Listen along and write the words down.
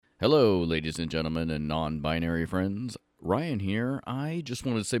Hello, ladies and gentlemen and non-binary friends. Ryan here. I just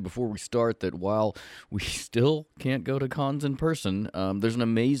wanted to say before we start that while we still can't go to cons in person, there's an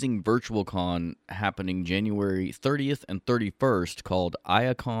amazing virtual con happening January 30th and 31st called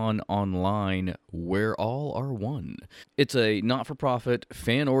Iacon Online, where all are one. It's a not-for-profit,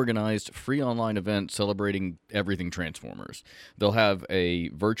 fan-organized, free online event celebrating everything Transformers. They'll have a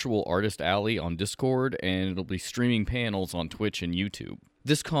virtual artist alley on Discord, and it'll be streaming panels on Twitch and YouTube.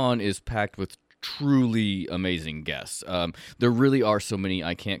 This con is packed with truly amazing guests. There really are so many,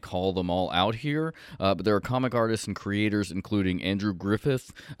 I can't call them all out here, but there are comic artists and creators including Andrew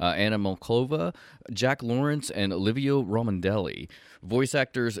Griffith, Anna Malkova, Jack Lawrence, and Olivia Romandelli. Voice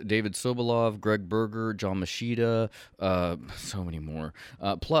actors David Sobolov, Greg Berger, John Machida, so many more.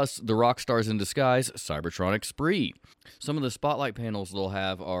 Plus, the rock stars in disguise, Cybertronic Spree. Some of the spotlight panels they'll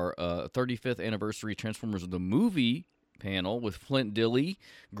have are 35th Anniversary Transformers the Movie panel with Flint Dilley,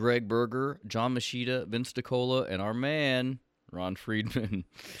 Greg Berger, John Machida, Vince DiCola, and our man, Ron Friedman.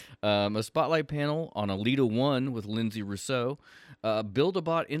 A spotlight panel on Alita 1 with Lindsay Rousseau. A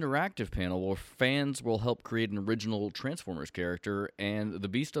Build-A-Bot interactive panel where fans will help create an original Transformers character. And the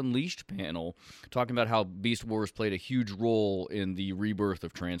Beast Unleashed panel talking about how Beast Wars played a huge role in the rebirth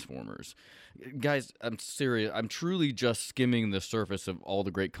of Transformers. Guys, I'm serious. I'm truly just skimming the surface of all the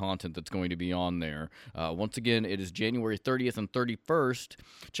great content that's going to be on there. Once again, it is January 30th and 31st.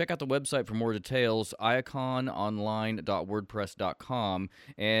 Check out the website for more details, iacononline.wordpress.com.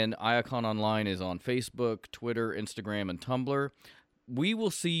 And Iacon Online is on Facebook, Twitter, Instagram, and Tumblr. We will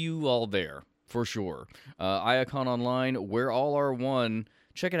see you all there, for sure. Iacon Online, where all are one.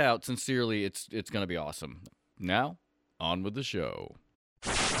 Check it out. Sincerely, it's going to be awesome. Now, on with the show.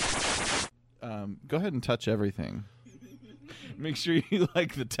 Go ahead and touch everything. Make sure you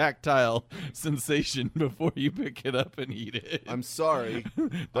like the tactile sensation before you pick it up and eat it. I'm sorry.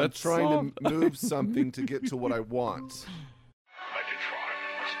 I'm trying to move something to get to what I want.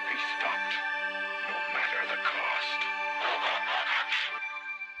 Megatron must be stopped, no matter the cost.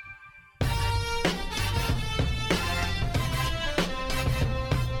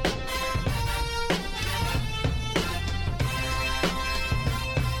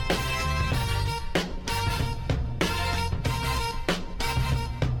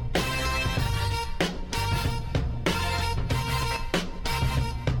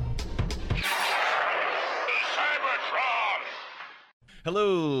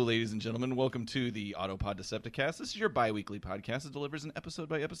 Hello, ladies and gentlemen. Welcome to the Autopod Decepticast. This is your bi-weekly podcast that delivers an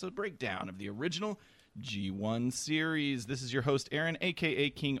episode-by-episode breakdown of the original G1 series. This is your host, Aaron,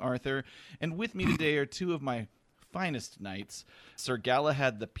 a.k.a. King Arthur, and with me today are two of my finest knights, Sir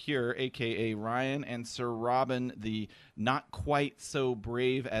Galahad the Pure, a.k.a. Ryan, and Sir Robin, the not quite so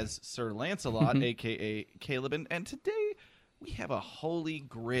brave as Sir Lancelot, a.k.a. Caleb. And today we have a holy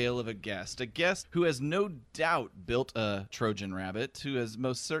grail of a guest who has no doubt built a Trojan rabbit, who has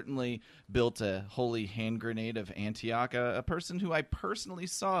most certainly built a holy hand grenade of Antioch, a person who I personally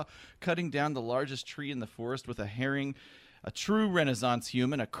saw cutting down the largest tree in the forest with a herring, a true Renaissance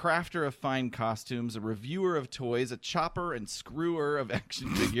human, a crafter of fine costumes, a reviewer of toys, a chopper and screwer of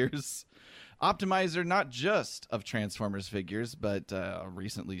action figures, optimizer not just of Transformers figures, but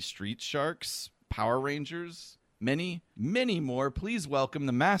recently Street Sharks, Power Rangers, many, many more. Please welcome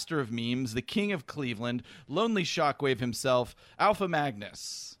the master of memes, the king of Cleveland, Lonely Shockwave himself, Alpha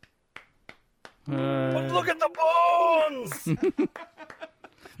Magnus. But look at the bones!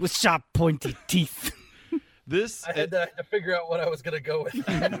 With sharp, pointy teeth. I had to figure out what I was going to go with.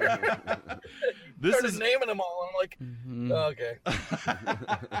 Started naming them all. I'm like, okay.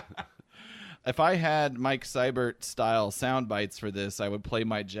 If I had Mike Seibert style sound bites for this, I would play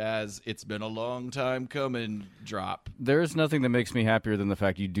my jazz "It's Been a Long Time Coming" drop. There's nothing that makes me happier than the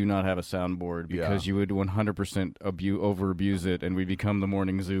fact you do not have a soundboard, because you would 100% over-abuse it, and we become the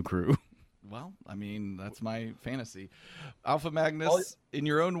Morning Zoo crew. Well, I mean, that's my fantasy. Alpha Magnus, in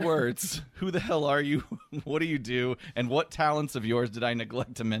your own words, who the hell are you? What do you do? And what talents of yours did I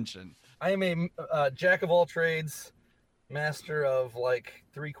neglect to mention? I am a jack of all trades, master of like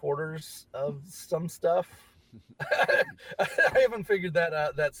 3/4 of some stuff. I haven't figured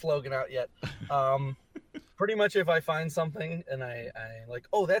that slogan out yet. Pretty much if I find something and I like,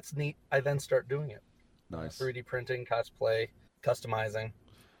 oh, that's neat, I then start doing it. Nice. 3D printing, cosplay, customizing.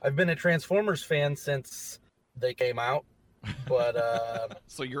 I've been a Transformers fan since they came out, but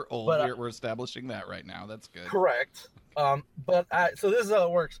so you're old. We're establishing that right now. That's good. Correct. So this is how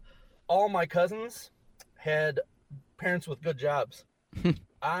it works. All my cousins had parents with good jobs.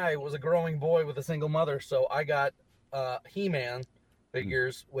 I was a growing boy with a single mother, so I got He-Man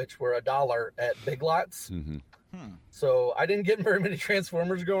figures, which were $1 at Big Lots. So I didn't get very many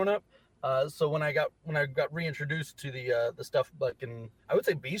Transformers growing up. So when I got reintroduced to the stuff like I would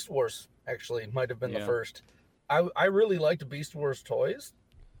say Beast Wars actually might have been the first. I really liked Beast Wars toys,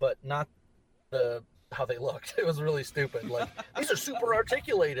 but not how they looked. It was really stupid. Like, these are super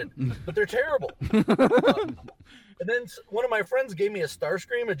articulated, but they're terrible. And then one of my friends gave me a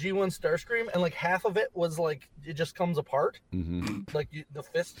Starscream, a G1 Starscream, and like half of it was like, it just comes apart. Like the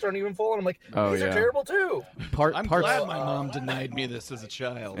fists aren't even full. And I'm like, these are terrible too. I'm glad my mom denied me this as a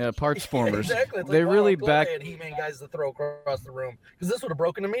child. Yeah, parts formers. Exactly. It's They like, really I'm glad I had He-Man guys to throw across the room, because this would have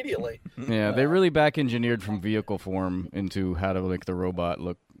broken immediately. Yeah, they really back engineered from vehicle form into how to make the robot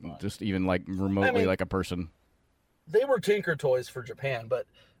look just even like remotely like a person. They were Tinker toys for Japan, but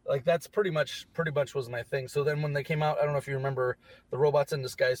like that's pretty much was my thing. So then when they came out, I don't know if you remember the Robots in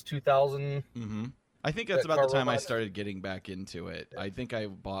Disguise 2000. I think that's about the time I started getting back into it. I think I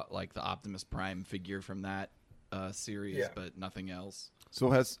bought like the Optimus Prime figure from that series, but nothing else.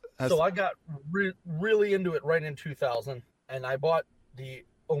 So So I got really into it right in 2000, and I bought the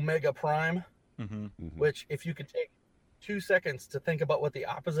Omega Prime, which if you could take 2 seconds to think about what the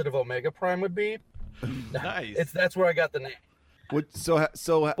opposite of Omega Prime would be, nice. That's where I got the name.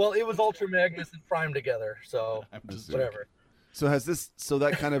 Well, it was Ultra Magnus and Prime together, so whatever. So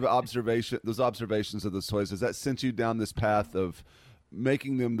that kind of those observations of those toys, has that sent you down this path of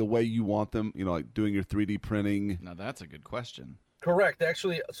making them the way you want them? You know, like doing your 3D printing. Now that's a good question. Correct,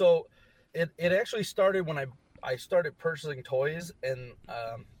 actually. So it actually started when I started purchasing toys, and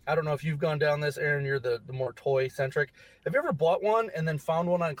I don't know if you've gone down this, Aaron. You're the more toy centric. Have you ever bought one and then found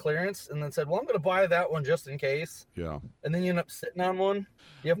one on clearance and then said, "Well, I'm going to buy that one just in case"? Yeah. And then you end up sitting on one. Do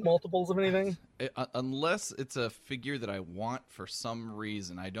you have multiples of anything? Unless it's a figure that I want for some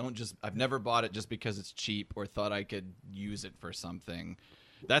reason. I've never bought it just because it's cheap or thought I could use it for something.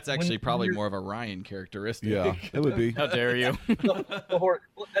 That's actually probably more of a Ryan characteristic. Yeah, it would be. How dare you?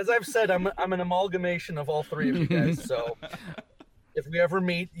 As I've said, I'm an amalgamation of all three of you guys. So if we ever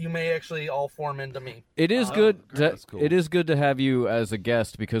meet, you may actually all form into me. It is good. That's cool. It is good to have you as a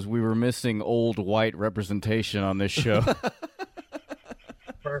guest because we were missing old white representation on this show.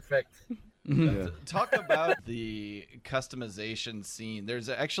 Perfect. Talk about the customization scene. There's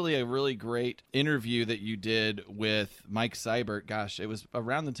actually a really great interview that you did with Mike Seibert. Gosh, it was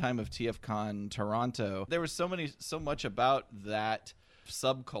around the time of TFCon Toronto. There was so much about that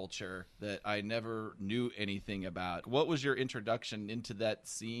subculture that I never knew anything about. What was your introduction into that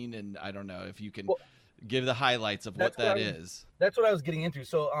scene? And I don't know if you can give the highlights of what that is. That's what I was getting into.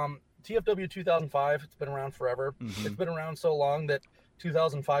 So TFW 2005, it's been around forever. It's been around so long that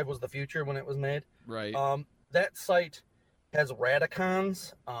 2005 was the future when it was made. Right. That site has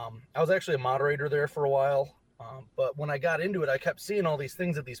Radicons. I was actually a moderator there for a while. But when I got into it, I kept seeing all these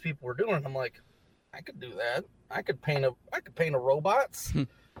things that these people were doing. I'm like, I could do that. I could paint a robots.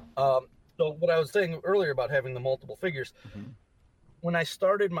 So what I was saying earlier about having the multiple figures, when I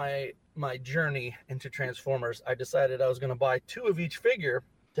started my journey into Transformers, I decided I was going to buy 2 of each figure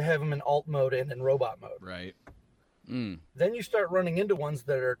to have them in alt mode and in robot mode. Right. Then you start running into ones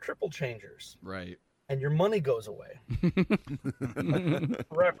that are triple changers. Right. And your money goes away.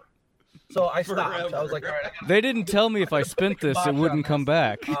 Forever. So I stopped. I was like, all right. They didn't tell me if I spent this, it wouldn't come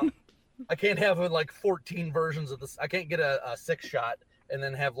back. I can't have like 14 versions of this. I can't get a 6-shot and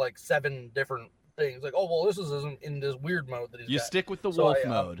then have like 7 different things. Like, oh, well, this is in this weird mode that he's got. Stick with the wolf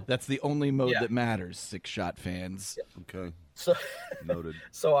mode. That's the only mode that matters, 6-shot fans. Yeah. Okay. So noted.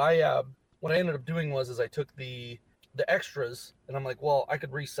 So what I ended up doing was I took the extras and I'm like, well, I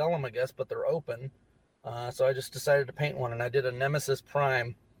could resell them, I guess, but they're open. So I just decided to paint one, and I did a Nemesis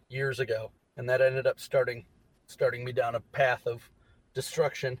Prime years ago, and that ended up starting me down a path of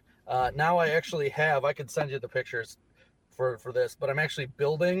destruction. Now I actually have, I could send you the pictures for this, but I'm actually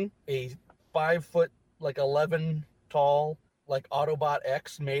building a 5 foot, like 11 tall, like Autobot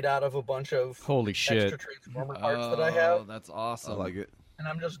X made out of a bunch of holy shit extra Transformer parts that I have. That's awesome. I like it. And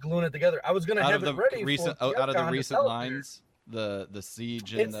I'm just gluing it together. I was gonna have it ready out of the recent lines, the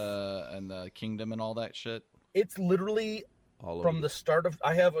Siege and the Kingdom and all that shit. It's literally from the start of.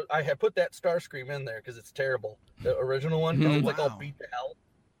 I have put that Starscream in there because it's terrible. The original one, it's like all beat to hell.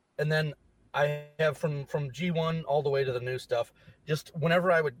 And then I have from G1 all the way to the new stuff. Just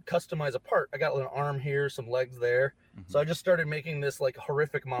whenever I would customize a part, I got an arm here, some legs there. So I just started making this like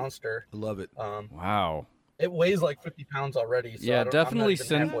horrific monster. I love it. Wow. It weighs like 50 pounds already. So yeah, definitely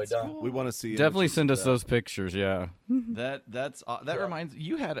send. We want to see. Definitely send us those pictures. Yeah. That reminds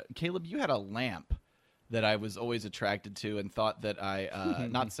you Caleb. You had a lamp that I was always attracted to and thought that I,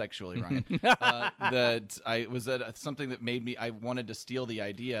 not sexually, Ryan, that I was something that made me, I wanted to steal the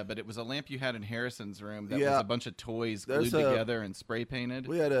idea, but it was a lamp you had in Harrison's room that was a bunch of toys glued together and spray painted.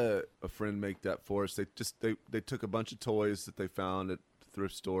 We had a friend make that for us. They took a bunch of toys that they found at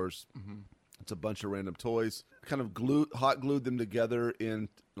thrift stores. It's a bunch of random toys. Kind of hot glued them together in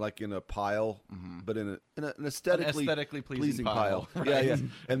a pile, but in an aesthetically pleasing pile. Right? Yeah.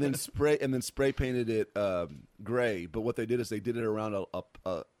 And then spray painted it gray. But what they did is they did it around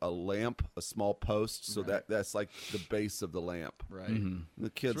a lamp, a small post, so that's like the base of the lamp. Right.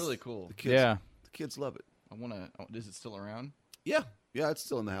 The kids, it's really cool. The kids love it. Is it still around? Yeah, it's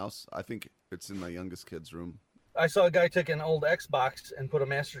still in the house. I think it's in my youngest kid's room. I saw a guy take an old Xbox and put a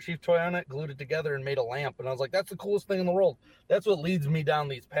Master Chief toy on it, glued it together, and made a lamp. And I was like, that's the coolest thing in the world. That's what leads me down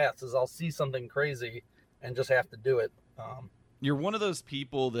these paths, is I'll see something crazy and just have to do it. You're one of those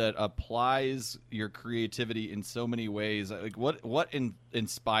people that applies your creativity in so many ways. Like, what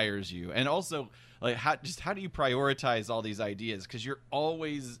inspires you? And also, like, how do you prioritize all these ideas? Because you're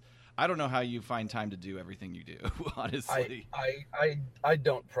always... I don't know how you find time to do everything you do, honestly. I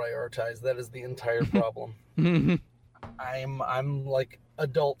don't prioritize. That is the entire problem. I'm like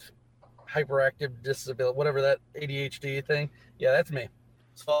adult hyperactive disability, whatever that ADHD thing. Yeah, that's me.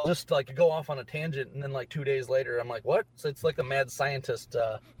 So I'll just like go off on a tangent, and then like 2 days later, I'm like, what? So it's like a mad scientist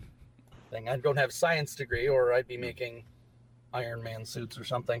thing. I don't have a science degree, or I'd be making Iron Man suits or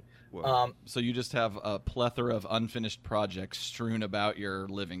something. So you just have a plethora of unfinished projects strewn about your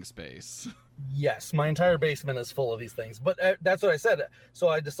living space. Yes, my entire basement is full of these things. But that's what I said. So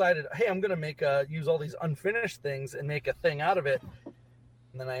I decided, hey, I'm going to use all these unfinished things and make a thing out of it.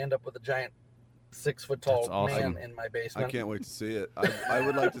 And then I end up with a giant 6 foot tall man in my basement. I can't wait to see it. I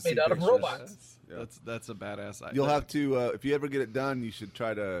would like to see made out pictures. of robots. Yeah. That's a badass idea. You'll have to, if you ever get it done, you should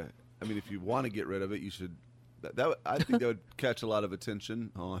try to. I mean, if you want to get rid of it, you should. I think that would catch a lot of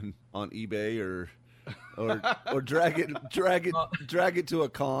attention on eBay or drag it to a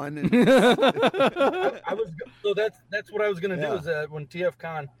con. So that's what I was gonna do. Is when TF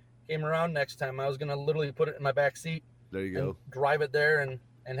Con came around next time, I was gonna literally put it in my back seat. There you go. Drive it there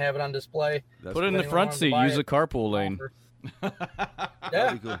and have it on display. Put it in the front seat. Use a carpool lane.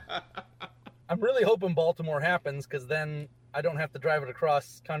 Yeah. Cool. I'm really hoping Baltimore happens, because then I don't have to drive it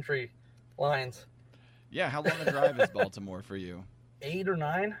across country lines. Yeah, how long a drive is Baltimore for you? 8 or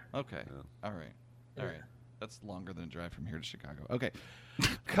 9. Okay. Yeah. All right. That's longer than a drive from here to Chicago. Okay.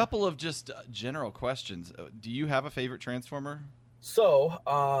 Couple of just general questions. Do you have a favorite Transformer? So,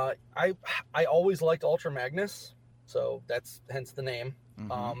 I always liked Ultra Magnus, so that's hence the name.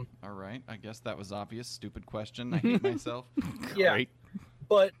 All right. I guess that was obvious. Stupid question. I hate myself. Yeah. Great.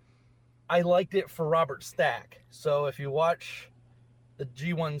 But I liked it for Robert Stack. So if you watch the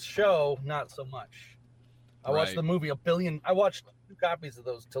G1's show, not so much. I watched the movie I watched 2 copies of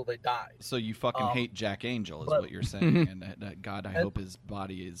those till they died. So you fucking hate Jack Angel is what you're saying, and God, I hope his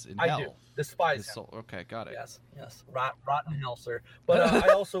body is in hell. I do. Despise his him. soul. Okay, got it. Yes. Rotten hell, sir. But I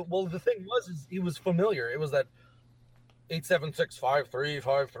also, the thing is he was familiar. It was that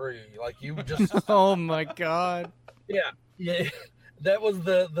 8765353. Like, you just... Oh my God. Yeah. That was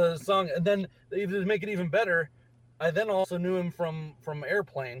the song. And then to make it even better, I then also knew him from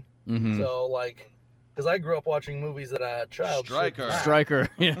Airplane. So like, because I grew up watching movies that a child. Striker.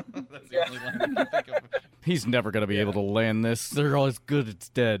 Yeah. That's the only one I can think of. He's never gonna be able to land this. They're all as good. It's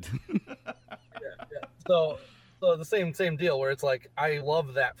dead. Yeah. So the same deal, where it's like, I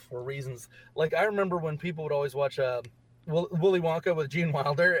love that for reasons. Like, I remember when people would always watch Willy Wonka with Gene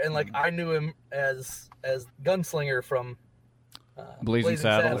Wilder, and like I knew him as Gunslinger from Blazing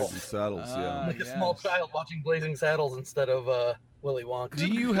Saddles. Blazing Saddles, yeah. Like a small child watching Blazing Saddles instead of Willy Wonka. Do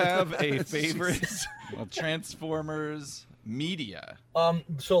you have a favorite Transformers media?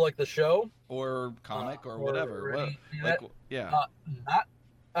 So like the show or comic or whatever.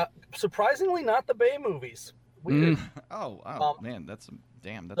 Surprisingly, not the Bay movies. Weird. Man, that's too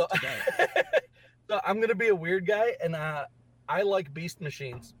bad. So I'm gonna be a weird guy, and I like Beast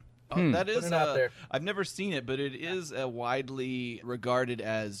Machines. That is I've never seen it, but it is widely regarded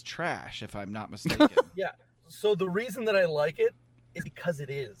as trash, if I'm not mistaken. Yeah. So the reason that I like it is because it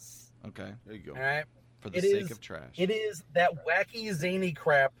is. Okay. There you go. All right. For the sake of trash. It is that wacky, zany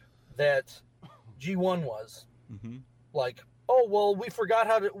crap that G1 was. Like, oh, well, we forgot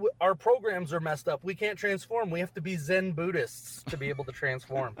our programs are messed up. We can't transform. We have to be Zen Buddhists to be able to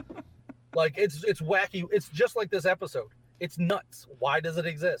transform. Like, it's wacky. It's just like this episode. It's nuts. Why does it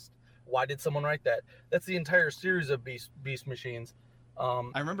exist? Why did someone write that? That's the entire series of Beast Machines.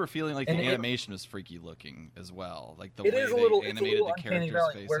 I remember feeling like the animation was freaky looking as well. Like the way they animated the characters'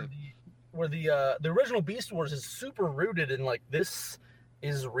 faces. where the original Beast Wars is super rooted in like this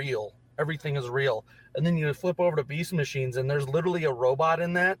is real, everything is real, and then you flip over to Beast Machines and there's literally a robot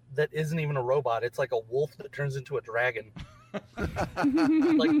in that isn't even a robot. It's like a wolf that turns into a dragon.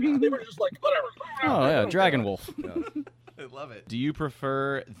 Like they were just like whatever. Oh yeah, Dragon Wolf. I love it. Do you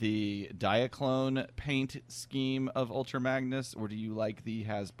prefer the Diaclone paint scheme of Ultra Magnus, or do you like the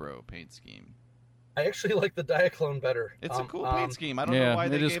Hasbro paint scheme? I actually like the Diaclone better. It's a cool paint scheme. I don't yeah, know why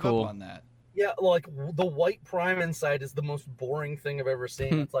they it is gave cool. up on that. Yeah, like the white Prime inside is the most boring thing I've ever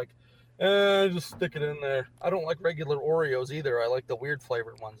seen. It's like, just stick it in there. I don't like regular Oreos either. I like the weird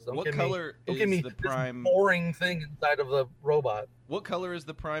flavored ones. What color don't is give me the this Prime? boring thing inside of the robot. What color is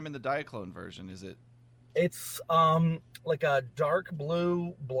the Prime in the Diaclone version? Is it? It's like a dark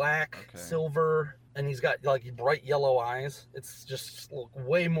blue, black, Okay. silver, and he's got like bright yellow eyes. It's just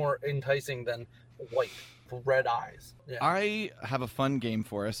way more enticing than white, red eyes. Yeah. I have a fun game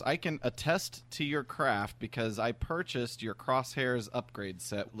for us. I can attest to your craft because I purchased your Crosshairs upgrade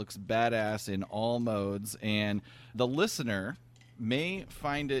set. Looks badass in all modes, and the listener may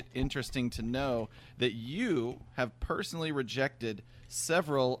find it interesting to know that you have personally rejected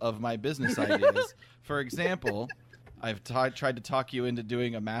several of my business ideas. For example, I've tried to talk you into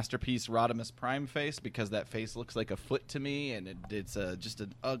doing a Masterpiece Rodimus Prime face because that face looks like a foot to me, and it's just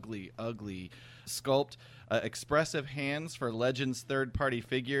an ugly, ugly sculpt. Expressive hands for Legends third-party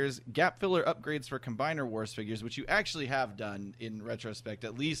figures. Gap filler upgrades for Combiner Wars figures, which you actually have done in retrospect,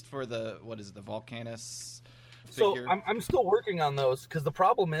 at least for the, the Volcanus figure. So I'm still working on those because the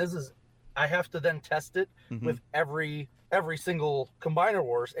problem is I have to then test it with every single Combiner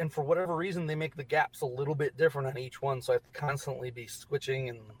Wars, and for whatever reason they make the gaps a little bit different on each one, so I have to constantly be switching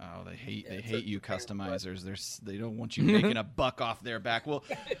and Oh, they hate you customizers. They don't want you making a buck off their back. Well,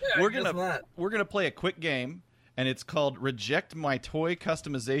 we're gonna play a quick game, and it's called Reject My Toy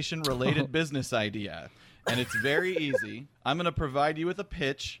Customization Related Business Idea. And it's very easy. I'm going to provide you with a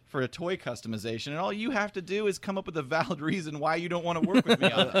pitch for a toy customization, and all you have to do is come up with a valid reason why you don't want to work with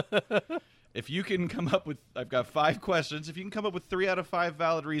me on it. If you can come up with, I've got 5 questions. If you can come up with 3 out of 5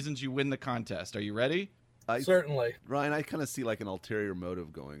 valid reasons, you win the contest. Are you ready? certainly. Ryan, I kind of see like an ulterior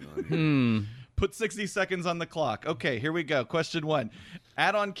motive going on here. Put 60 seconds on the clock. Okay, here we go. Question 1.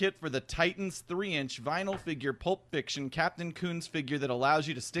 Add-on kit for the Titans 3-inch vinyl figure Pulp Fiction Captain Coons figure that allows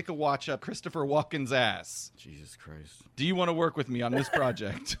you to stick a watch up Christopher Walken's ass. Jesus Christ. Do you want to work with me on this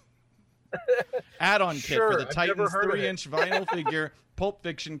project? Add-on kit Sure, for the I've Titans never heard of it. 3-inch vinyl figure Pulp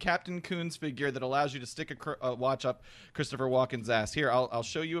Fiction Captain Coons figure that allows you to stick a watch up Christopher Walken's ass. Here, I'll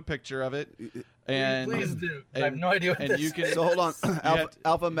show you a picture of it. And Please do. I have no idea what and this you can, So hold on, Yeah.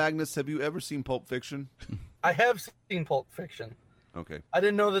 Alpha Magnus, have you ever seen Pulp Fiction? I have seen Pulp Fiction. Okay. I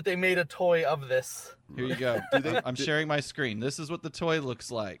didn't know that they made a toy of this. Here you go. I'm sharing my screen. This is what the toy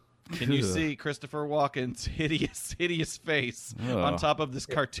looks like. Can you Ugh. see Christopher Walken's hideous face Ugh. on top of this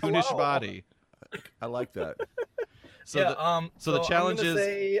cartoonish Hello. body? I like that. So yeah. so the challenge I'm gonna is-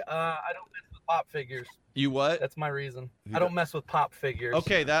 say, I don't mess with pop figures. you what? That's my reason. You I don't mess with pop figures.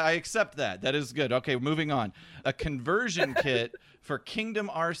 Okay, that I accept that. That is good. Okay, moving on. A conversion kit for Kingdom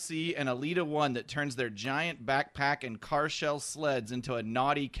RC and Alita 1 that turns their giant backpack and car shell sleds into a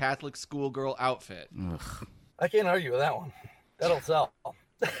naughty Catholic schoolgirl outfit. I can't argue with that one. That'll sell.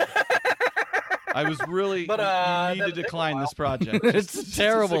 I was really But, you need to that'll take a decline while. this project. It's Just a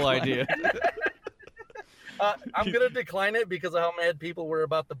terrible decline. idea. I'm gonna decline it because of how mad people were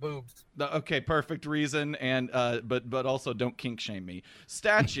about the boobs. Okay, perfect reason, and but also don't kink shame me.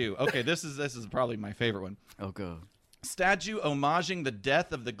 Statue. Okay, this is probably my favorite one. Oh, God. Statue homaging the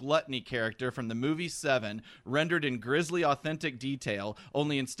death of the Gluttony character from the movie Seven, rendered in grisly authentic detail,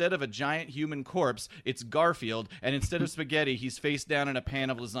 only instead of a giant human corpse, it's Garfield, and instead of spaghetti, he's face down in a pan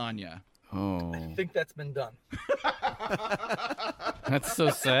of lasagna. Oh, I think that's been done. that's so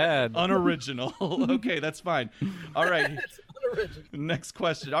sad. Unoriginal. Okay, that's fine. All right. It's unoriginal. Next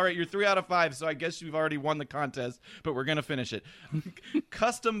question. All right, you're 3 out of 5, so I guess you've already won the contest, but we're going to finish it.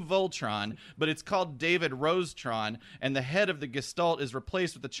 Custom Voltron, but it's called David Rosetron, and the head of the Gestalt is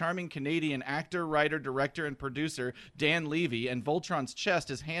replaced with the charming Canadian actor, writer, director, and producer Dan Levy, and Voltron's chest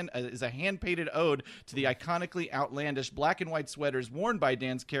is a hand-painted ode to the iconically outlandish black and white sweaters worn by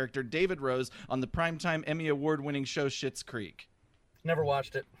Dan's character, David Rose, on the primetime Emmy Award-winning show Schitt's Creek. Never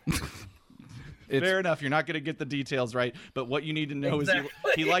watched it. Fair enough. You're not going to get the details right, but what you need to know is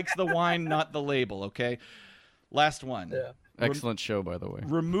Exactly. he likes the wine, not the label, okay? Last one. Yeah. Excellent show, by the way.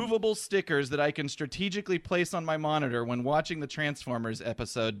 Removable stickers that I can strategically place on my monitor when watching the Transformers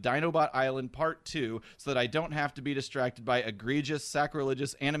episode Dinobot Island Part 2 so that I don't have to be distracted by egregious,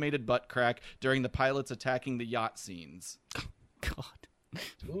 sacrilegious animated butt crack during the pilots attacking the yacht scenes. God.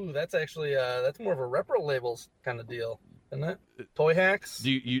 Ooh, that's actually that's more of a repro labels kind of deal, isn't it? Toy Hacks.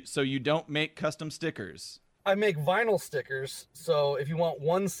 Do you so you don't make custom stickers? I make vinyl stickers, so if you want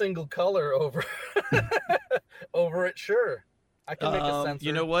one single color over over it, sure. I can make a sensor.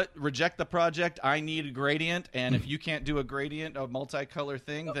 You know what? Reject the project. I need a gradient, and if you can't do a gradient, a multicolor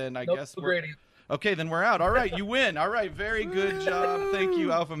thing, then I guess no we're gradient. okay. Then we're out. All right, you win. All right, very good job. Thank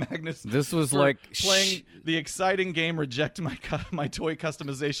you, Alpha Magnus. This was for like playing the exciting game. Reject my toy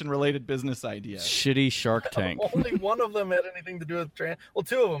customization related business idea. shitty Shark Tank. Only one of them had anything to do with well,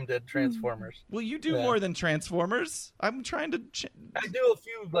 two of them did Transformers. Well, you do Yeah. more than Transformers. I'm trying to. I do a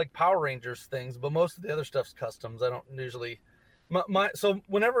few like Power Rangers things, but most of the other stuff's customs. I don't usually. So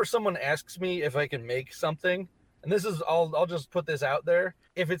whenever someone asks me if I can make something, and this is I'll just put this out there.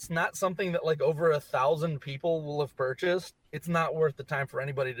 If it's not something that like over 1,000 people will have purchased, it's not worth the time for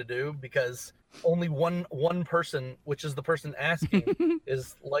anybody to do because only one person, which is the person asking,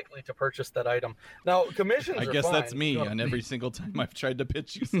 is likely to purchase that item. Now commissions. I are guess that's fine. me You know, on every single time I've tried to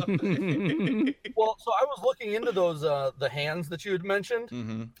pitch you something. Well, so I was looking into those the hands that you had mentioned.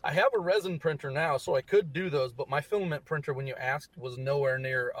 hmm I have a resin printer now, so I could do those, but my filament printer, when you asked, was nowhere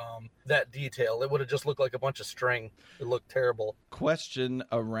near that detail. It would have just looked like a bunch of string. It looked terrible. Question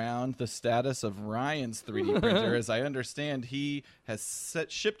around the status of Ryan's 3D printer. As I understand, he has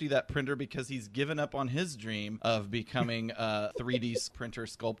shipped you that printer because he's given up on his dream of becoming a 3D printer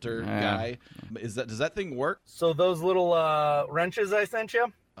sculptor guy. Does that thing work? So those little wrenches I sent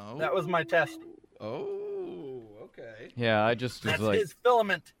you, Oh, that was my test. Oh, okay. Yeah, I just was That's like, his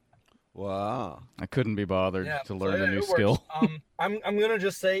filament. Wow. I couldn't be bothered Yeah, to so learn a yeah, new it works. skill. I'm gonna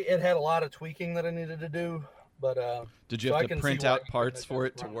just say it had a lot of tweaking that I needed to do, but Did you So I have to can see print why out you couldn't parts have for done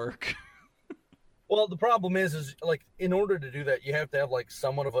it to it. work? well, the problem is like in order to do that, you have to have like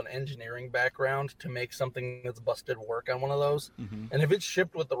somewhat of an engineering background to make something that's busted work on one of those. Mhm. And if it's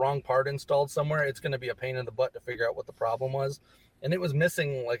shipped with the wrong part installed somewhere, it's going to be a pain in the butt to figure out what the problem was. And it was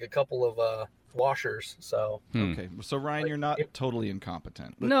missing like a couple of washers. So Okay, so Ryan, Like, you're not it- totally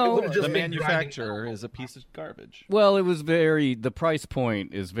incompetent. it No, would've just The been grinding manufacturer out. is a piece of garbage. well, it was the price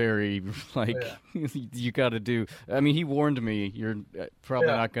point is very, like, you got to do. I mean, he warned me, you're probably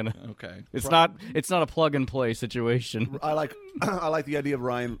Yeah. not going to. Okay. It's not a plug and play situation. I like I like the idea of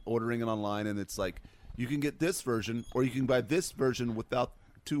Ryan ordering it online, and it's like you can get this version, or you can buy this version without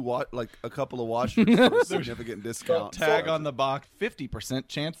like a couple of washers for a significant discount. Tag on the box, 50%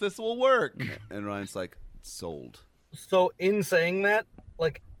 chance this will work. and Ryan's like, sold. So in saying that,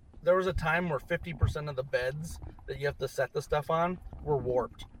 like there was a time where 50% of the beds that you have to set the stuff on were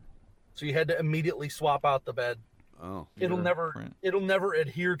warped. So you had to immediately swap out the bed. Oh, It'll Your never print.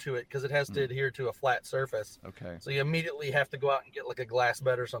 adhere to it because it has to adhere to a flat surface. Okay. So you immediately have to go out and get like a glass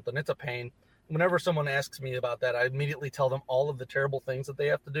bed or something. It's a pain. Whenever someone asks me about that, I immediately tell them all of the terrible things that they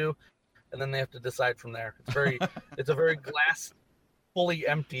have to do, and then they have to decide from there. It's a very glass, fully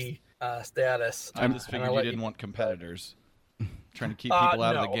empty status. I just And figured you let didn't want competitors. Trying to keep people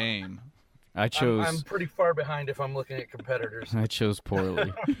out of the no. game. I chose. I'm pretty far behind if I'm looking at competitors. I chose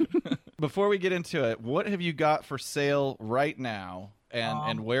poorly. Before we get into it, what have you got for sale right now,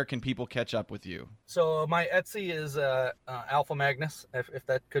 and where can people catch up with you? So my Etsy is Alpha Magnus, if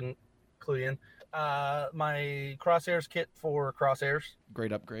that couldn't clue you in. My crosshairs kit for crosshairs.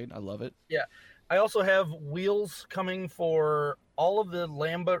 Great upgrade. I love it. I also have wheels coming for all of the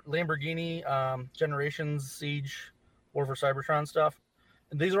Lamborghini Generations Siege War for Cybertron stuff.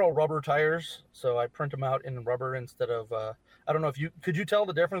 And these are all rubber tires, so I print them out in rubber instead of. I don't know if could you tell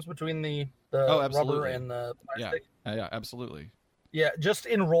the difference between the rubber absolutely. and the Yeah. plastic? Yeah, absolutely. Yeah, just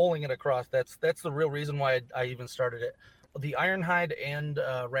in rolling it across. That's the real reason why I even started it. The Ironhide and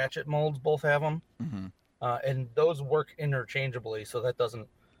Ratchet molds both have them, hmm and those work interchangeably. So that doesn't.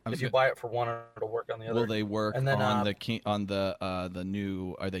 If you buy it for one, it'll work on the other. Will they work And then, on the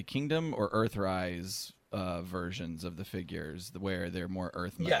new? Are they Kingdom or Earthrise versions of the figures where they're more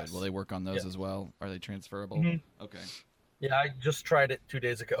Earth mode? Yes. Will they work on those Yeah. as well? Are they transferable? Mhm. Okay. Yeah, I just tried it 2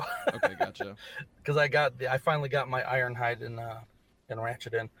 days ago Okay, gotcha. because I finally got my Ironhide and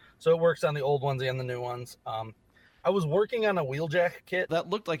Ratchet in, so it works on the old ones and the new ones. I was working on a wheeljack kit. That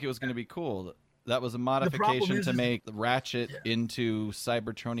looked like it was going to be cool. That was a problem modification is to make the Ratchet Yeah. into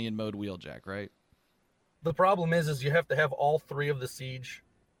Cybertronian mode wheeljack, right? The problem is you have to have all three of the Siege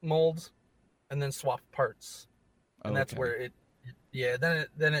molds, and then swap parts, and that's Okay. where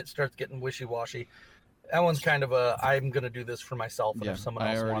then it starts getting wishy-washy. That one's kind of I'm gonna do this for myself, and Yeah, if someone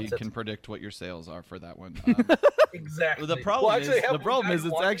I else already wants it, can predict what your sales are for that one. exactly. The problem Well, actually, I is have one guy it's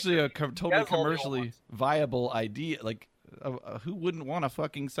who wants actually it. a totally has all the old commercially ones. viable idea. Like, who wouldn't want a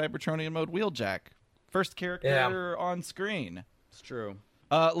fucking Cybertronian mode wheeljack? First character on screen. It's true.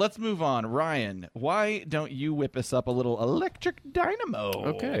 Let's move on. Ryan, why don't you whip us up a little electric dynamo?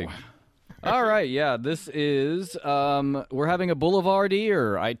 Okay. All right, yeah, this is, we're having a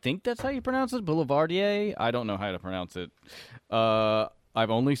Boulevardier. I think that's how you pronounce it, Boulevardier. I don't know how to pronounce it. I've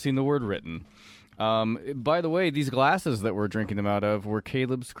only seen the word written. By the way, these glasses that we're drinking them out of were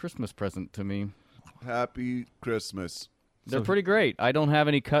Caleb's Christmas present to me. Happy Christmas. They're pretty great. I don't have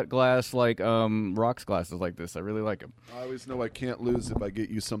any cut glass like rocks glasses like this. I really like them. I always know I can't lose if I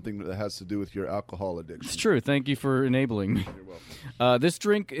get you something that has to do with your alcohol addiction. It's true. Thank you for enabling me. You're welcome. This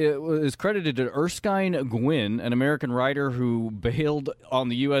drink is credited to Erskine Gwynn, an American writer who bailed on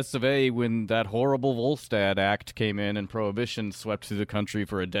the U.S. of A. when that horrible Volstead Act came in and Prohibition swept through the country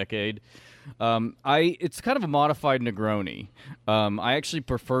for a decade. It's kind of a modified Negroni. I actually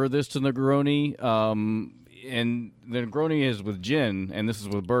prefer this to Negroni. And the Negroni is with gin, and this is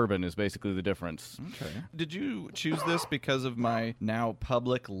with bourbon, is basically the difference. Okay. Did you choose this because of my now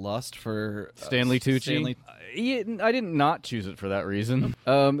public lust for Stanley Tucci? I did not choose it for that reason.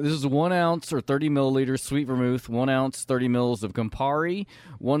 This is 1 ounce or 30 milliliters sweet vermouth, 1 ounce, 30 mils of Campari,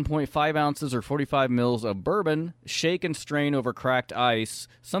 1.5 ounces or 45 mils of bourbon, shake and strain over cracked ice.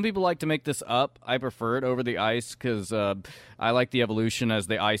 Some people like to make this up. I prefer it over the ice because I like the evolution as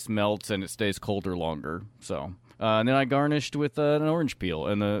the ice melts and it stays colder longer. So, and then I garnished with an orange peel.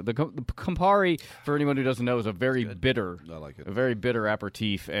 And the Campari, for anyone who doesn't know, is a very bitter, I like it. a very bitter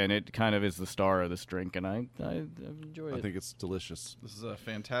aperitif, and it kind of is the star of this drink. And I enjoy it. I think it's delicious. This is a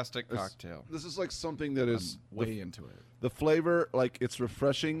fantastic cocktail. This is like something that is Way into it. the flavor, like it's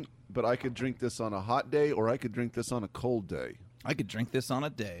refreshing, but I could drink this on a hot day or I could drink this on a cold day. I could drink this on a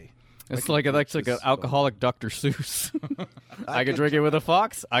day. It's like an this alcoholic Dr. Seuss. I can drink it with a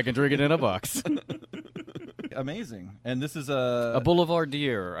fox. I can drink it in a box. Amazing. And this is A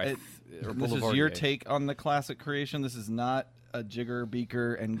Boulevardier. This is your take on the classic creation. This is not a jigger,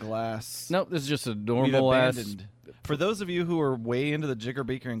 beaker, and glass. Nope, this is just a We've normal ass. abandoned. For those of you who are way into the jigger,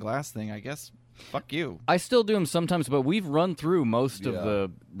 beaker, and glass thing, I guess, fuck you. I still do them sometimes, but we've run through most of Yeah.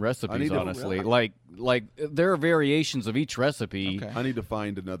 the I recipes, need to- honestly. Yeah. Like there are variations of each recipe. Okay. I need to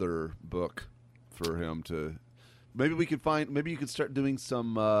find another book for him to. Maybe we could find. Maybe you could start doing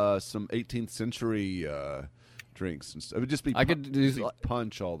some 18th century drinks. And stuff. It would just be. I could do- just be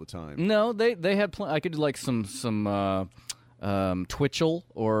punch all the time. No, they had. I could do like some Twitchell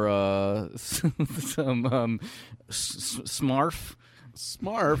or some Smarf.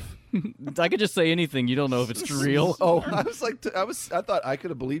 Smarf. I could just say anything. You don't know if it's real. Oh, I was like, I thought I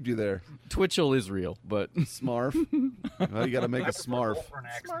could have believed you there. Twitchell is real, but Smarf. Well, you got to make I a prefer Smarf. Wolfern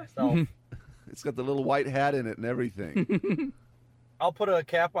Axe myself. It's got the little white hat in it and everything. I'll put a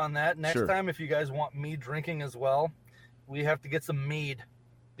cap on that. Next Sure. time, if you guys want me drinking as well, we have to get some mead.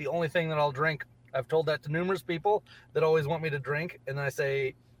 The only thing that I'll drink. I've told that to numerous people that always want me to drink, and then I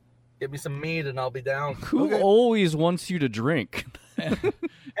say, "Get me some mead, and I'll be down." who always wants you to drink?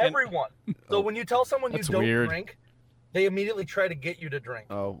 Everyone. So when you tell someone you That's don't weird. drink, they immediately try to get you to drink.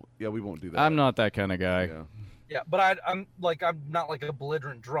 Oh, yeah, we won't do that. I'm not that kind of guy. Yeah. Yeah, but I'm not like a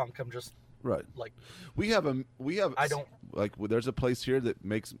belligerent drunk. I'm just Right. like We have I don't. like there's a place here that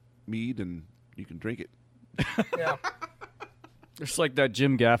makes mead and you can drink it. Yeah. It's like that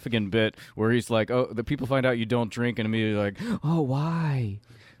Jim Gaffigan bit where he's like, "Oh, the people find out you don't drink," and immediately like, "Oh, why?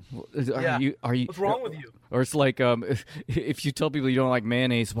 Yeah. Are you? What's wrong with you? Or it's like, if you tell people you don't like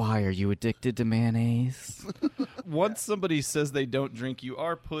mayonnaise, why are you addicted to mayonnaise? Once somebody says they don't drink, you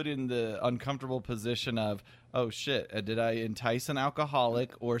are put in the uncomfortable position of, oh shit, did I entice an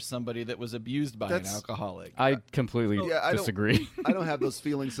alcoholic or somebody that was abused by That's- an alcoholic? I completely Yeah, I don't- disagree. I don't have those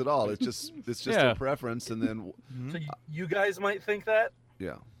feelings at all. It's just Yeah. a preference, and then So you guys might think that.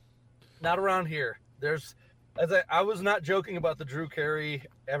 yeah. Not around here. There's, I was not joking about the Drew Carey,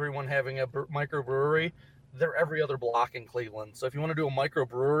 everyone having a microbrewery. They're every other block in Cleveland. So if you want to do a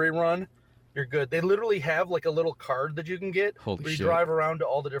microbrewery run, you're good. They literally have like a little card that you can get Holy where you shit. drive around to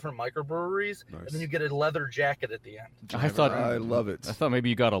all the different microbreweries, and Nice. then you get a leather jacket at the end. I thought I love it. I thought maybe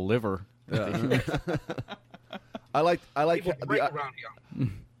you got a liver. Yeah. I like People drink around here.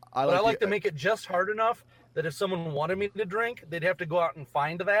 I But I like like the- to make it just hard enough that if someone wanted me to drink, they'd have to go out and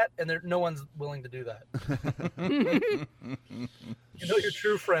find that, and no one's willing to do that. You know your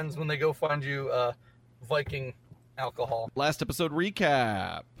true friends when they go find you Viking alcohol. Last episode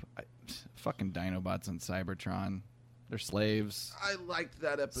recap. Fucking Dinobots and Cybertron. They're slaves. I liked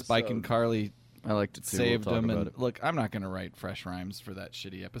that episode. Spike and Carly I liked it too. saved we'll talk them. about And it. look, I'm not going to write fresh rhymes for that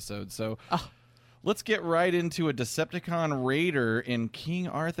shitty episode. So let's get right into a Decepticon Raider in King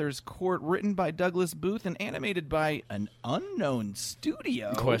Arthur's Court, written by Douglas Booth and animated by an unknown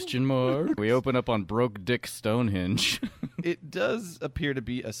studio. Question mark. We open up on Broke Dick Stonehenge. It does appear to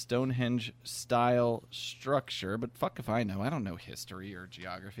be a Stonehenge-style structure, but fuck if I know. I don't know history or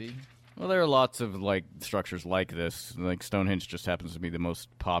geography. Well, there are lots of like structures like this. Like Stonehenge just happens to be the most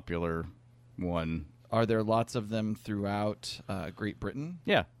popular one. Are there lots of them throughout Great Britain?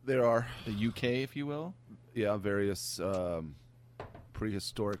 Yeah. There are, The UK, if you will? various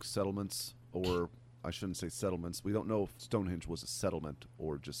prehistoric settlements, or I shouldn't say settlements. We don't know if Stonehenge was a settlement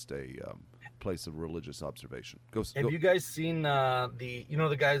or just a place of religious observation. Have you guys seen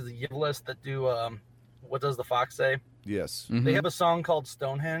the guys, the Yivlis that do What Does the Fox Say? Yes. They have a song called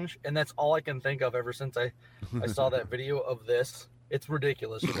Stonehenge, and that's all I can think of ever since I saw that video of this. It's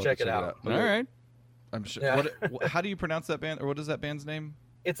ridiculous. Just check it out. All right. I'm sure. Yeah. How do you pronounce that band, or what is that band's name?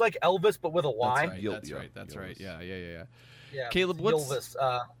 It's like Elvis, but with a Y. That's right. Yil- That's yeah, right. That's right. Yilvis. Yeah. Yeah, Caleb, it's what's-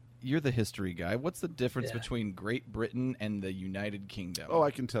 Elvis? You're the history guy. What's the difference Yeah. between Great Britain and the United Kingdom? Oh, I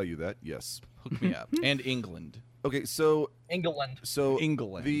can tell you that. Yes. Hook me up. And England. Okay, so England.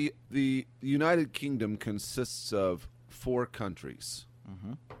 England. the United Kingdom consists of 4 countries.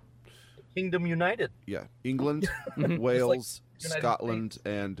 Kingdom United. Yeah, England, Wales, United Scotland,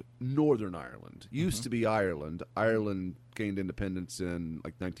 and Northern Ireland. Used to be Ireland. Ireland gained independence in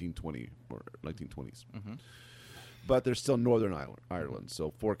like 1920 or 1920s. But there's still Northern Ireland,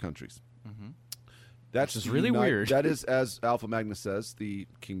 so 4 countries. That's Which is really weird. That is, as Alpha Magnus says, the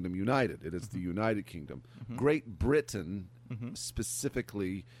Kingdom United. It is the United Kingdom. Great Britain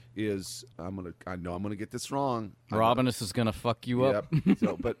specifically is. I know I'm gonna get this wrong. Robinus is gonna fuck you up. Yep.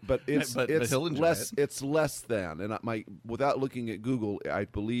 So, but it's But it's he'll enjoy less it. it's less than, and without looking at Google, I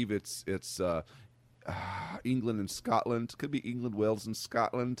believe it's England and Scotland. Could be England, Wales, and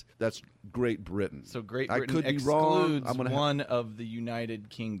Scotland. That's Great Britain. So Great I Britain could be wrong. excludes I'm gonna one of the United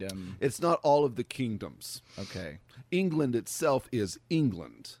Kingdom. It's not all of the kingdoms. Okay. England itself is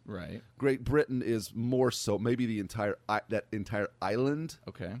England. Right. Great Britain is more so, maybe the entire island,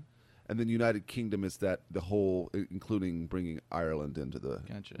 Okay. and then United Kingdom is the whole, including bringing Ireland into the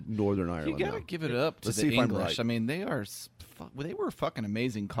Gotcha. Northern Ireland. You gotta now. give it up to Let's the see if I'm English. right. I mean, they were fucking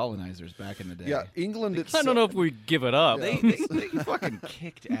amazing colonizers back in the day. Yeah, England itself. I don't know if we give it up. They fucking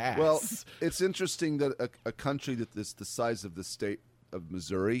kicked ass. Well, it's interesting that a country that is the size of the state of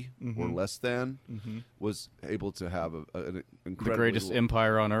Missouri or less than was able to have an The incredible greatest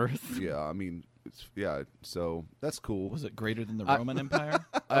empire on earth. Yeah, I mean, so that's cool. was it greater than the Roman Empire?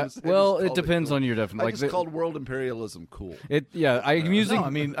 I just Well, it called depends cool. on your definition. I Like just called world imperialism cool. I'm using. No, I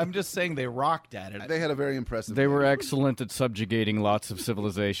mean, I'm just saying they rocked at it. They had a very impressive. They were name. excellent at subjugating lots of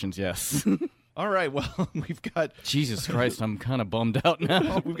civilizations. Yes. All right, well, we've got Jesus Christ, I'm kind of bummed out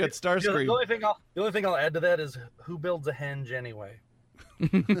now. we've got The Starscream. only thing I'll add to that is who builds a henge anyway.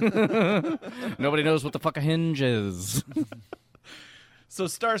 Nobody knows what the fuck a hinge is. So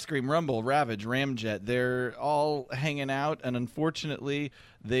Starscream, Rumble, Ravage, Ramjet, they're all hanging out, and unfortunately,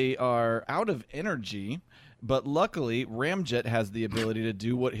 they are out of energy. But luckily, Ramjet has the ability to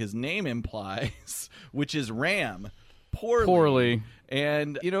do what his name implies, which is ram. Poorly.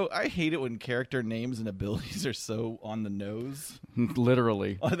 And, I hate it when character names and abilities are so on the nose.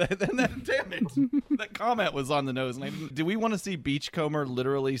 Literally. Oh, damn it. That comment was on the nose. And do we want to see Beachcomber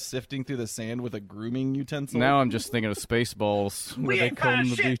literally sifting through the sand with a grooming utensil? Now I'm just thinking of Spaceballs, where they comb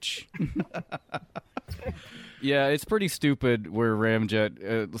the beach. Yeah, it's pretty stupid where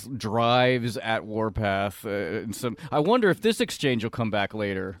Ramjet drives at Warpath. I wonder if this exchange will come back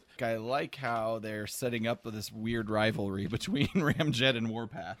later. I like how they're setting up this weird rivalry between Ramjet and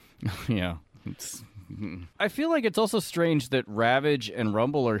Warpath. Yeah. I feel like it's also strange that Ravage and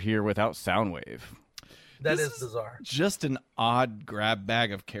Rumble are here without Soundwave. That This is bizarre. Just an odd grab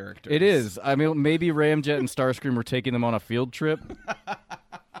bag of characters. It is. I mean, maybe Ramjet and Starscream were taking them on a field trip.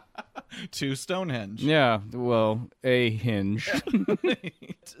 To Stonehenge. Yeah, well, a hinge.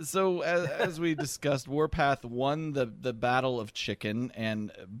 So, as we discussed, Warpath won the Battle of Chicken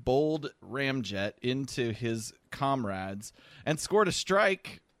and bowled Ramjet into his comrades and scored a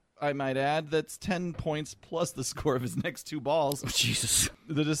strike, I might add, that's 10 points plus the score of his next 2 balls. Jesus.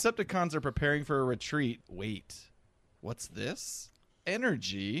 The Decepticons are preparing for a retreat. Wait, what's this?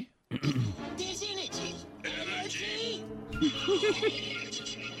 Energy? There's energy. Energy.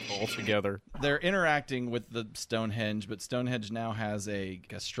 All together. They're interacting with the Stonehenge, but Stonehenge now has a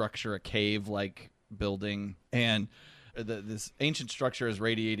structure, a cave-like building, and this ancient structure is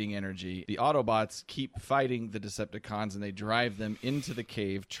radiating energy. The Autobots keep fighting the Decepticons, and they drive them into the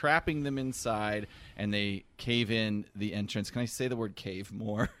cave, trapping them inside, and they cave in the entrance. Can I say the word cave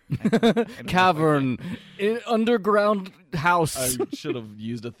more? Cavern. Underground house. I should have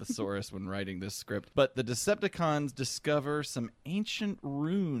used a thesaurus when writing this script. But the Decepticons discover some ancient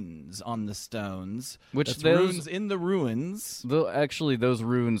runes on the stones. Which That's those- runes in the ruins. Actually, those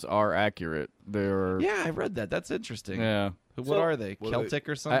runes are accurate. They're Yeah, I read that. That's interesting. yeah. What So- are they? What are Celtic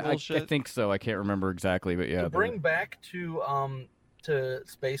or some I bullshit? think so. I can't remember exactly, but yeah. To they're- bring back to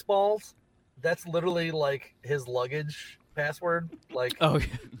Spaceballs, that's literally like his luggage password, like Oh,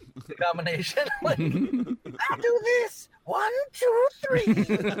 the combination. Like, I'll do this. 1, 2, 3,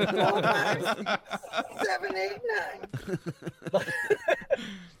 4, 5, 7, 8, 9.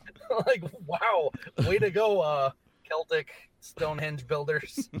 Like, wow, way to go, Celtic Stonehenge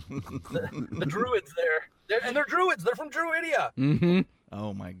builders. The druids they're druids. They're from Druidia. mm-hmm.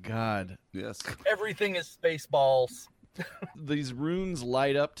 Oh my god. Yes. Everything is Spaceballs. These runes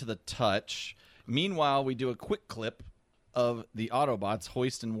light up to the touch. Meanwhile, we do a quick clip of the Autobots,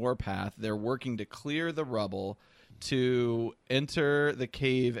 Hoist and Warpath. They're working to clear the rubble to enter the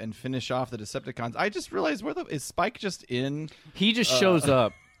cave and finish off the Decepticons. I just realized, is Spike just in? He just shows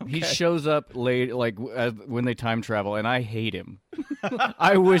up. He okay. shows up late, like when they time travel, and I hate him.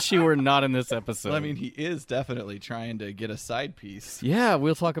 I wish he were not in this episode. Well, I mean, he is definitely trying to get a side piece. yeah,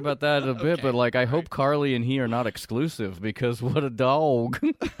 we'll talk about that in a bit, Okay, but like, I all hope Carly and he are not exclusive because what a dog.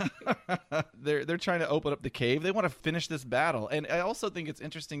 They're trying to open up the cave. They want to finish this battle. And I also think it's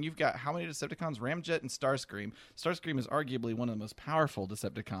interesting. You've got how many Decepticons? Ramjet and Starscream. Starscream is arguably one of the most powerful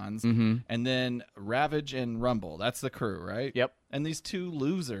Decepticons. Mm-hmm. And then Ravage and Rumble. That's the crew, right? Yep. And these two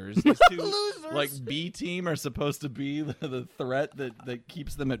losers, these two like B team, are supposed to be the threat that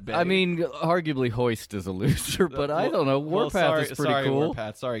keeps them at bay. I mean, arguably Hoist is a loser, but I don't know. Warpath is pretty sorry, cool.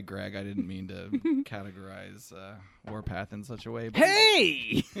 Warpath. Sorry, Greg. I didn't mean to categorize Warpath in such a way. But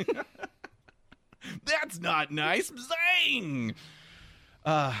Hey! that's not nice. Zang!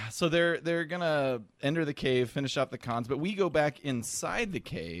 So they're gonna enter the cave, finish off the cons, but we go back inside the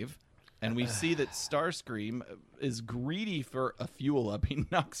cave, and we see that Starscream is greedy for a fuel up. He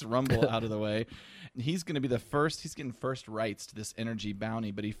knocks Rumble out of the way. He's going to be the first. He's getting first rights to this energy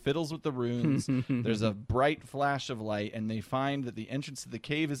bounty, but he fiddles with the runes. There's a bright flash of light, and they find that the entrance to the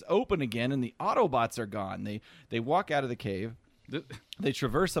cave is open again, and the Autobots are gone. They walk out of the cave. They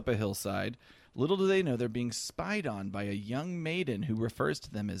traverse up a hillside. Little do they know they're being spied on by a young maiden who refers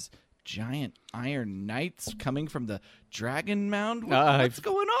to them as giant iron knights coming from the Dragon Mound. What's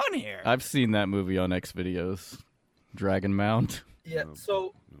going on here? I've seen that movie on X videos. Dragon Mount. Yeah,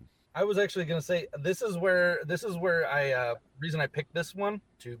 so I was actually gonna say this is where I reason I picked this one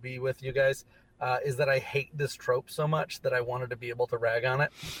to be with you guys is that I hate this trope so much that I wanted to be able to rag on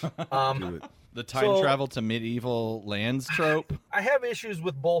it. Do it. The time So- travel to medieval lands trope. I have issues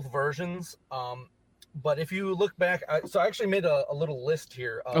with both versions, but if you look back, so I actually made a little list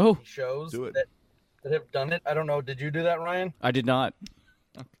here of Oh. the shows Do it. that have done it. I don't know, did you do that, Ryan? I did not.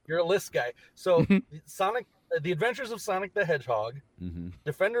 You're a list guy. So Sonic, The Adventures of Sonic the Hedgehog, Mm-hmm.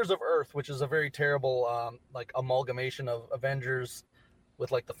 Defenders of Earth, which is a very terrible like amalgamation of Avengers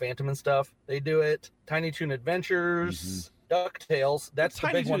with like the Phantom and stuff. They do it. Tiny Toon Adventures, DuckTales. That's the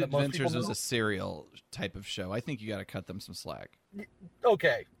Tiny big one Toon that most Adventures people is know. a serial type of show. I think you got to cut them some slack.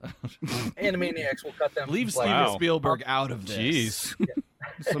 Okay. Animaniacs will cut them. Leave some Steven slack. Wow. Spielberg out of this. Jeez.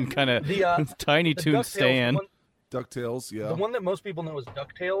 Some kind of The, Tiny The Toon DuckTales stand. one- DuckTales, yeah. The one that most people know is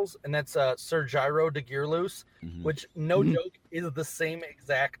DuckTales, and that's Sir Gyro de Gearloose, Mhm. which, no joke, is the same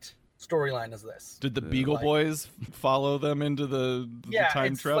exact storyline as this. Did the Yeah. Beagle Like- Boys follow them into the Yeah,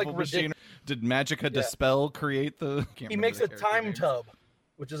 time it's, travel like, machine? Did Magica Dispel create the? He makes a time tub,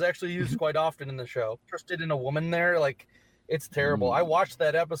 which is actually used quite often in the show. Interested in a woman there, like, it's terrible. I watched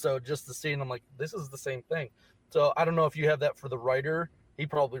that episode just to see, and I'm like, this is the same thing. So I don't know if you have that for the writer. He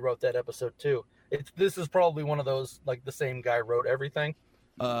probably wrote that episode too. This is probably one of those, like, the same guy wrote everything.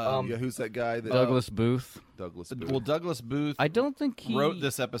 Yeah, who's that guy? That, Douglas Booth. Douglas Booth. Well, Douglas Booth I don't think he wrote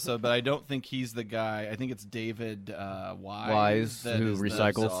this episode, but I don't think he's the guy. I think it's David Wise, that who is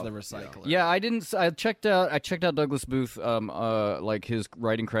recycles. the recycler. Yeah, I didn't. I checked out Douglas Booth, like his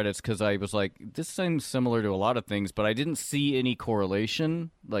writing credits, because I was like, this seems similar to a lot of things, but I didn't see any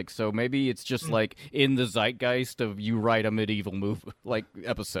correlation. Like, so maybe it's just like in the zeitgeist of you write a medieval movie like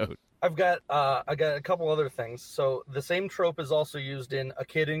episode. I got a couple other things. So the same trope is also used in A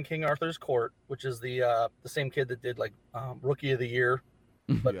Kid in King Arthur's Court, which is the same kid that did like Rookie of the Year,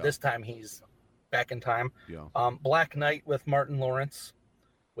 but Yeah. this time he's back in time. Yeah. Black Knight with Martin Lawrence,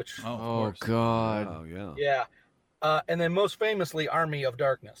 which Oh, of Oh course. God. Oh, yeah. yeah, and then most famously Army of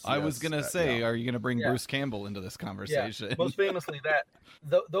Darkness. I was Yes, gonna say, yeah. are you gonna bring Yeah. Bruce Campbell into this conversation? Most famously that.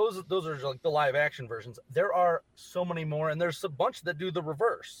 Those are like the live action versions. There are so many more, and there's a bunch that do the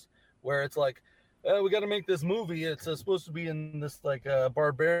reverse, where it's like we got to make this movie. It's supposed to be in this like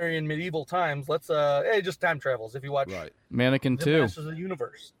barbarian medieval times. Let's hey, just time travels. If you watch Right. Mannequin the 2. Masters of the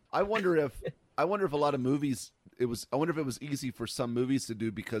Universe. I wonder if a lot of movies. I wonder if it was easy for some movies to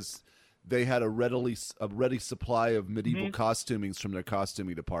do because they had a ready supply of medieval costumings from their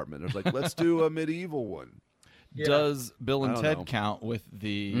costuming department. It was like, let's do a medieval one. Yeah. Does Bill and I don't Ted know. count with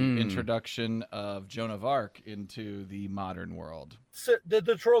the introduction of Joan of Arc into the modern world? So the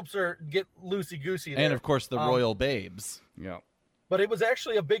tropes get loosey goosey, And of course, the royal babes. Yeah. but it was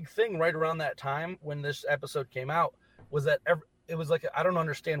actually a big thing right around that time when this episode came out. Was that it was like, I don't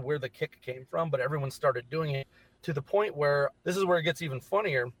understand where the kick came from, but everyone started doing it to the point where this is where it gets even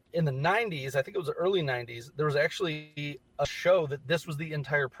funnier. In the 90s, I think it was the early 90s, there was actually a show that this was the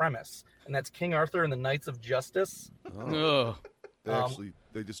entire premise, and that's King Arthur and the Knights of Justice. Ugh.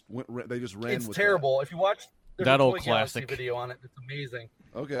 They just ran It's with terrible. If you watch there's That a old Toy Galaxy classic. video on it, it's amazing.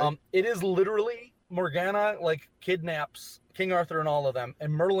 that. Okay. It is literally Morgana like kidnaps King Arthur and all of them,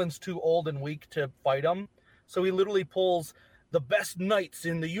 and Merlin's too old and weak to fight him, so he literally pulls the best knights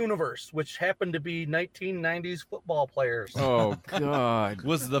in the universe, which happen to be 1990s football players. Oh, God.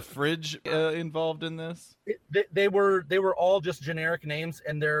 Was the fridge involved in this? They were all just generic names,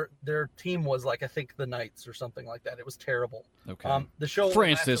 and their team was like, I think, the Knights or something like that. It was terrible. Okay. The show only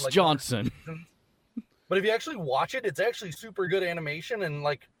Francis lasted, like, Johnson. but if you actually watch it, it's actually super good animation and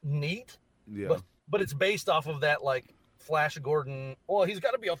like neat. yeah. But it's based off of that like Flash Gordon. Well, he's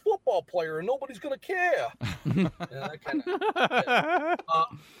got to be a football player, and nobody's gonna care. And that kind of,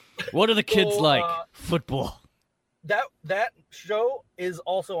 What are the kids So, like? Football. that show is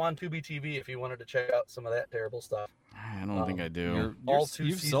also on Tubi TV if you wanted to check out some of that terrible stuff. I don't think I do. All 2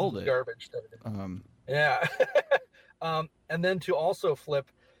 you've seasons sold of it. garbage. Yeah. And then to also flip.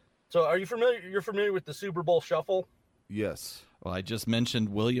 So, are you familiar? You're familiar with the Super Bowl Shuffle? Yes. Well, I just mentioned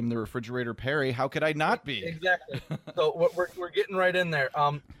William the Refrigerator Perry. How could I not be? Exactly. So we're getting right in there.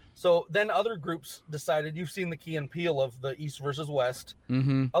 So then other groups decided. You've seen the Key and Peele of the East versus West.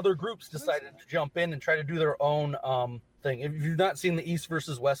 Mm-hmm. Other groups decided to jump in and try to do their own thing. If you've not seen the East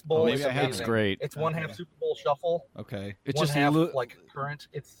versus West Bowl, maybe it's I haven't. amazing. It's great. It's one half Super Bowl Shuffle, Okay. It's one just half lu- like current.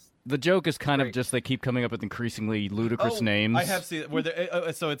 It's the joke is kind of great. just they keep coming up with increasingly ludicrous Oh, names. I have seen where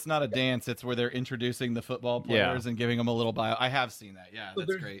they're so it's not a dance. It's where they're introducing the football Yeah. players and giving them a little bio. I have seen that. Yeah, so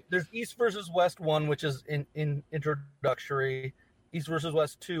that's great. There's East versus West one, which is in introductory. East versus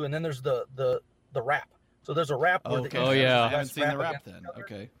West 2, and then there's the rap. So there's a rap. Where the Okay. East Oh, yeah. I versus haven't West seen the rap against then. each other.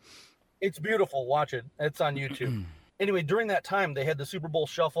 Okay. It's beautiful. Watch it. It's on YouTube. Anyway, during that time, they had the Super Bowl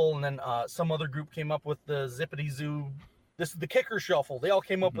Shuffle, and then some other group came up with the Zippity Zoo. This is the Kicker Shuffle. They all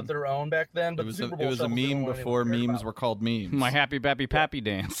came up with their own back then, but It was the a, Super Bowl it was a Shuffle's the meme only one before anyone cared memes about. were called memes. My happy bappy pappy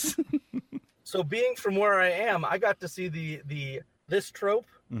dance. So being from where I am, I got to see this trope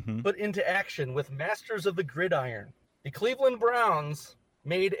Mhm. put into action with Masters of the Gridiron. The Cleveland Browns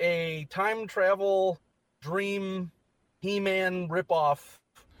made a time travel dream He-Man ripoff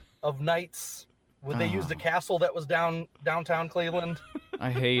of Knights. Where they used a castle that was downtown Cleveland. I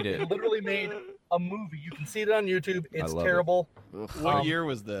hate They it. literally made a movie. You can see it on YouTube. It's love it. terrible. What year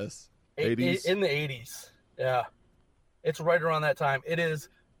was this? 80s? In the 80s. Yeah. It's right around that time. It is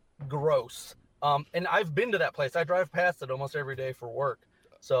gross. And I've been to that place. I drive past it almost every day for work.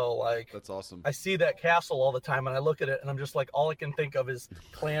 So like That's awesome. I see that castle all the time and I look at it and I'm just like all I can think of is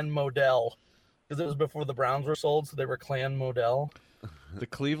Clan Modell. Because it was before the Browns were sold, so they were Clan Modell. The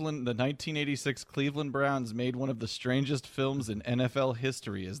 1986 Cleveland Browns made one of the strangest films in NFL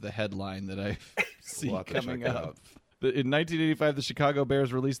history is the headline that I see We'll have to coming check that up. out. In 1985, the Chicago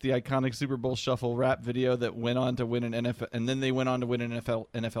Bears released the iconic Super Bowl Shuffle rap video that went on to win an NFL, and then they went on to win an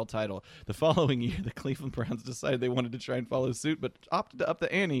NFL title. The following year, the Cleveland Browns decided they wanted to try and follow suit, but opted to up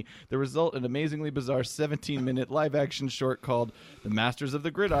the ante. The result, an amazingly bizarre 17-minute live-action short called "The Masters of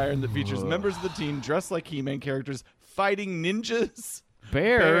the Gridiron" that features members of the team dressed like He-Man characters fighting ninjas,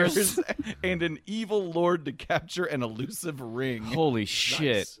 Bears. and an evil lord to capture an elusive ring. Holy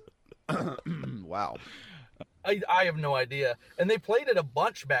shit. Wow. I have no idea. And they played it a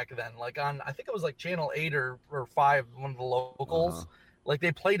bunch back then, like on I think it was like Channel 8 or 5, one of the locals. Like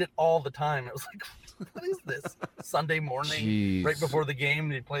they played it all the time. It was like, what is this? Sunday morning, Jeez. right before the game,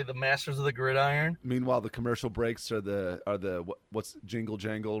 they play the Masters of the Gridiron. Meanwhile, the commercial breaks are what's Jingle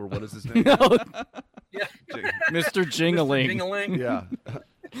Jangle or what is his name? Yeah, Jing- Mr. Jingling. Jingling. yeah.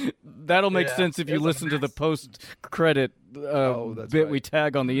 That'll make Yeah, sense if you there's a listen to the mess. post-credit that's bit right. we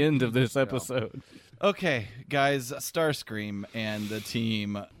tag on the end of this episode. Okay, guys, Starscream and the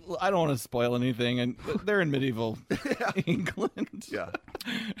team. I don't want to spoil anything, and they're in medieval England. Yeah.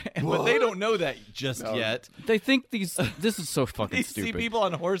 But they don't know that just yet. They think this is so fucking They stupid. see people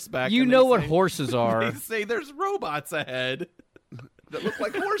on horseback. You and know they what say- horses are. They say there's robots ahead. That look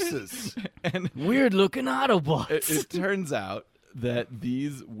like horses. And Weird-looking Autobots. it turns out that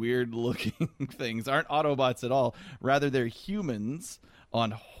these weird-looking things aren't Autobots at all. Rather, they're humans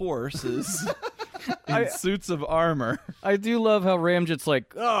on horses in suits of armor. I do love how Ramjet's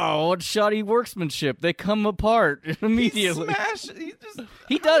like, oh, what shoddy workmanship. They come apart immediately.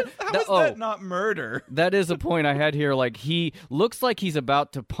 He does. How is oh. that not murder? That is a point I had here. Like, he looks like he's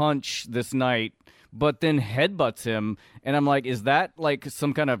about to punch this knight, but then headbutts him. And I'm like, is that like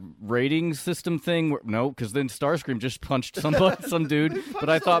some kind of rating system thing? No, because then Starscream just punched some dude. But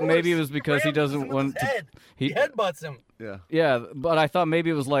I thought maybe it was because he Rams doesn't him with want his to. head. He headbutts him. Yeah. Yeah, but I thought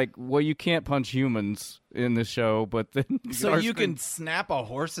maybe it was like, well, you can't punch humans in this show, but then So you Starscream- can snap a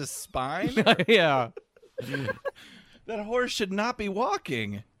horse's spine? yeah. That horse should not be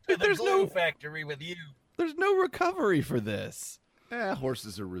walking. To the There's glue no factory with you. there's no recovery for this.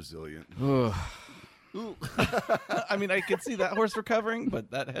 Horses are resilient. I mean, I could see that horse recovering,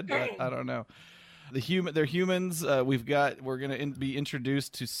 but that headbutt, I don't know. They're humans. We're gonna be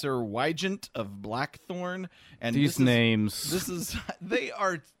introduced to Sir Wygant of Blackthorn, and These names. They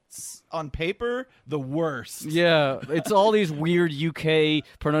are on paper the worst. Yeah, it's all these weird UK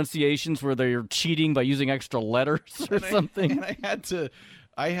pronunciations where they're cheating by using extra letters or something. And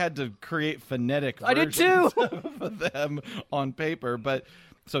I had to create phonetic I did versions too. of them on paper. But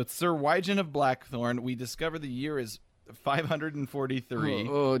so it's Sir Wygant of Blackthorn. We discover the year is 543.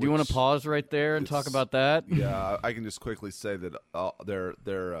 Oh, do you want to pause right there and talk about that? Yeah, I can just quickly say that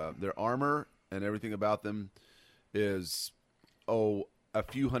their armor and everything about them is a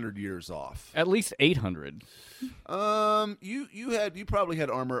few hundred years off. At least 800. You probably had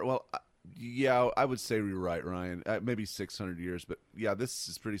armor. Well, yeah, I would say you're right, Ryan. Maybe 600 years, but yeah, this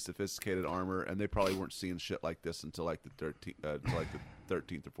is pretty sophisticated armor, and they probably weren't seeing shit like this until like the 13th or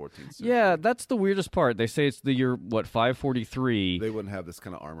 14th century. Yeah, that's the weirdest part. They say it's the year 543. They wouldn't have this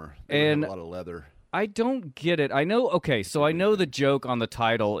kind of armor. They would And- have a lot of leather. I don't get it. I know. Okay, so I know the joke on the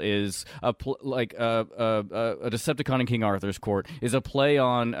title is a Decepticon in King Arthur's Court is a play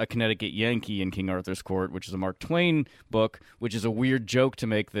on a Connecticut Yankee in King Arthur's Court, which is a Mark Twain book, which is a weird joke to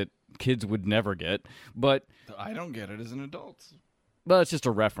make that kids would never get. But I don't get it as an adult. well, it's just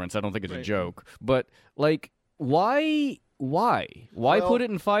a reference. I don't think it's a Right. joke. But like, why Well, put it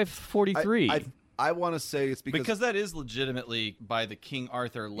in 543? I want to say it's Because that is legitimately by the King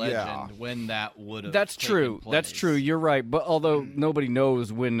Arthur legend when that would have. That's true. taken That's place. true. You're right. But although nobody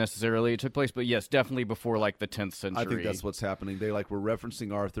knows when necessarily it took place, but yes, definitely before like the 10th century. I think that's what's happening. They were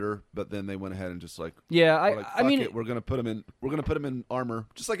referencing Arthur, but then they went ahead and just like Yeah, I I mean, we're gonna put him in armor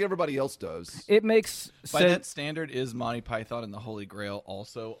just like everybody else does. it makes By that sense. standard, is Monty Python and the Holy Grail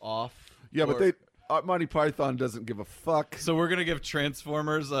also off? Yeah, Or- but Monty Python doesn't give a fuck. So we're gonna give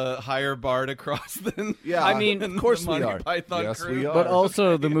Transformers a higher bar to cross than. Yeah, I mean, than of course the we Monty are. Python Yes, crew. we are. But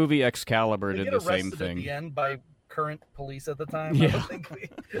also the movie Excalibur They did get the same arrested at thing. the end by current police at the time. Yeah. I don't think we...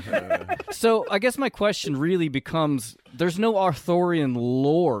 So I guess my question really becomes: there's no Arthurian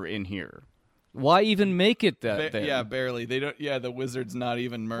lore in here. Why even make it that? then? Yeah, barely. They don't. Yeah, the wizard's not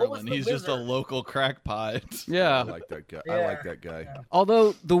even was Merlin. the He's just a wizard? local crackpot. I Yeah. like that guy. Yeah. I like that guy.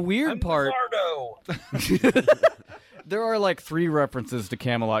 Although the weird I'm part, Lizardo. there are like 3 references to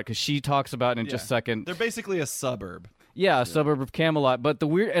Camelot because she talks about it in just a second. They're basically a suburb. Yeah, a suburb of Camelot. But the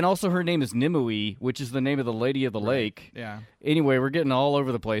weird, and also her name is Nimue, which is the name of the Lady of the Lake. Yeah. Anyway, we're getting all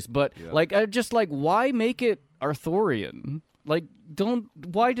over the place. But like, I just like, why make it Arthurian? Like,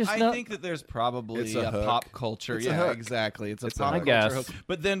 why just I not? think that there's probably It's a a hook. pop culture. It's a yeah, hook. exactly. It's a It's a pop hook. I culture guess.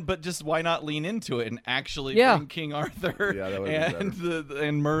 hook. But just why not lean into it and actually Yeah. bring King Arthur Yeah, that would've been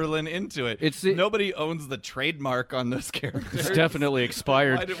and Merlin into it? Nobody owns the trademark on those characters. It's definitely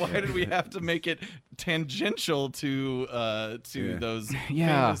expired. Why did we have to make it tangential to those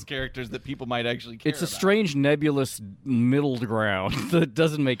Yeah. famous characters that people might actually care It's a about? strange, nebulous middle ground that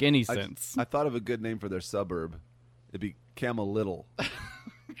doesn't make any sense. I thought of a good name for their suburb. It'd be Camel Little.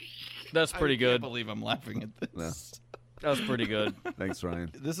 That's pretty I can't good. believe I'm laughing at this. That's pretty good. Thanks,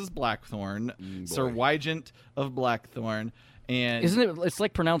 Ryan. This is Blackthorn, Sir boy. Wygant of Blackthorn, and Isn't it? It's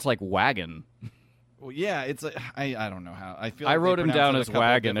like pronounced like wagon. well, yeah, it's I don't know how I feel. I Like they wrote him pronounce down it a as couple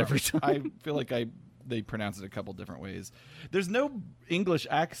wagon different- every time. I feel like I they pronounce it a couple different ways. There's no English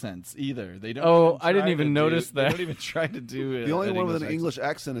accents either. They don't. Oh, even I didn't try even to notice do, that. They don't even try to do it. The only one with an English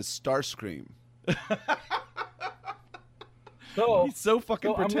accent is Starscream. So, He's so fucking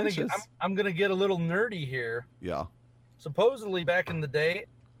I'm pretentious. gonna get a little nerdy here. Yeah. Supposedly, back in the day,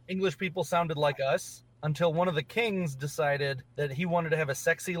 English people sounded like us until one of the kings decided that he wanted to have a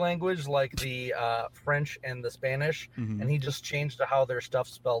sexy language like the French and the Spanish, Mhm. and he just changed to how their stuff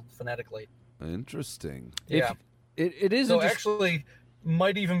spelled phonetically. Interesting. Yeah. It is So interest- actually,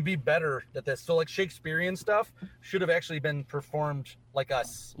 might even be better that this. So like Shakespearean stuff should have actually been performed like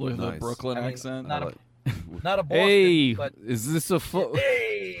us. With a Nice. Brooklyn I mean, accent. not I a, like- not a Boston, Hey, but is this a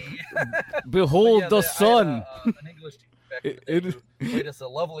hey. behold Yeah, the I sun? had an English teacher back in the It- day who made us a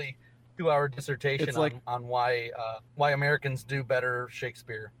lovely 2-hour dissertation It's like- on why Americans do better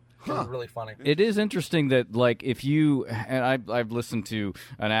Shakespeare. It was really funny. It is interesting that, like, if you and I've listened to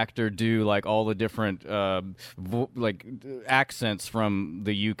an actor do like all the different accents from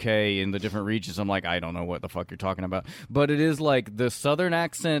the UK in the different regions. I'm like, I don't know what the fuck you're talking about, but it is like the Southern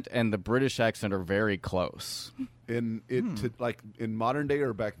accent and the British accent are very close. Like in modern day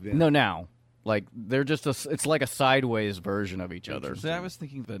or back then? No, now. Like they're just it's like a sideways version of each other. See, I was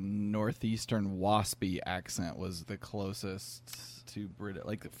thinking the northeastern waspy accent was the closest to Brit,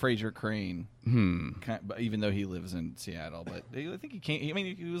 like Fraser Crane. But even though he lives in Seattle, but I think he can't. I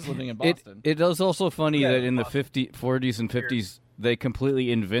mean, he was living in Boston. It is also funny Yeah, that in the Boston. 40s and 50s they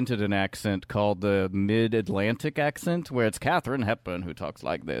completely invented an accent called the Mid-Atlantic accent, where it's Katharine Hepburn who talks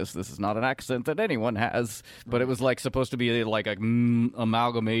like this. This is not an accent that anyone has, but it was like supposed to be like a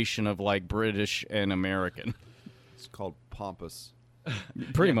amalgamation of like British and American, It's called pompous.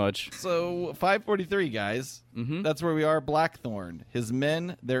 pretty much. So 543, guys. That's where we are. Blackthorn. His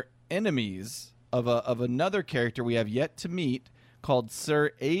men, they're enemies of another character we have yet to meet called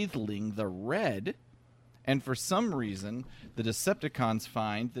Sir Atheling the Red. And for some reason, the Decepticons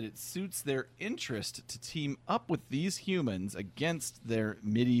find that it suits their interest to team up with these humans against their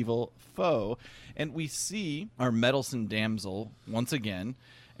medieval foe. And we see our meddlesome damsel once again,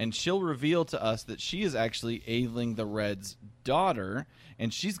 and she'll reveal to us that she is actually Atheling the Red's daughter,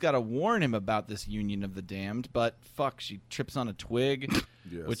 and she's got to warn him about this union of the damned, but fuck, she trips on a twig,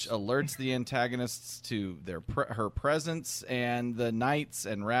 Yes. which alerts the antagonists to her presence, and the knights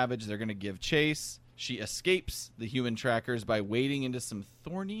and Ravage, they're going to give chase. She escapes the human trackers by wading into some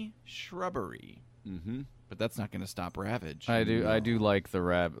thorny shrubbery. Mm-hmm. But that's not going to stop Ravage. I do like the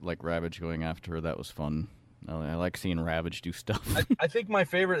Ravage going after her. That was fun. I like seeing Ravage do stuff. I think my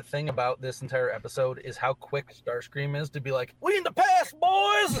favorite thing about this entire episode is how quick Starscream is to be like, "We in the past,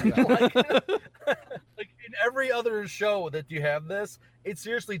 boys!" like in every other show that you have this, it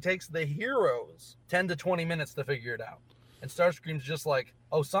seriously takes the heroes 10 to 20 minutes to figure it out. And Starscream's just like,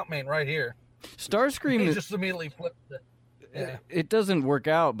 "Oh, something ain't right here." Starscream He is just immediately flips it. Yeah. it doesn't work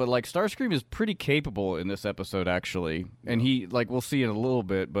out, but like Starscream is pretty capable in this episode actually, and he like we'll see in a little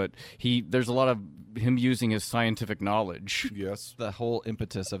bit, but there's a lot of him using his scientific knowledge. Yes. The whole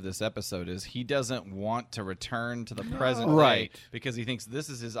impetus of this episode is he doesn't want to return to the present Right. day because he thinks this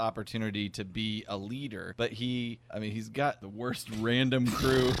is his opportunity to be a leader. But he's got the worst random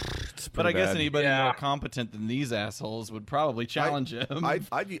crew. But I guess bad. anybody Yeah. more competent than these assholes would probably challenge him. I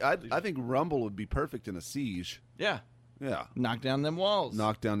think Rumble would be perfect in a siege. yeah, Yeah. knock down them walls.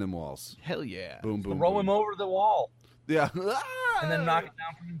 Knock down them walls. Hell yeah. Boom, boom, Throw boom. him over the wall Yeah. and then knock it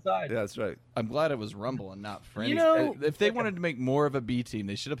down from inside. Yeah, that's right. I'm glad it was Rumble and not Frenzy. You know- If they wanted to make more of a B team,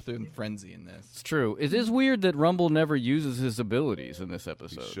 they should have thrown Frenzy in this. It's true. It is weird that Rumble never uses his abilities in this You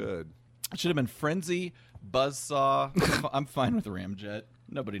episode. should. It should have been Frenzy, Buzzsaw. I'm fine with Ramjet.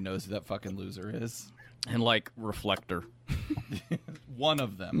 Nobody knows who that fucking loser is. And like Reflector. One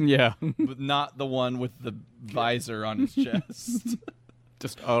of them. Yeah. But not the one with the visor on his chest.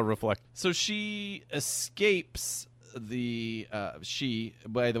 Just a Reflector. So she escapes the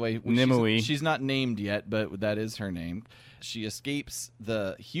by the way, Nimue. she's not named yet, but that is her name. She escapes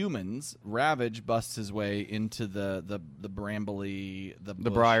the humans. Ravage busts his way into the brambly the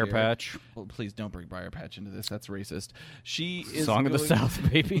bush Briar here. Patch. Well, please don't bring Briar Patch into this. That's racist. She is Song of the going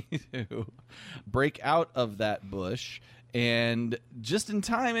South, baby. to break out of that bush, and just in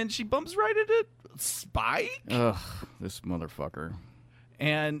time, and she bumps right into Spike, Ugh, this motherfucker.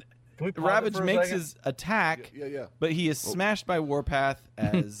 and Can we pause it Ravage for a makes second? his attack. Yeah. But he is smashed by Warpath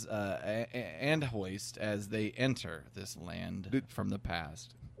as and Hoist as they enter this land from the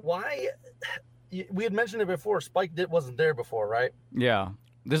past. Why? We had mentioned it before. Spike wasn't there before, right? Yeah.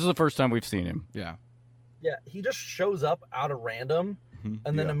 This is the first time we've seen him. Yeah. Yeah, he just shows up out of random, Mhm.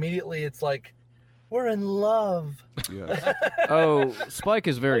 and then Yeah. immediately it's like, we're in love. Yeah. Oh, Spike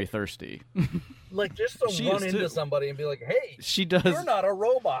is very thirsty. like just to She run is, into too. somebody and be like, "Hey, She does. you're not a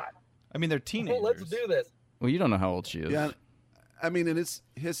robot. I mean, they're teenagers. Let's do this." Well, you don't know how old she is. Yeah, I mean, and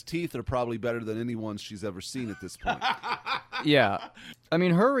his teeth are probably better than anyone's she's ever seen at this point. Yeah. I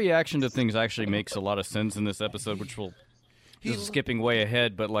mean, her reaction to things actually makes a lot of sense in this episode, which will. This is skipping way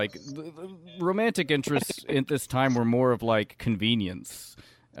ahead, but like the romantic interests at this time were more of like convenience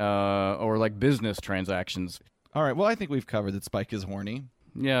or like business transactions. All right. Well, I think we've covered that Spike is horny.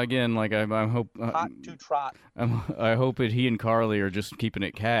 Yeah, again, like I hope Hot to trot. I hope that he and Carly are just keeping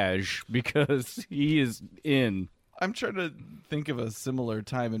it cash because he is in. I'm trying to think of a similar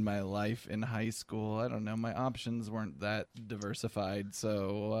time in my life in high school. I don't know. My options weren't that diversified,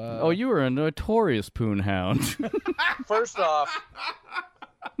 so. Oh, you were a notorious poon hound. First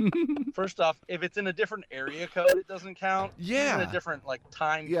off, if it's in a different area code, it doesn't count. If it's Yeah. in a different like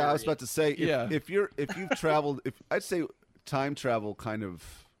time. Yeah, I was period. about to say, if you've traveled, I'd say time travel kind of,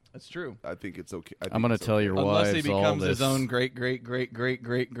 That's true. I think it's okay. I'm gonna tell your Unless wives he all becomes this. his own great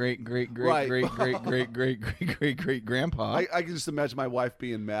grandpa. I can just imagine my wife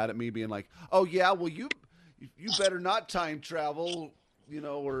being mad at me, being like, "Oh yeah, well you better not time travel,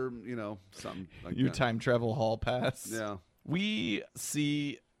 or something like Your that." time travel hall pass. Yeah. We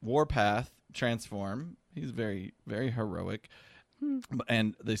see Warpath transform. He's very, very heroic.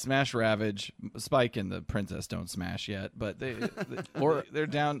 And they smash Ravage. Spike and the princess don't smash yet, but they're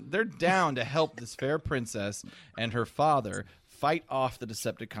down to help this fair princess and her father fight off the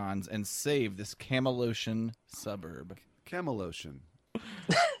Decepticons and save this Camelosian suburb. Camelosian.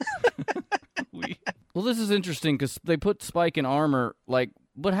 Well, this is interesting because they put Spike in armor. Like,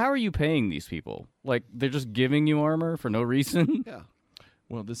 but how are you paying these people? Like, they're just giving you armor for no reason. Yeah.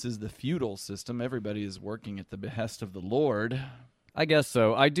 Well, this is the feudal system. Everybody is working at the behest of the Lord. I guess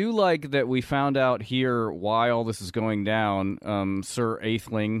so. I do like that we found out here why all this is going down. Sir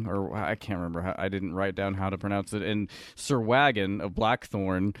Aethling, or I can't remember how, I didn't write down how to pronounce it, and Sir Wagon of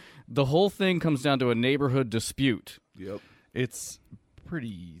Blackthorn. The whole thing comes down to a neighborhood dispute. Yep. It's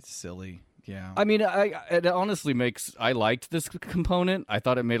pretty silly. Yeah. I mean, it honestly makes. I liked this component. I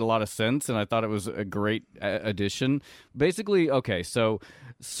thought it made a lot of sense, and I thought it was a great addition. Basically, okay, so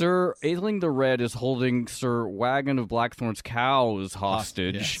Sir Aethling the Red is holding Sir Wagon of Blackthorn's cows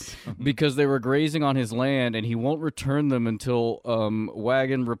hostage Yes. because they were grazing on his land, and he won't return them until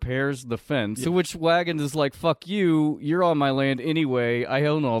Wagon repairs the fence. To which Wagon is like, "Fuck you! You're on my land anyway. I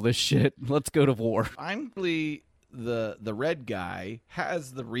own all this shit. Let's go to war." I'm really the red guy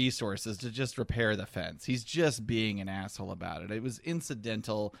has the resources to just repair the fence. He's just being an asshole about it. It was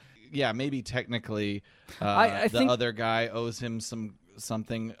incidental. Yeah, maybe technically I the think- other guy owes him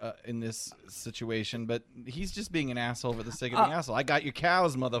something in this situation, but he's just being an asshole for the sake of being an asshole. I got your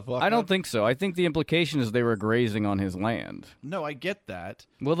cows, motherfucker. I don't think so. I think the implication is they were grazing on his land. No, I get that.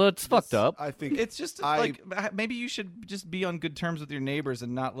 Well, that's fucked up. I think It's just like maybe you should just be on good terms with your neighbors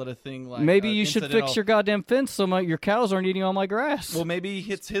and not let a thing like Maybe you should incidental- fix your goddamn fence so your cows aren't eating all my grass. Well, maybe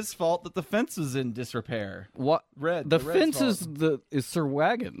it's his fault that the fence is in disrepair. what? Red. The Red's fence fault. is Sir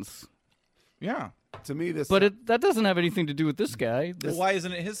Wagon's, Yeah. to me this. but that doesn't have anything to do with this guy. Well, why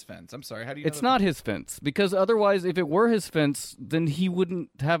isn't it his fence? I'm sorry. How do you? Know It's that? not his fence because otherwise, if it were his fence, then he wouldn't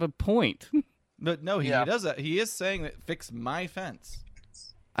have a point. But no, he Yeah. does that. He is saying that fix my fence.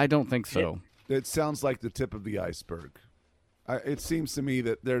 I don't think so. It sounds like the tip of the iceberg. It seems to me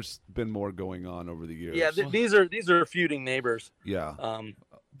that there's been more going on over the years. Yeah, these are feuding neighbors. Yeah.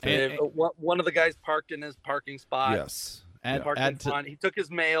 And- One of the guys parked in his parking spot. Yes. Add, Parked in add, to, front. He took his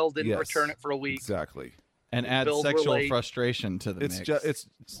mail, didn't Yes. return it for a week. Exactly. and add bills were sexual late. frustration to the It's mix. just it's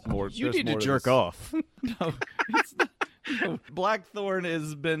more. You there's need to more jerk this. off. No, it's not. Blackthorn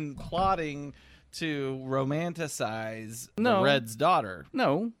has been plotting to romanticize No. the Red's daughter.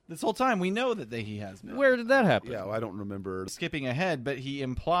 No, This whole time, we know that he has been. where did that happen? Yeah, well, I don't remember. Skipping ahead, but he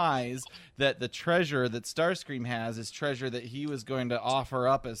implies that the treasure that Starscream has is treasure that he was going to offer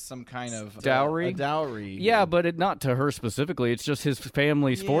up as some kind of Dowry? A dowry. Yeah, but not to her specifically. It's just his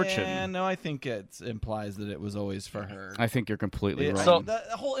family's Yeah, fortune. no, I think it implies that it was always for her. I think you're completely It- wrong. So- the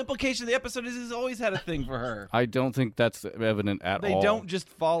whole implication of the episode is he's always had a thing for her. I don't think that's evident at They all. don't just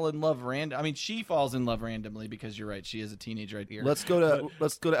fall in love random. I mean, she falls in love randomly because you're right. She is a teenager right here. Let's go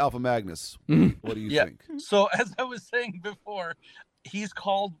to Alpha Magnus. What do you Yeah. think? So as I was saying before, he's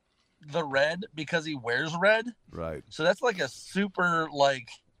called the Red because he wears red. Right. So that's like a super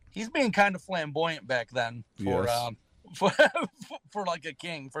he's being kind of flamboyant back then for Yes. for like a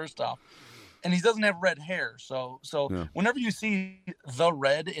king. First off, and he doesn't have red hair. So Yeah. whenever you see the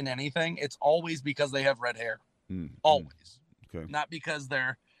Red in anything, it's always because they have red hair. Mm, Always, Okay. not because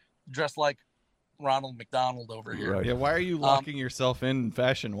they're dressed like Ronald McDonald over here. Right. Yeah, why are you locking yourself in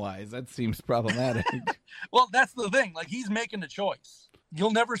fashion-wise? That seems problematic. Well, that's the thing. Like, he's making a choice.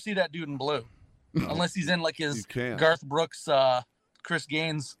 You'll never see that dude in blue unless he's in like his You can't. Garth Brooks, Chris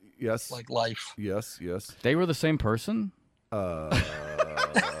Gaines Yes. like life. Yes. Yes. They were the same person? Do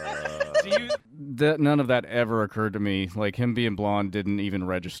you None of that ever occurred to me. Like, him being blonde didn't even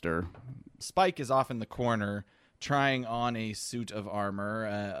register. Spike is off in the corner trying on a suit of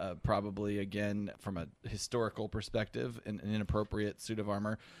armor, probably, again, from a historical perspective, an inappropriate suit of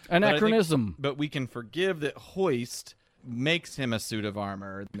armor. Anachronism. But we can forgive that Hoist makes him a suit of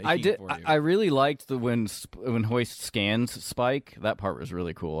armor. I making did. it for you. I really liked when Hoist scans Spike. That part was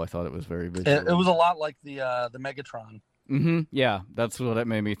really cool. I thought it was very visual. It was a lot like the Megatron. Yeah, that's what it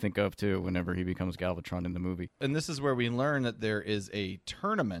made me think of too. Whenever he becomes Galvatron in the movie. And this is where we learn that there is a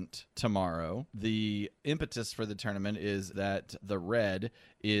tournament tomorrow. The impetus for the tournament is that the Red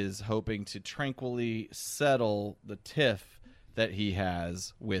is hoping to tranquilly settle the tiff that he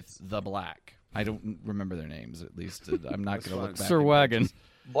has with the Black. I don't remember their names, at least. I'm not going to look back. Sir in Wagon. pictures.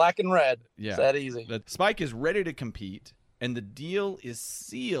 Black and red. Yeah. It's that easy. That Spike is ready to compete, and the deal is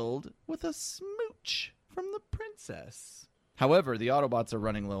sealed with a smooch from the princess. However, the Autobots are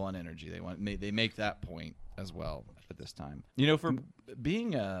running low on energy. They make that point as well at this time. You know, for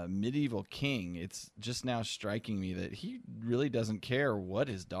being a medieval king, it's just now striking me that he really doesn't care what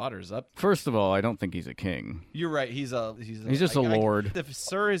his daughter's up to. First of all, I don't think he's a king. You're right. He's just a lord. If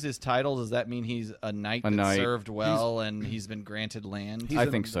Sir is his title, does that mean he's a knight that knight. served well and he's been granted land? He's I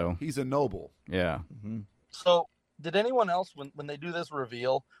a- think so. He's a noble. Yeah. So, did anyone else, when they do this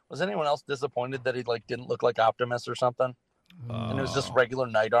reveal, was anyone else disappointed that he like didn't look like Optimus or something, and it was just regular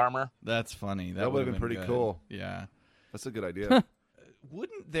knight armor? That's funny. That would've been pretty good. cool. Yeah. That's a good idea.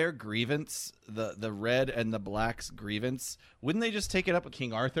 Wouldn't their grievance, the Red and the Black's grievance, wouldn't they just take it up with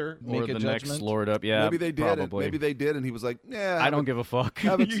King Arthur, Or make the a next judgment? Lord up. Yeah. maybe they did. Probably. Maybe they did, and he was like, "Yeah, I don't give a fuck.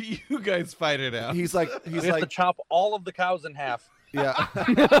 have it." you guys fight it out. He's like, We have to chop all of the cows in half. yeah.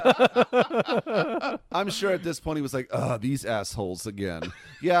 I'm sure at this point he was like, these assholes again.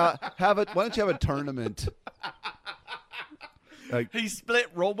 Yeah, have it. Why don't you have a tournament? Like, He split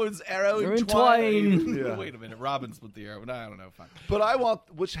Roman's arrow They're in in twain. twain. Yeah. Wait a minute, Robin split the arrow. I don't know. Fine. but I want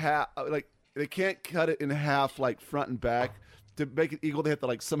which half? Like, they can't cut it in half, like front and back, to make it equal. They have to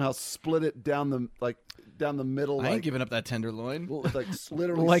like somehow split it down the middle. I like, ain't giving up that tenderloin. like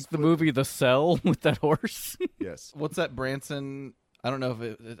literally Like the split- movie The Cell with that horse. Yes. What's that Branson? I don't know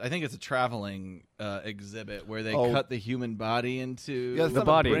if I think it's a traveling exhibit where they Oh. cut the human body into. Yeah, it's The not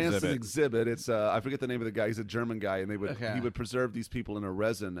body a Branson exhibit. exhibit. It's I forget the name of the guy. He's a German guy, and Okay. he would preserve these people in a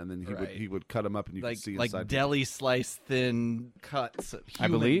resin, and then Right. he would cut them up, and you like could see like inside. deli slice thin cuts. I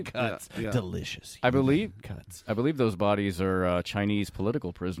human believe. cuts. Yeah, yeah. Delicious. I believe. cuts. I believe those bodies are Chinese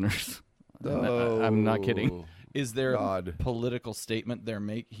political prisoners. Oh, I'm not kidding. Is there God. a political statement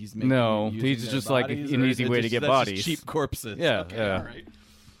he's making? No, using he's their just like bodies, an or easy is it way to just- get that's just bodies. cheap corpses. Yeah, Okay, yeah. all right.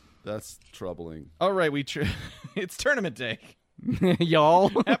 That's troubling. All right, it's tournament day. Y'all.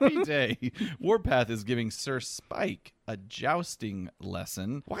 Happy day. Warpath is giving Sir Spike a jousting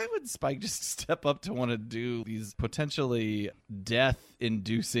lesson. Why would Spike just step up to want to do these potentially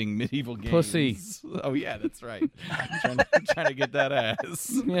death-inducing medieval games? Pussy. Oh, yeah, that's right. trying to get that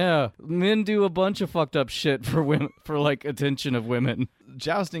ass. Yeah, men do a bunch of fucked up shit for women, for like attention of women.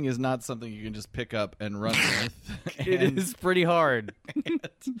 Jousting is not something you can just pick up and run with. It And- is pretty hard.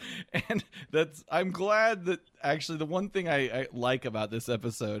 and I'm glad that actually the one thing I like about this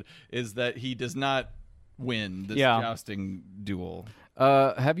episode is that he does not win this Yeah. jousting duel.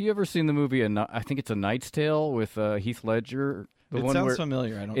 Have you ever seen the movie? I think it's A Knight's Tale with Heath Ledger. The It one sounds where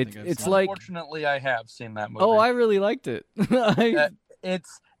familiar. I don't it's- think I've it's seen like- Unfortunately, I have seen that movie. oh, I really liked it.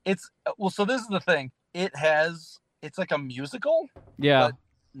 It's well. So this is the thing. It's like a musical, yeah, but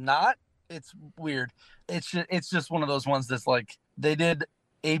not. It's weird. It's just one of those ones that's like they did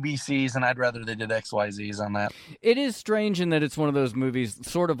ABCs, and I'd rather they did XYZs on that. it is strange in that it's one of those movies,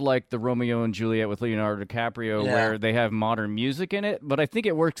 sort of like the Romeo and Juliet with Leonardo DiCaprio, Yeah. where they have modern music in it. But I think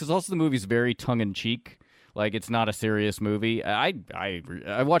it works because also the movie's very tongue in cheek. Like it's not a serious movie. I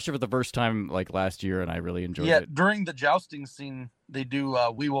watched it for the first time like last year, and I really enjoyed Yeah, it. during the jousting scene, they do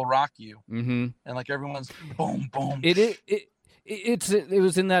 "We Will Rock You," Mm-hmm. and like everyone's boom, boom. It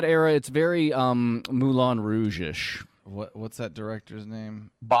was in that era. It's very Moulin Rouge-ish. What's that director's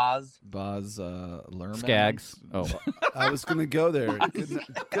name? Boz. Baz Luhrmann? Skaggs. Oh, I was going to go there.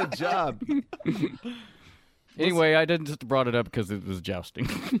 Good job. Anyway, I didn't just brought it up because it was jousting.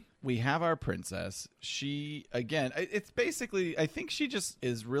 We have our princess. She, again, it's basically, I think she just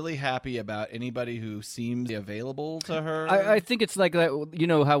is really happy about anybody who seems available to her. I think it's like that. You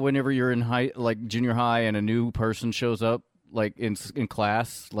know how whenever you're in junior high, and a new person shows up, like in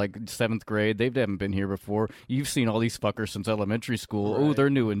class, like 7th grade, they haven't been here before. You've seen all these fuckers since elementary school. Right. Oh, they're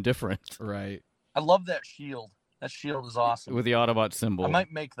new and different. Right. I love that shield. That shield is awesome. With the Autobot symbol. I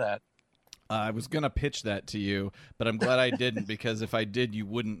might make that. I was going to pitch that to you, but I'm glad I didn't because if I did, you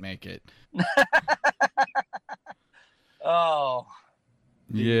wouldn't make it. Oh.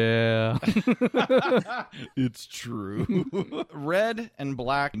 Yeah. It's true. Red and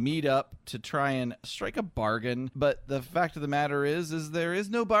Black meet up to try and strike a bargain, but the fact of the matter is there is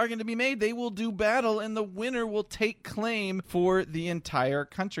no bargain to be made. They will do battle, and the winner will take claim for the entire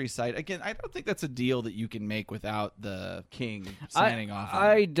countryside. Again, I don't think that's a deal that you can make without the king signing off on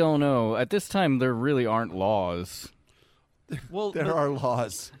I it. don't know. At this time, there really aren't laws. Well, There are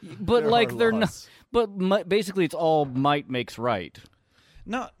laws. But There like are they're laws. not. But basically, it's all might makes right.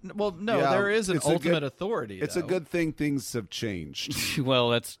 no, Yeah, there is an it's a ultimate good- authority. It's a though. good thing things have changed. Well,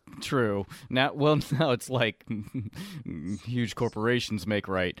 that's true. Now it's like huge corporations make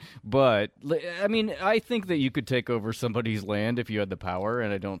right. But I mean, I think that you could take over somebody's land if you had the power,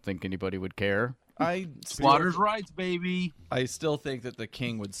 and I don't think anybody would care. I Squatters' rights, baby. I still think that the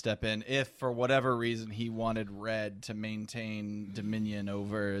king would step in if, for whatever reason, he wanted Red to maintain dominion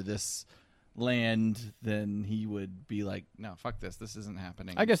over this land. Then he would be like, "No, fuck this. This isn't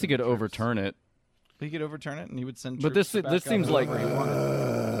happening." I guess he Send could troops. overturn it. He could overturn it, and he would send. But troops this back seems up like wherever he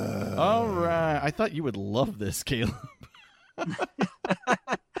wanted. All right, I thought you would love this, Caleb.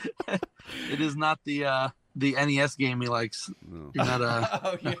 It is not the NES game he likes. No. You're not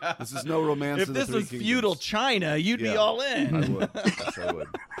Oh yeah. This is no romance. If of the this Three was Kingdoms. feudal China, you'd be Yeah. all I in. would. Yes, I would.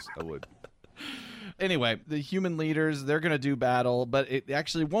 I would. Anyway, the human leaders, they're going to do battle, but it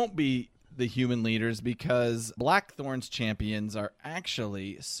actually won't be the human leaders because Blackthorn's champions are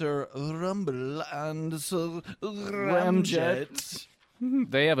actually Sir Rumble and Sir Ramjet.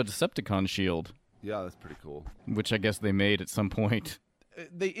 They have a Decepticon shield, Yeah, that's pretty cool. which I guess they made at some point.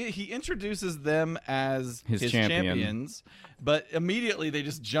 He introduces them as His his champion. champions, but immediately they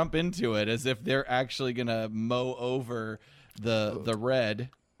just jump into it as if they're actually going to mow over the red.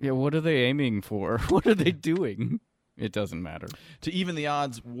 Yeah, what are they aiming for? What are they doing? It doesn't matter. To even the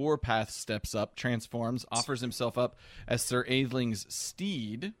odds, Warpath steps up, transforms, offers himself up as Sir Aetheling's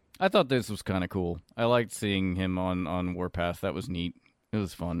steed. I thought this was kind of cool. I liked seeing him on Warpath. That was neat. It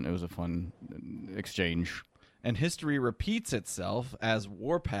was fun. It was a fun exchange. And history repeats itself as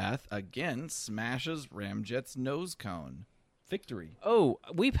Warpath again smashes Ramjet's nose cone. Victory. Oh,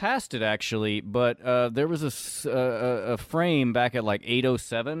 we passed it actually, but there was a frame back at like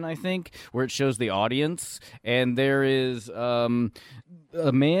 8:07, I think, where it shows the audience, and there is a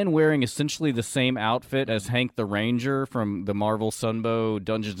man wearing essentially the same outfit as Hank the Ranger from the Marvel Sunbow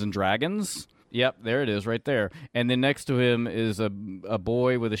Dungeons and Dragons. Yep, there it is, right there. And then next to him is a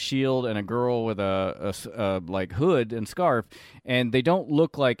boy with a shield and a girl with a like hood and scarf, and they don't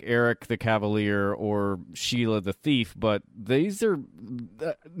look like Eric the Cavalier or Sheila the Thief, but these are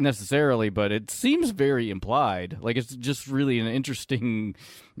necessarily. But it seems very implied. Like it's just really an interesting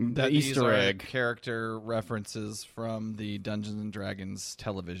That these Easter are egg. character references from the Dungeons and Dragons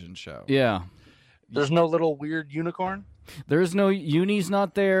television show. Yeah. There's no little weird unicorn. There's no Uni's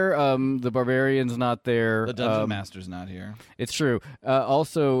not there. The Barbarian's not there. The Dungeon Master's not here. It's true.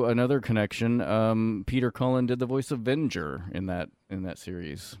 Also, another connection. Peter Cullen did the voice of Venger in that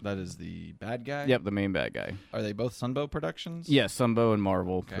series. That is the bad guy? Yep, the main bad guy. Are they both Sunbow Productions? Yes, Sunbow and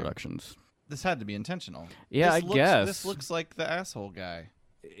Marvel Okay. Productions. This had to be intentional. Yeah, This I looks- guess. This looks like the asshole guy.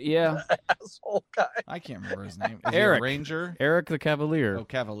 Yeah, Asshole guy. I can't remember his name. Is Eric. he a Ranger? Eric the Cavalier. Oh,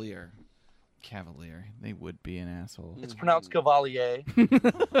 Cavalier. Cavalier. They would be an asshole. It's pronounced Cavalier.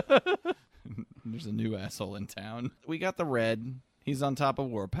 There's a new asshole in town. We got the red. He's on top of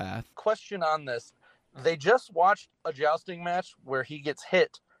Warpath. Question on this. They just watched a jousting match where he gets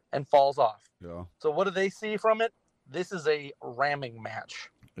hit and falls off. Yeah. So what do they see from it? This is a ramming match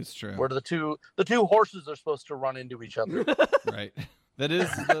It's true. where the two horses are supposed to run into each other. Right. That is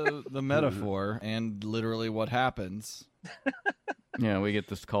the metaphor and literally what happens. Yeah, we get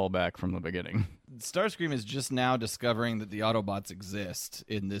this call back from the beginning. Starscream is just now discovering that the Autobots exist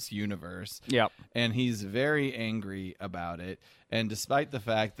in this universe. Yep. And he's very angry about it. And despite the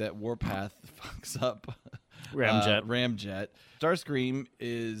fact that Warpath fucks up Ramjet. Ramjet. Starscream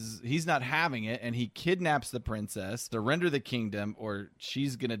he's not having it, and he kidnaps the princess, surrender the kingdom, or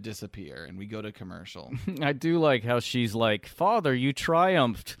she's gonna disappear. And we go to commercial. I do like how she's like, "Father, you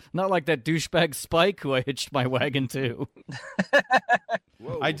triumphed." Not like that douchebag Spike who I hitched my wagon to.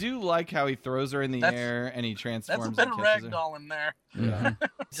 Whoa. I do like how he throws her in the That's- air and he transforms. That's a bit of and catches her. ragdoll in there. Yeah.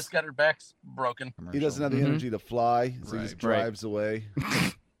 Just got her back's broken. He doesn't have the Mhm. energy to fly, so he Right. just drives away.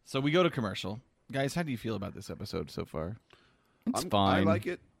 So we go to commercial. Guys, how do you feel about this episode so far? It's I fine. like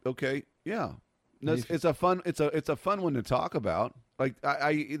it. Okay, yeah. No, How do it's, you it's a fun. It's a fun one to talk about. Like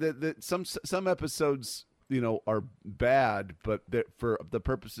some episodes, are bad, but for the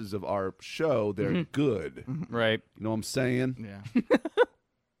purposes of our show, they're good. Right. You know what I'm saying? Yeah.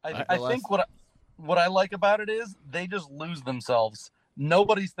 I think what I like about it is they just lose themselves.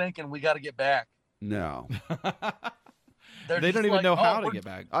 Nobody's thinking we got to get back. No, They're They just don't even like, know "Oh, how to we're- get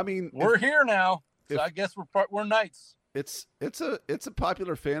back. I mean, We're here now, so if- I guess we're knights. it's a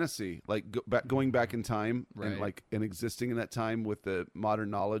popular fantasy, like going back in time Right. and and existing in that time with the modern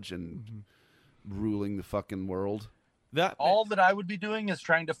knowledge and ruling the fucking world. That All that I would be doing is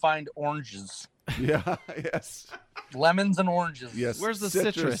trying to find oranges, Yeah. Yes. lemons and oranges. Yes. Where's the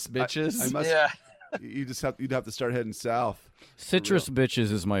citrus, bitches? I must. Yeah. You'd have to start heading south. Citrus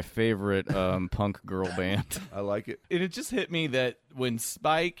Bitches is my favorite punk girl band. I like it. And it just hit me that when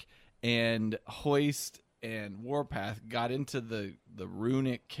Spike and Hoist and Warpath got into the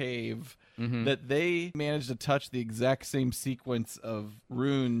runic cave, that they managed to touch the exact same sequence of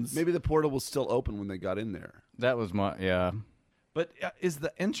runes. Maybe the portal was still open when they got in there. That was yeah. But is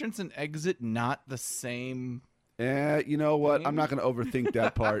the entrance and exit not the same? You know what? I'm not going to overthink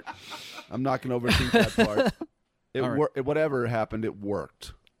that part. I'm not going to overthink that part. All right. Whatever happened, it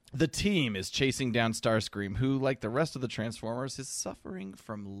worked. The team is chasing down Starscream, who, like the rest of the Transformers, is suffering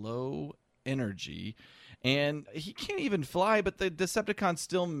from low energy. And he can't even fly, but the Decepticons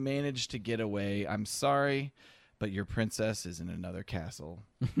still manage to get away. I'm sorry, but your princess is in another castle.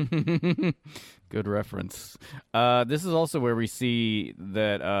 Good reference. This is also where we see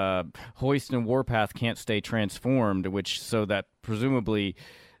that Hoist and Warpath can't stay transformed, so that presumably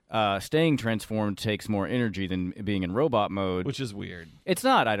staying transformed takes more energy than being in robot mode. Which is weird. It's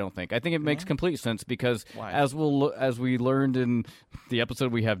not, I don't think. I think it makes complete sense because Why? as we learned in the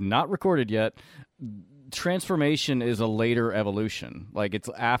episode we have not recorded yet, transformation is a later evolution. Like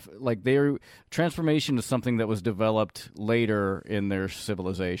their transformation is something that was developed later in their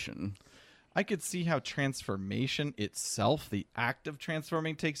civilization. I could see how transformation itself, the act of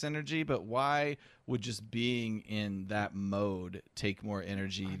transforming, takes energy, but why would just being in that mode take more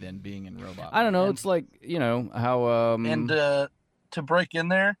energy than being in robot I don't know. And- It's like, how And to break in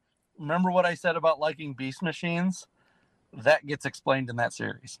there, remember what I said about liking beast machines? That gets explained in that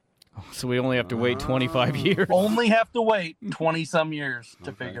series. so we only have to wait 25 years. Only have to wait 20 some years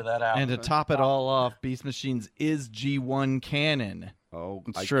to Okay. figure that out. And to top it all off, Beast Machines is G1 canon. Oh,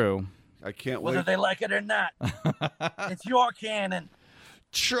 It's true. I can't Whether wait. they like it or not, it's your cannon.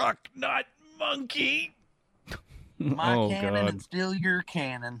 Truck, not monkey. My Oh, cannon God. and still your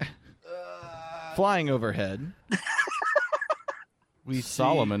cannon. Flying overhead. We see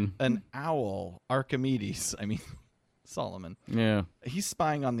Solomon. an owl, Archimedes. I mean, Solomon. Yeah. He's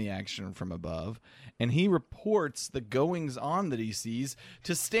spying on the action from above, and he reports the goings-on that he sees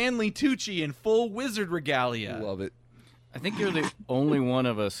to Stanley Tucci in full wizard regalia. Love it. I think you're the only one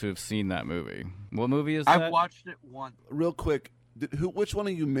of us who've seen that movie. What movie is that? I've watched it once. Real quick, which one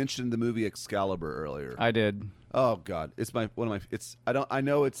of you mentioned the movie Excalibur earlier? I did. Oh God, it's one of my. It's I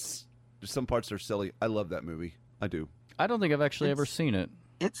know it's some parts are silly. I love that movie. I do. I don't think I've actually ever It's- seen it.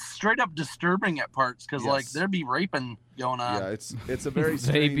 It's straight up disturbing at parts because like Yes. there'd be raping going on. Yeah, it's a very They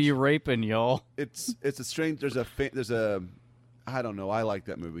strange. be raping y'all. It's a strange. There's a. I don't know. I like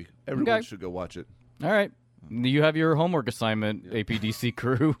that movie. Everyone Okay. should go watch it. All right. You have your homework assignment, APDC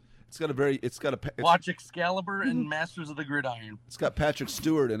crew. It's got a very. It's Watch Excalibur and Masters of the Gridiron. It's got Patrick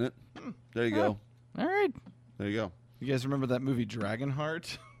Stewart in it. There you go. All right. There you go. You guys remember that movie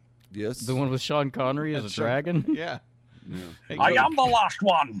Dragonheart? Yes. The one with Sean Connery as a That's Sean- dragon. Yeah. Yeah. Hey, I go- am the last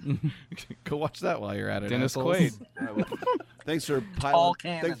one. Go watch that while you're at it. Dennis assholes. Quaid. Thanks for Paul piling.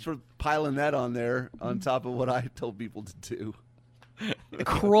 Cannon. Thanks for piling that on there on top of what I told people to do.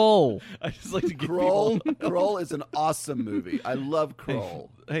 Kroll. I just like to give Kroll. people. Kroll is an awesome movie. I love Kroll.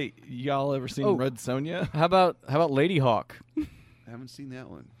 Hey, y'all ever seen Oh. Red Sonja? How about Lady Hawk, I haven't seen that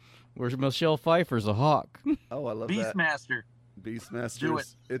one. where Michelle Pfeiffer's a hawk? Oh, I love that. Beastmaster. Beastmasters. Do it.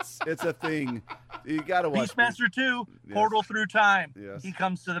 It's a thing. You gotta watch. Beastmaster 2, Yes. Portal Through Time. Yes. He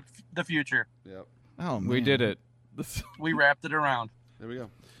comes to the future. Yep. Oh, man. We did it. This- We wrapped it around. There we go.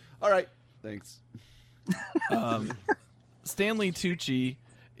 All right. Thanks. Stanley Tucci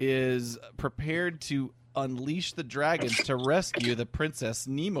is prepared to unleash the dragons to rescue the Princess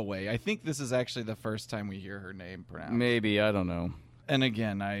Nimue. I think this is actually the first time we hear her name pronounced. Maybe, I don't know. And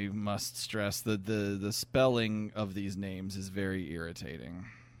again, I must stress that the spelling of these names is very irritating.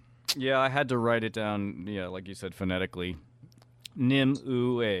 Yeah, I had to write it down, like you said, phonetically.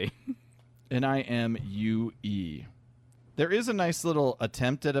 Nimue. Nimue. There is a nice little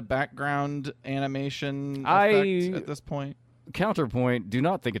attempt at a background animation effect at this point. Counterpoint, do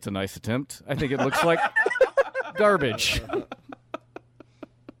not think it's a nice attempt. I think it looks like garbage.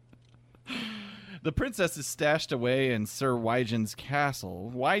 The princess is stashed away in Sir Wygend's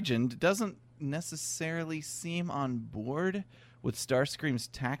castle. Wygend doesn't necessarily seem on board with Starscream's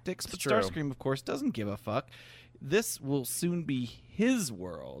tactics, but true. Starscream, of course, doesn't give a fuck. This will soon be his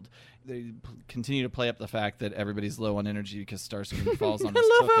world. They continue to play up the fact that everybody's low on energy because Starscream falls on his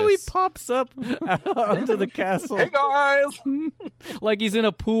I love how he tuchus. pops up onto the castle. Hey guys! Like he's in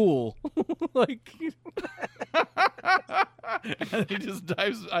a pool. Like And he just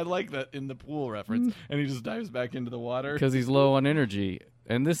dives. I like that in the pool reference. And he just dives back into the water. because he's low on energy.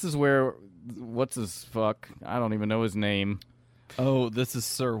 And this is where what's his fuck? I don't even know his name. Oh, this is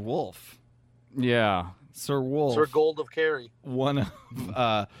Sir Wolf. Yeah. Sir Wolf. Sir Gold of Carey. One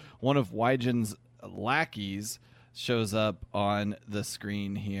of Wygend's lackeys shows up on the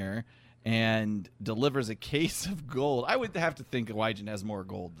screen here and delivers a case of gold. I would have to think Wygend has more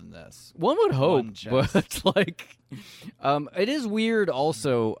gold than this. One would hope, One chest. but like, it is weird.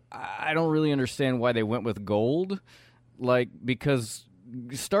 Also, I don't really understand why they went with gold, like because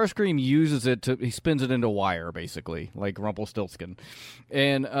Starscream uses it he spins it into wire basically, like Rumpelstiltskin,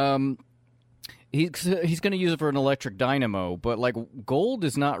 and he's going to use it for an electric dynamo. But like, gold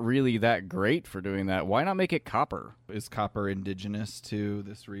is not really that great for doing that. Why not make it copper? Is copper indigenous to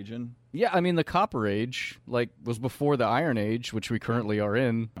this region? Yeah, I mean the Copper Age was before the Iron Age, which we currently are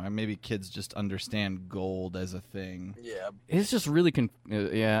in. Maybe kids just understand gold as a thing. Yeah. It's just really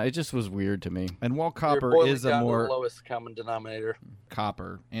it just was weird to me. And while You're copper boiling is a down to more the lowest common denominator.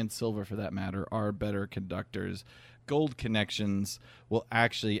 copper and silver for that matter are better conductors, gold connections will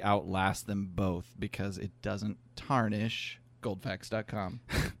actually outlast them both because it doesn't tarnish. Goldfacts.com.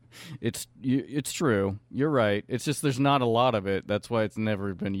 It's true. You're right. It's just there's not a lot of it. That's why it's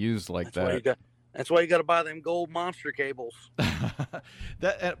never been used like That's why you got to buy them gold monster cables.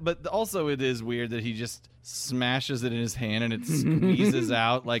 But also it is weird that he just smashes it in his hand and it squeezes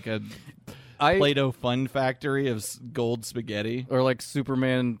out like a Play-Doh Fun Factory of gold spaghetti. Or like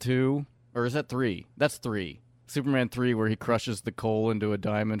Superman 2, or is that 3? That's 3. Superman 3, where he crushes the coal into a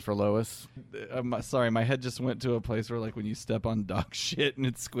diamond for Lois. I'm sorry, my head just went to a place where, like, when you step on dog shit and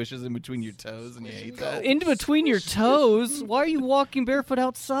it squishes in between your toes and you hate that. In between your toes? Why are you walking barefoot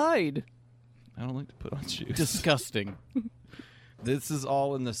outside? I don't like to put on shoes. Disgusting. This is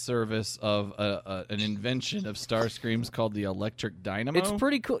all in the service of an invention of Starscream's called the electric dynamo. It's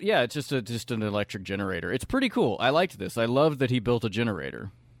pretty cool. Yeah, it's just an electric generator. It's pretty cool. I liked this. I loved that he built a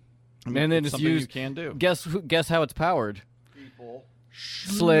generator. I mean, And then it's it's something used. you can do. Guess how it's powered? People.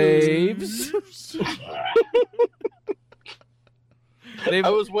 Slaves. I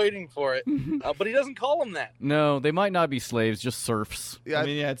was waiting for it, but he doesn't call them that. No, they might not be slaves, just serfs. Yeah, I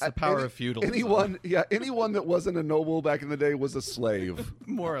mean, yeah, it's the power of feudalism. Anyone that wasn't a noble back in the day was a slave.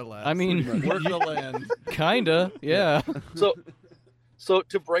 More or less. I mean, work the land. kinda, yeah. So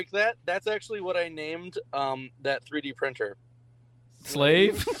to break that, that's actually what I named that 3D printer.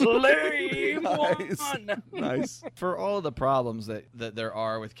 Slave? Slave Nice. one. Nice. For all the problems that there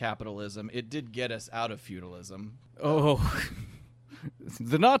are with capitalism, it did get us out of feudalism. Oh.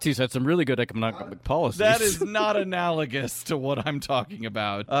 The Nazis had some really good economic policies. That is not analogous to what I'm talking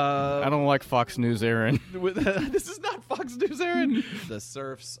about. I don't like Fox News, Aaron. This is not Fox News, Aaron. The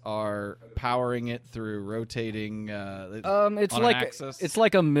serfs are powering it through rotating. It's on an like axis. it's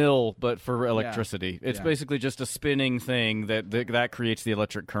like a mill, but for electricity. It's Yeah. basically just a spinning thing that creates the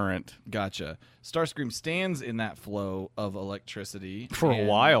electric current. Gotcha. Starscream stands in that flow of electricity For a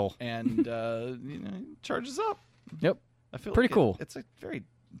while. and charges up. Yep. I feel Pretty like cool. It's a very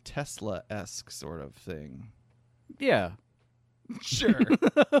Tesla-esque sort of thing. Yeah. Sure,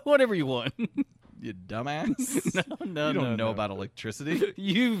 Whatever you want. you dumbass. No, you don't know no. about electricity.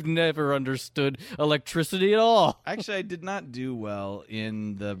 You've never understood electricity at all. Actually, I did not do well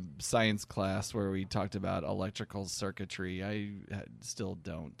in the science class where we talked about electrical circuitry. I still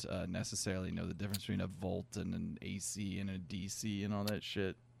don't necessarily know the difference between a volt and an AC and a DC and all that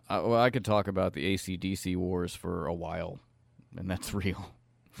shit. Well, I could talk about the AC/DC wars for a while, and that's real.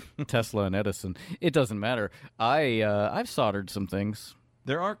 Tesla and Edison. It doesn't matter. I've soldered some things.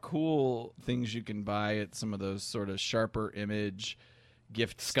 There are cool things you can buy at some of those sort of sharper image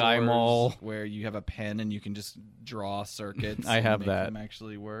gift Sky stores Mall. where you have a pen and you can just draw circuits. I and have make that. them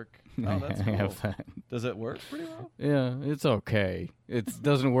actually work. Oh, that's I cool. have that. Does it work pretty well? Yeah, it's okay. It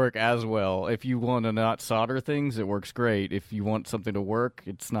doesn't work as well. If you want to not solder things, it works great. If you want something to work,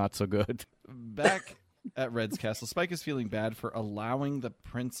 it's not so good. Back at Red's castle, Spike is feeling bad for allowing the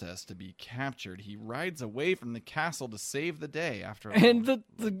princess to be captured. He rides away from the castle to save the day after all. And the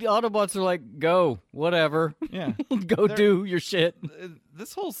Autobots are like, go, whatever. Yeah. Go They're- do your shit.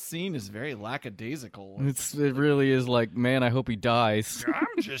 This whole scene is very lackadaisical. It really is like, man, I hope he dies.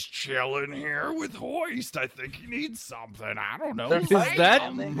 I'm just chilling here with Hoist. I think he needs something. I don't know. They're Is fighting, that-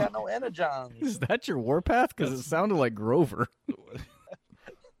 and they ain't got no energons. Is that your warpath? Because it sounded like Grover.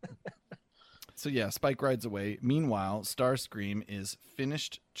 So yeah, Spike rides away. Meanwhile, Starscream is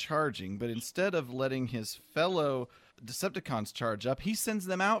finished charging, but instead of letting his fellow Decepticons charge up, he sends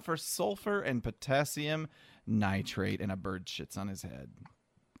them out for sulfur and potassium nitrate, and a bird shits on his head.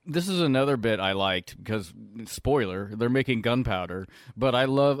 This is another bit I liked because, spoiler, they're making gunpowder. But I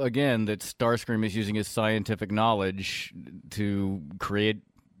love, again, that Starscream is using his scientific knowledge to create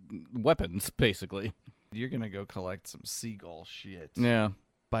weapons, basically. You're gonna go collect some seagull shit Yeah,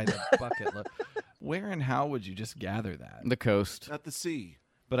 by the bucket load. Where and how would you just gather that? the coast. At the sea.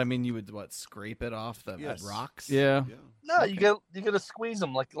 But I mean, you would scrape it off the Yes. rocks? Yeah. Yeah. No, you gotta squeeze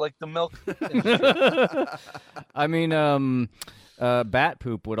them like the milk. I mean, bat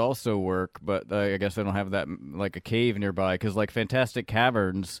poop would also work, but I guess I don't have that like a cave nearby because like Fantastic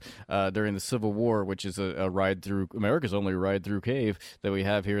Caverns during the Civil War, which is a ride through America's only ride through cave that we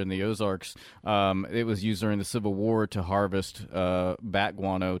have here in the Ozarks, it was used during the Civil War to harvest bat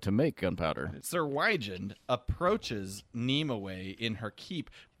guano to make gunpowder. Sir Wyjand approaches Nimue in her keep.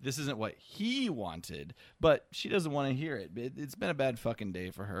 This isn't what he wanted, but she doesn't want to hear it. It's been a bad fucking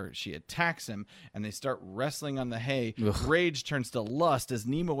day for her. She attacks him, and they start wrestling on the hay. Ugh. Rage turns to lust as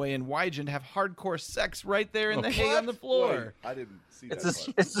Nimue and Wyjand have hardcore sex right there in the hay What? on the floor. Wait, I didn't see It's that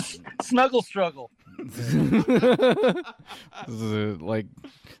a part. it's a snuggle struggle.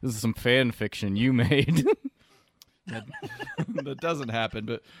 This is some fan fiction you made. That doesn't happen,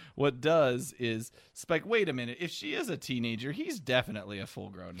 but what does is Spike, wait a minute. If she is a teenager, he's definitely a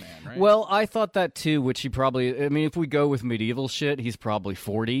full-grown man, right? Well, I thought that too, which he probably, I mean, if we go with medieval shit, he's probably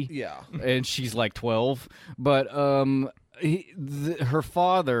 40. Yeah. And she's like 12. But her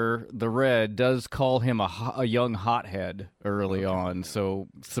father, the Red, does call him a young hothead early on. So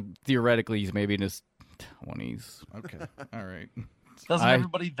theoretically, he's maybe in his 20s. Okay. All right. Doesn't I-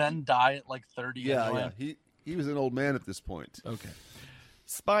 everybody then die at like 30? Yeah, anyway? yeah. He was an old man at this point. Okay.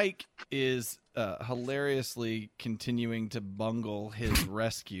 Spike is hilariously continuing to bungle his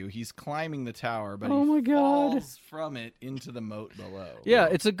rescue. He's climbing the tower, but Oh he my God. falls from it into the moat below. Yeah,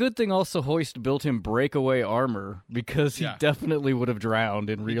 it's a good thing also Hoist built him breakaway armor because he Yeah. definitely would have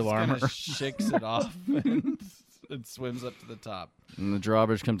drowned in He real just kinda armor. shakes it off and swims up to the top. And the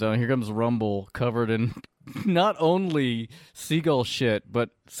drawbridge comes down. Here comes Rumble, covered in not only seagull shit,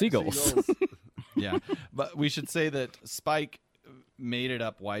 but seagulls. Yeah, but we should say that Spike made it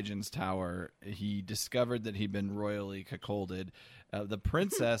up Wyjand's tower. He discovered that he'd been royally cuckolded. The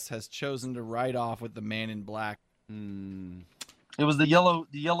princess has chosen to ride off with the man in black. It was the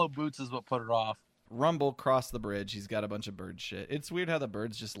yellow boots is what put it off. Rumble crossed the bridge. He's got a bunch of bird shit. It's weird how the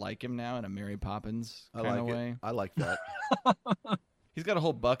birds just like him now in a Mary Poppins I kind like of it. way. I like that. He's got a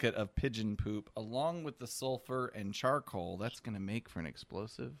whole bucket of pigeon poop along with the sulfur and charcoal. That's going to make for an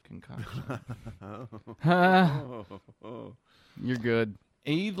explosive concoction. You're good.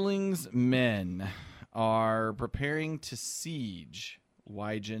 Aetheling's men are preparing to siege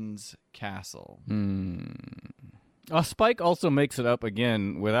Wyjand's castle. Spike also makes it up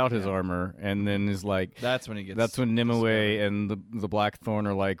again without his armor, and then is like, That's when he gets. that's when Nimue discovered. and the Blackthorn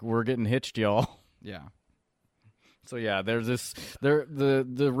are like, we're getting hitched, y'all. Yeah. So yeah, there's this.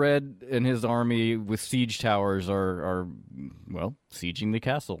 The Red and his army with siege towers are well sieging the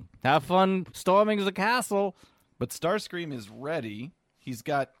castle. Have fun storming the castle. But Starscream is ready. He's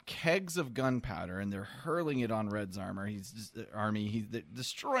got kegs of gunpowder, and they're hurling it on Red's armor. He's they're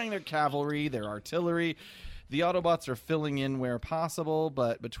destroying their cavalry, their artillery. The Autobots are filling in where possible,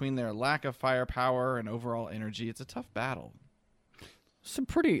 but between their lack of firepower and overall energy, it's a tough battle. Some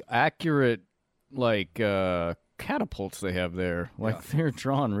pretty accurate like catapults they have there. Like they're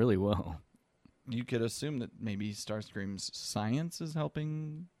drawn really well. You could assume that maybe Starscream's science is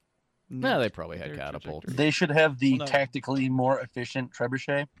helping. No, they probably had their catapults. trajectory. They should have the Well, no. tactically more efficient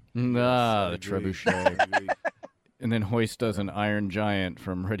trebuchet. Nah, I the agree. trebuchet. I agree. And then Hoist does an Iron Giant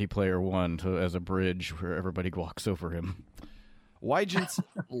from Ready Player One as a bridge where everybody walks over him. Wygent's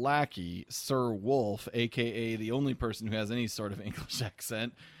lackey, Sir Wolf, a.k.a. the only person who has any sort of English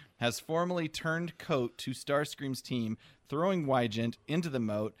accent, has formally turned coat to Starscream's team, throwing Wygent into the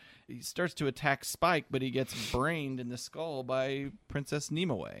moat. He starts to attack Spike, but he gets brained in the skull by Princess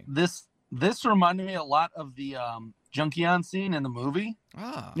Nimue. This reminded me a lot of the Junkion scene in the movie.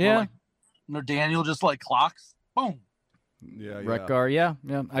 Ah. Yeah. Where Daniel just like clocks. Boom. Yeah, Rekgar, yeah.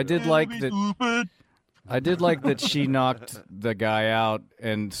 I did like that. Stupid. I did like that she knocked the guy out,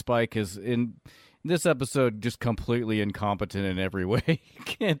 and Spike is in this episode just completely incompetent in every way.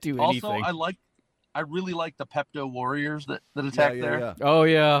 Can't do anything. Also, I really like the Pepto Warriors that attack there. Yeah. Oh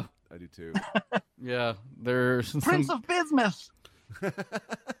yeah, I do too. yeah. There's Prince some, of Bismuth.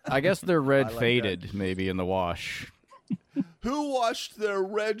 I guess they're red I like faded, maybe in the wash. Who washed their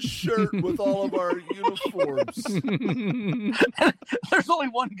red shirt with all of our uniforms? There's only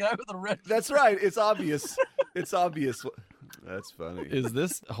one guy with a red. That's right. It's obvious. It's obvious. That's funny. Is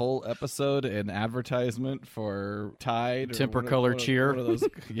this whole episode an advertisement for Tide? Or Temper Color Cheer? One of those,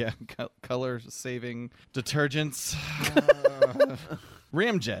 yeah, color-saving detergents.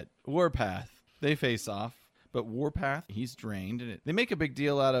 Ramjet, Warpath, they face off. But Warpath, he's drained. And they make a big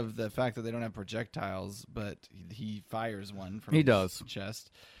deal out of the fact that they don't have projectiles, but he fires one from He his does. chest.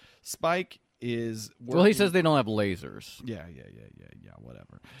 Spike is working... Well, he says they don't have lasers. Yeah,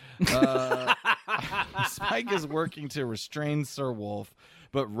 whatever. Spike is working to restrain Sir Wolf,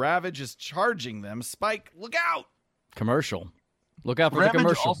 but Ravage is charging them. Spike, look out! Commercial. Look out for Ravage the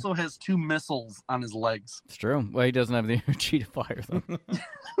commercial. also has 2 missiles on his legs. It's true. Well, he doesn't have the energy to fire them.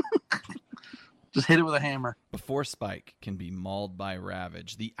 Just hit it with a hammer. Before Spike can be mauled by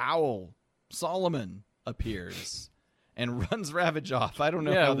Ravage, the owl, Solomon, appears and runs Ravage off. I don't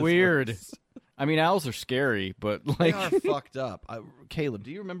know Yeah, how this weird. works. I mean, owls are scary, but They like, are fucked up. Caleb,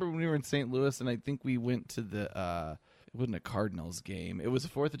 do you remember when we were in St. Louis and I think we went to the it wasn't a Cardinals game. It was a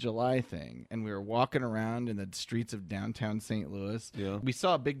 4th of July thing, and we were walking around in the streets of downtown St. Louis. Yeah. We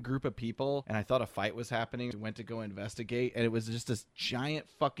saw a big group of people, and I thought a fight was happening. We went to go investigate, and it was just this giant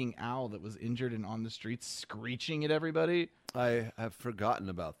fucking owl that was injured and on the streets screeching at everybody. I have forgotten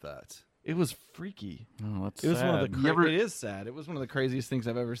about that. It was freaky. oh, that's It was one of sad. the it is sad. It was one of the craziest things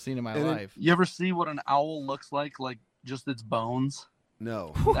I've ever seen in my And it- life. You ever see what an owl looks like just its bones?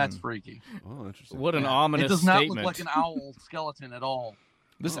 No. That's freaky. Oh, interesting. What an Yeah. ominous It does not statement. look like an owl skeleton at all.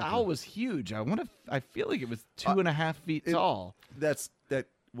 This Okay. owl was huge. I feel like it was 2.5 feet tall.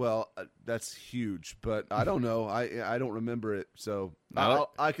 That's huge, but I don't know. I don't remember it, so No.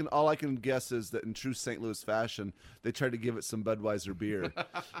 all I can guess is that in true St. Louis fashion, they tried to give it some Budweiser beer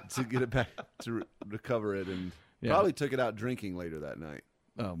to get it back to recover it, and Yeah. probably took it out drinking later that night.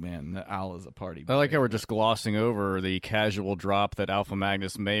 Oh man, the owl is a party. I like boy. how we're just glossing over the casual drop that Alpha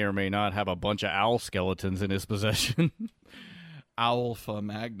Magnus may or may not have a bunch of owl skeletons in his possession. Alpha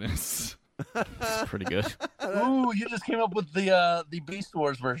Magnus. It's pretty good. Ooh, you just came up with the Beast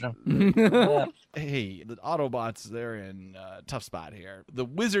Wars version. Yeah. Hey, the Autobots, they're in a tough spot here. The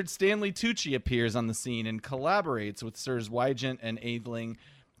wizard Stanley Tucci appears on the scene and collaborates with Sirs Wygent and Atheling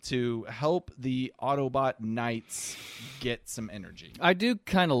to help the Autobot Knights get some energy. I do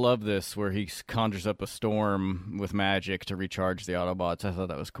kind of love this where he conjures up a storm with magic to recharge the Autobots. I thought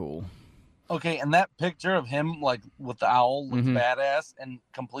that was cool. Okay, and that picture of him like with the owl looks Mhm. badass and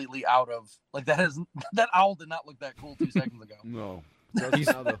completely out of like that owl did not look that cool 2 seconds ago. No, He's,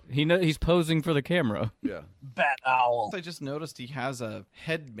 he's posing for the camera. yeah. Bat owl. I just noticed he has a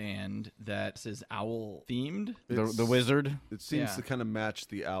headband that says owl themed. The wizard. It seems Yeah. to kind of match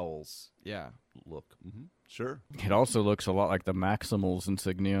the owl's Yeah. look. Sure. It also looks a lot like the Maximals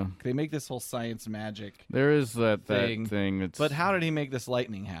insignia. They make this whole science magic. There is that Thing. thing. That's, But how did he make this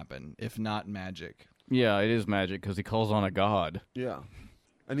lightning happen if not magic? Yeah, it is magic because he calls on a god. Yeah.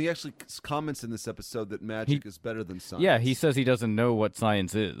 And he actually comments in this episode that magic is better than science. Yeah, he says he doesn't know what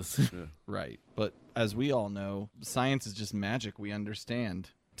science is. Right. But as we all know, science is just magic we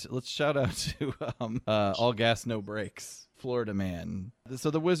understand. Let's shout out to All Gas No Brakes, Florida Man.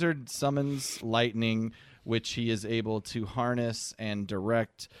 So the wizard summons lightning, which he is able to harness and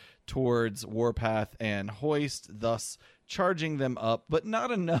direct towards Warpath and Hoist, thus charging them up, but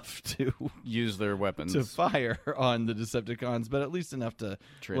not enough to Use their weapons. to fire on the Decepticons, but at least enough to let them get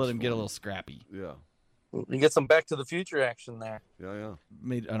a Transform. little scrappy. Yeah. You get some Back to the Future action there. Yeah.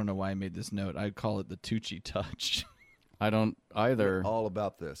 I don't know why I made this note. I'd call it the Tucci touch. I don't either. All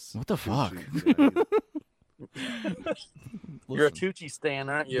about this. What the fuck? You're a Tucci stan,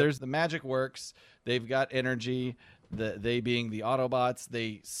 aren't you? There's the magic works. They've got energy. They being the Autobots,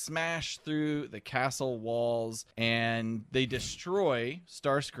 they smash through the castle walls and they destroy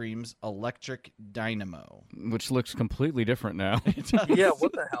Starscream's electric dynamo. Which looks completely different now. Yeah,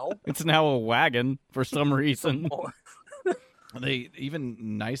 what the hell? It's now a wagon for some reason. They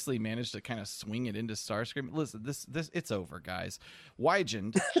even nicely managed to kind of swing it into Starscream. Listen, this it's over, guys.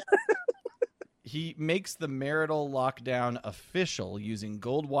 Wygend, he makes the marital lockdown official using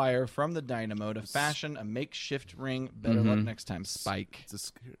gold wire from the dynamo to fashion a makeshift ring. Better luck next time, Spike.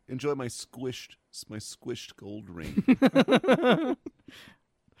 Enjoy my squished gold ring.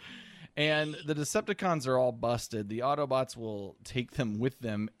 And the Decepticons are all busted. The Autobots will take them with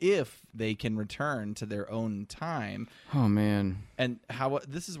them if they can return to their own time. Oh man. And how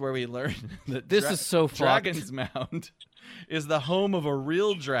this is where we learn that This is so fucked. Dragon's Mound is the home of a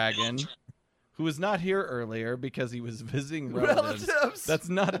real dragon who was not here earlier because he was visiting relatives. That's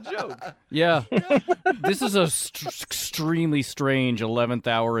not a joke. Yeah. This is a extremely strange 11th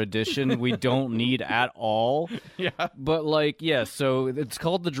hour edition we don't need at all. Yeah. But so it's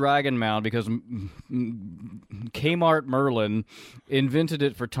called the Dragon Mound because Kmart Merlin invented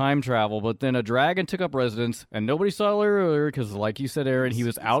it for time travel, but then a dragon took up residence and nobody saw it earlier because, like you said, Aaron, he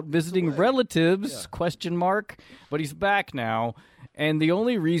was out visiting relatives, ? But he's back now. And the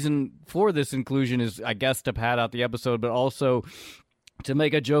only reason for this inclusion is, I guess, to pad out the episode, but also to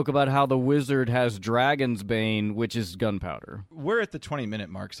make a joke about how the wizard has Dragon's Bane, which is gunpowder. We're at the 20-minute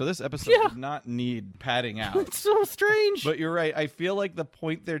mark, so this episode did not need padding out. It's so strange. But you're right. I feel like the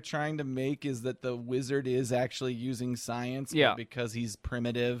point they're trying to make is that the wizard is actually using science. Yeah. But because he's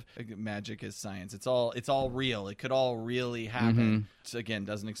primitive, magic is science. It's all real. It could all really happen. Which, again,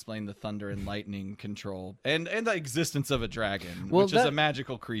 doesn't explain the thunder and lightning control and the existence of a dragon, which is a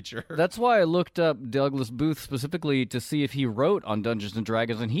magical creature. That's why I looked up Douglas Booth specifically to see if he wrote on Dungeons and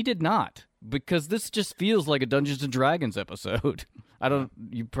Dragons, and he did not. Because this just feels like a Dungeons and Dragons episode. I don't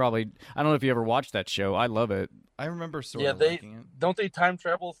know if you ever watched that show. I love it. I remember sort Yeah, of liking it. don't they time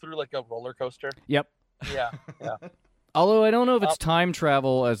travel through like a roller coaster? Yep. Yeah. Although I don't know if it's time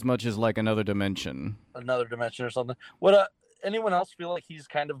travel as much as like another dimension. Another dimension or something. What? Anyone else feel like he's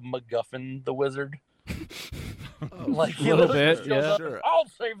kind of MacGuffin the wizard? Like A little bit, yeah. Sure. I'll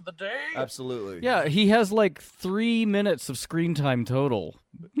save the day. Absolutely. Yeah, he has like 3 minutes of screen time total.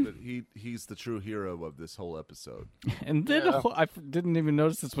 But he's the true hero of this whole episode. And then I didn't even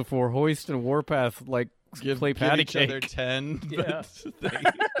notice this before. Hoist and Warpath play patty each cake. other 10. Yeah.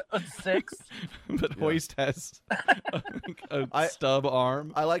 But 6. But Hoist has a stub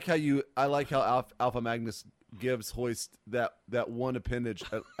arm. I like how Alpha Magnus gives Hoist that one appendage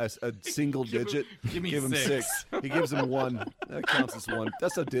a single digit. Give me Give him 6. He gives him 1. That counts as 1.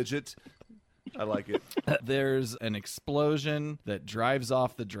 That's a digit. I like it. There's an explosion that drives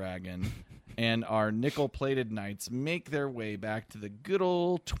off the dragon, and our nickel-plated knights make their way back to the good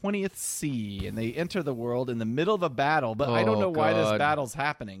old 20th Sea, and they enter the world in the middle of a battle, but I don't know why this battle's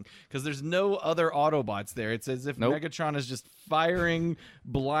happening, because there's no other Autobots there. It's as if Megatron is just firing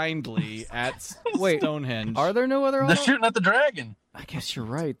blindly at Stonehenge. Are there no other They're shooting at the dragon. I guess you're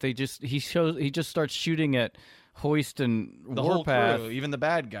right. He just starts shooting at Hoist and The Warpath. whole crew, even the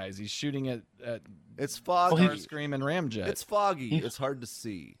bad guys. He's shooting at It's foggy. Starscream and Ramjet. It's foggy. It's hard to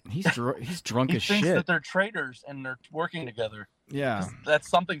see. He's drunk He as thinks shit. that they're traitors and they're working together. Yeah. That's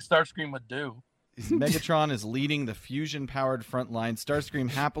something Starscream would do. Megatron is leading the fusion-powered front line. Starscream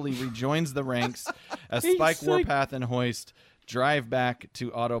happily rejoins the ranks as He's Spike, like- Warpath, and Hoist drive back to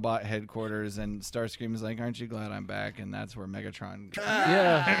Autobot headquarters, and Starscream is like, "Aren't you glad I'm back?" And that's where Megatron.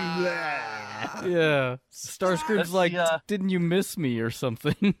 Yeah. Starscream's That's like, the, didn't you miss me or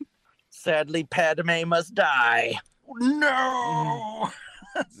something? Sadly, Padme must die. No.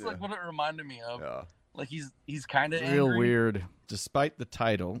 That's like what it reminded me of. Yeah. Like he's kind of Real weird. Despite the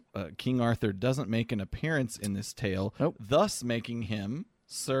title, King Arthur doesn't make an appearance in this tale, Nope. thus making him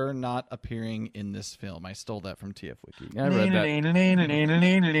Sir not appearing in this film. I stole that from TF Wiki. I read that.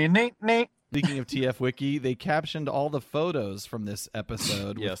 Speaking of TF Wiki, they captioned all the photos from this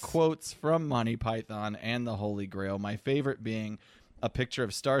episode Yes. with quotes from Monty Python and the Holy Grail. My favorite being a picture of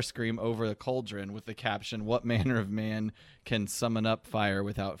Starscream over the cauldron with the caption, "What manner of man can summon up fire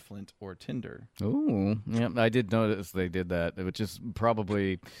without flint or tinder?" Oh, yeah, I did notice they did that, which is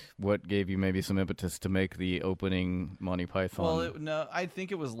probably what gave you maybe some impetus to make the opening Monty Python. Well, no, I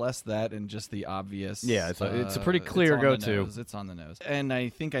think it was less that and just the obvious. Yeah, it's a pretty clear it's on the go-to. nose. It's on the nose. And I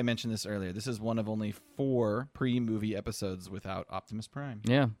think I mentioned this earlier. This is one of only 4 pre-movie episodes without Optimus Prime.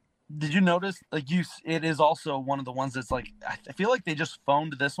 yeah. Did you notice? It is also one of the ones that's like I feel like they just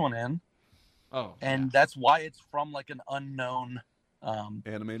phoned this one in, Oh, and that's why it's from like an unknown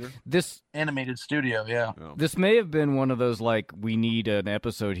Animator. This Animated studio, yeah. Oh. This may have been one of those, like, we need an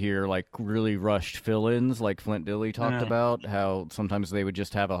episode here, like, really rushed fill-ins, like Flint Dilley talked Yeah. about, how sometimes they would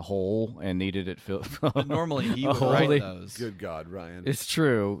just have a hole and needed it filled. But normally he would Oh, write they- those. Good God, Ryan. It's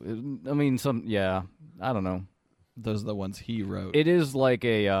true. I mean, I don't know. Those are the ones he wrote. It is like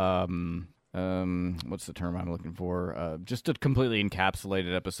a, what's the term I'm looking for? Just a completely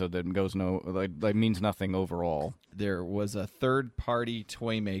encapsulated episode that goes like means nothing overall. There was a third-party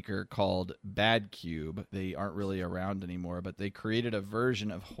toy maker called Bad Cube. They aren't really around anymore, but they created a version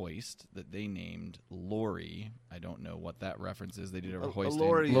of Hoist that they named Lorry. I don't know what that reference is. They did a Hoist.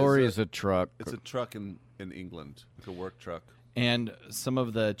 lorry Lori is is a truck. It's a truck in England, like a work truck. And some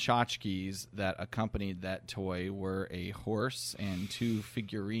of the tchotchkes that accompanied that toy were a horse and two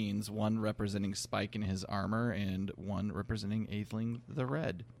figurines, one representing Spike in his armor and one representing Atheling the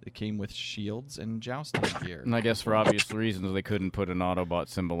Red. It came with shields and jousting gear. And I guess for obvious reasons, they couldn't put an Autobot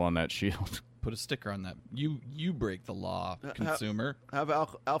symbol on that shield. Put a sticker on that. You break the law, consumer. Have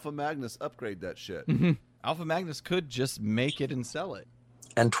Alpha Magnus upgrade that shit. Alpha Magnus could just make it and sell it.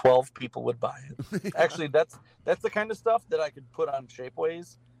 And 12 people would buy it. Actually, that's the kind of stuff that I could put on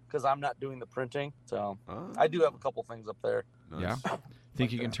Shapeways because I'm not doing the printing. So I do have a couple things up there. Yeah.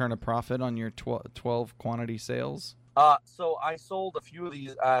 Think you can turn a profit on your 12 quantity sales? So I sold a few of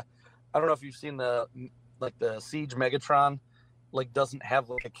these. I don't know if you've seen the Siege Megatron, like doesn't have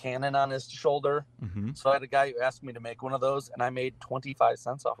like a cannon on his shoulder. Mm-hmm. So I had a guy who asked me to make one of those, and I made 25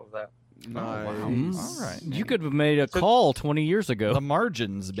 cents off of that. Nice. All right. You could have made a call 20 years ago. The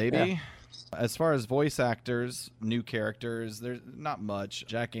margins, baby. As far as voice actors, new characters, there's not much.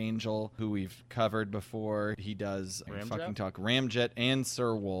 Jack Angel, who we've covered before, he does Ramjet and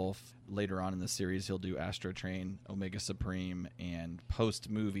Sir Wolf. Later on in the series, he'll do Astro Train, Omega Supreme, and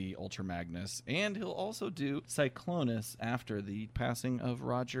post-movie Ultra Magnus. And he'll also do Cyclonus after the passing of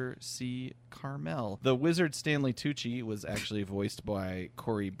Roger C. Carmel. The wizard Stanley Tucci was actually voiced by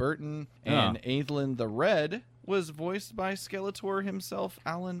Corey Burton, and Aethelin the Red was voiced by Skeletor himself,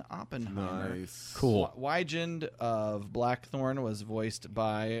 Alan Oppenheimer. Nice. Cool. Wygend of Blackthorn was voiced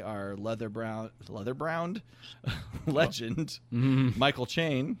by our leather-browned legend, Michael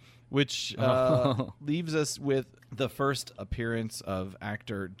Chain, which leaves us with the first appearance of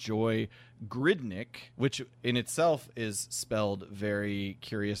actor Joy Gridnick, which in itself is spelled very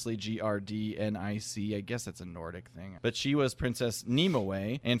curiously, Grdnic. I guess that's a Nordic thing. But she was Princess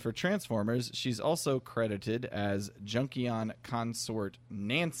Nimue, and for Transformers, she's also credited as Junkion consort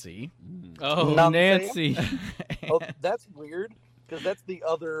Nancy. Oh, Nancy. Nancy. Oh, that's weird because that's the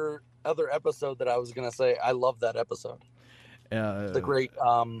other episode that I was gonna say. I love that episode. The great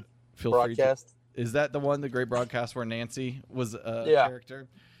feel broadcast. Free to, is that the one, the great broadcast where Nancy was a character?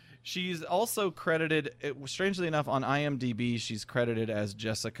 She's also credited, strangely enough, on IMDb, she's credited as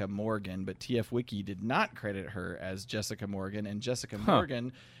Jessica Morgan, but TF Wiki did not credit her as Jessica Morgan, and Jessica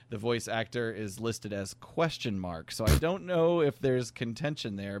Morgan, the voice actor, is listed as ? So I don't know if there's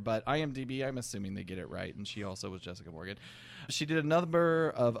contention there, but IMDb, I'm assuming they get it right, and she also was Jessica Morgan. She did a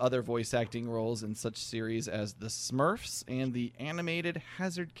number of other voice acting roles in such series as The Smurfs and the animated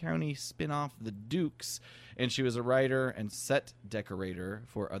Hazard County spin-off The Dukes, and she was a writer and set decorator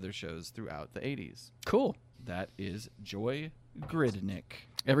for other shows throughout the 80s. Cool. That is Joy Gridnick.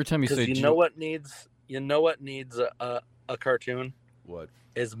 Every time you say Because you know what needs a cartoon What?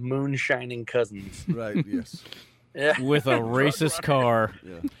 is Moonshining Cousins. Right. Yes. Yeah, with a racist car.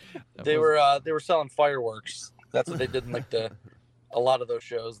 Yeah. they were selling fireworks. That's what they did in like a lot of those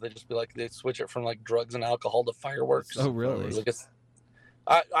shows. They just be like they switch it from like drugs and alcohol to fireworks. Oh, really? Like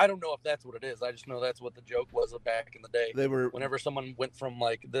I don't know if that's what it is. I just know that's what the joke was back in the day. They were. Whenever someone went from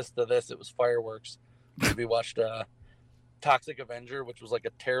like this to this, it was fireworks. We watched Toxic Avenger, which was like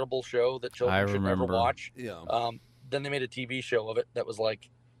a terrible show that children should never watch. Yeah. Then they made a TV show of it that was like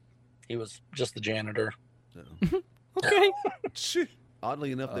he was just the janitor. Okay.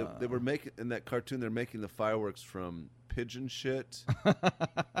 Oddly enough, they were making in that cartoon. They're making the fireworks from pigeon shit.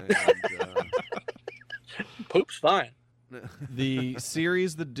 And, Poop's fine. The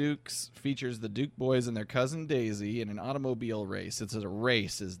series The Dukes features the Duke boys and their cousin Daisy in an automobile race. It's a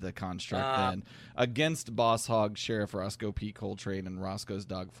race is the construct then. Against Boss Hog, Sheriff Roscoe P. Coltrane, and Roscoe's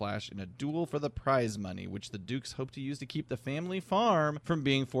dog Flash in a duel for the prize money, which the Dukes hope to use to keep the family farm from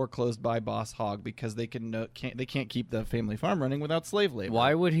being foreclosed by Boss Hog because they can't keep the family farm running without slave labor.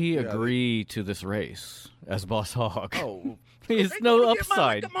 Why would he agree to this race as Boss Hog? oh, There's no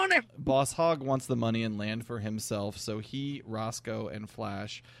upside. Boss Hogg wants the money and land for himself, so he, Roscoe, and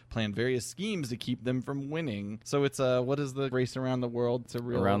Flash plan various schemes to keep them from winning. So it's what is the race around the world? It's a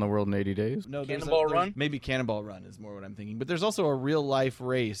real Around the world in 80 days. No, Cannonball Run? Maybe Cannonball Run is more what I'm thinking. But there's also a real life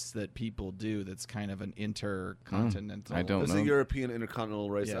race that people do that's kind of an intercontinental. I don't It's know. a European intercontinental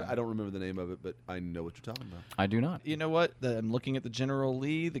race. Yeah. I don't remember the name of it, but I know what you're talking about. I do not. You know what? I'm looking at the General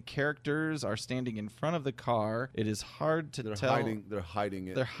Lee. The characters are standing in front of the car. It is hard to They're tell. hiding. They're hiding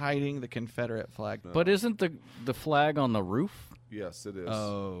it. They're hiding the Confederate flag. But isn't the flag on the roof? Yes, it is.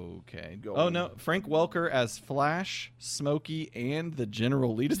 Okay. Go Oh on. no, Frank Welker as Flash, Smokey, and the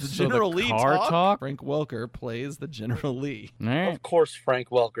General Lee. Does the So the General Lee car talk? Frank Welker plays the General Lee. All right. Of course, Frank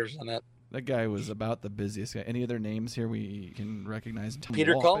Welker's in it. That guy was about the busiest guy. Any other names here we can recognize?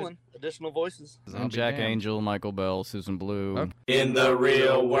 Peter Wolf. Cullen, additional voices. I'll And be Jack damned. Angel, Michael Bell, Susan Blue. Okay. In the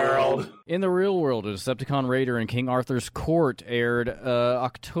real world. In the real world, a Decepticon Raider in King Arthur's Court aired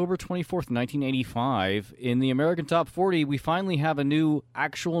October 24th, 1985. In the American Top 40, we finally have a new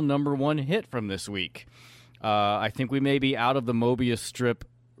actual #1 hit from this week. I think we may be out of the Mobius strip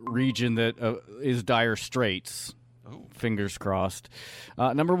region that is Dire Straits. Fingers crossed.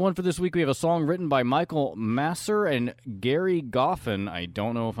 #1 for this week, we have a song written by Michael Masser and Gary Goffin. I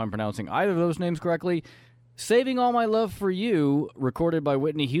don't know if I'm pronouncing either of those names correctly. Saving All My Love for You, recorded by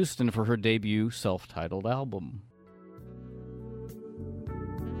Whitney Houston for her debut self-titled album.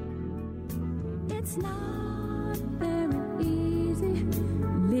 It's not very easy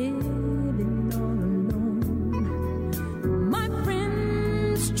living all alone. My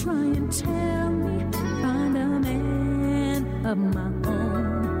friends try and tell me find a man of my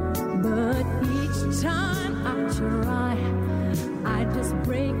own, but each time I try, I just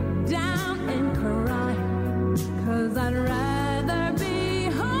break down and cry, 'cause I'd rather be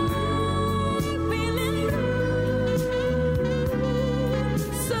home feeling blue.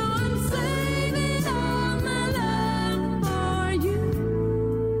 So I'm saving all my love for you.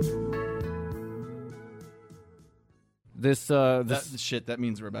 That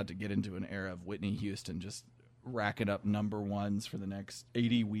means we're about to get into an era of Whitney Houston just racking up #1s for the next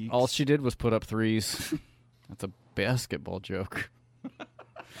 80 weeks. All she did was put up threes. That's a basketball joke.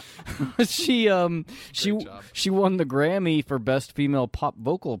 she job. won the Grammy for Best Female Pop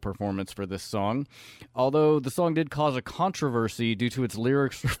Vocal Performance for this song, although the song did cause a controversy due to its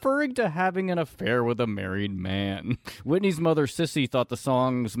lyrics referring to having an affair with a married man. Whitney's mother, Sissy, thought the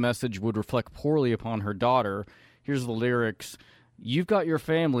song's message would reflect poorly upon her daughter. Here's the lyrics. You've got your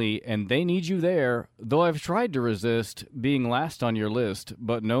family, and they need you there, though I've tried to resist being last on your list,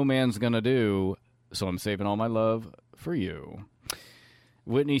 but no man's gonna do, so I'm saving all my love for you.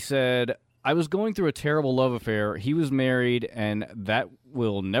 Whitney said, I was going through a terrible love affair. He was married, and that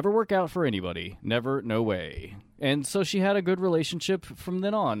will never work out for anybody. Never, no way. And so she had a good relationship from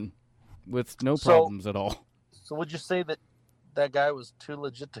then on, with no problems at all. So would you say that that guy was too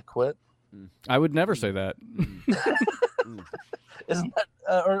legit to quit? I would never say that. Isn't that,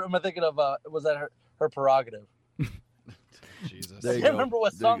 or am I thinking of, was that her prerogative? Jesus. There I you can't go. remember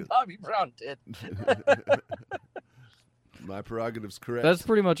what There you song go. Bobby Brown did. My prerogative's correct. That's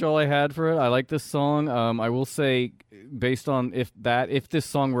pretty much all I had for it. I like this song. I will say, based on if this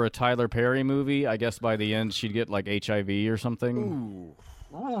song were a Tyler Perry movie, I guess by the end she'd get like HIV or something.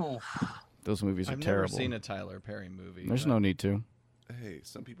 Ooh. Those movies are I've terrible. never seen a Tyler Perry movie. There's but no need to. Hey,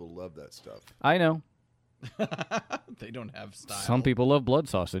 some people love that stuff. I know. They don't have style. Some people love blood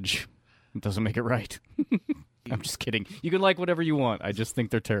sausage. It doesn't make it right. I'm just kidding. You can like whatever you want. I just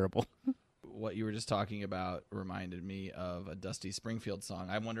think they're terrible. What you were just talking about reminded me of a Dusty Springfield song.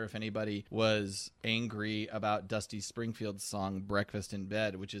 I wonder if anybody was angry about Dusty Springfield's song Breakfast in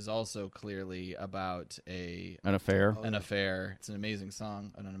Bed, which is also clearly about An affair. an affair. It's an amazing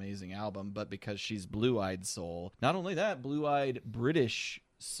song, an amazing album, but because she's blue-eyed soul, not only that, blue-eyed British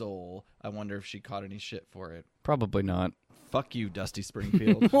soul, I wonder if she caught any shit for it. Probably not. Fuck you, Dusty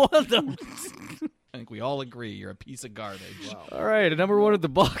Springfield. What the? I think we all agree you're a piece of garbage. All right, a #1 at the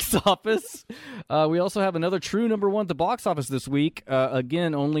box office. We also have another true #1 at the box office this week.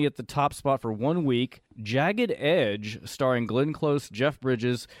 Again, only at the top spot for 1 week. Jagged Edge, starring Glenn Close, Jeff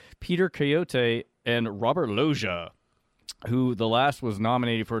Bridges, Peter Coyote, and Robert Loggia, who the last was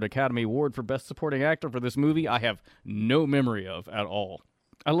nominated for an Academy Award for Best Supporting Actor for this movie I have no memory of at all.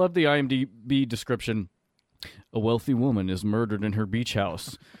 I love the IMDb description. A wealthy woman is murdered in her beach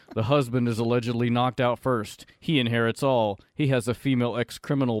house. The husband is allegedly knocked out first. He inherits all. He has a female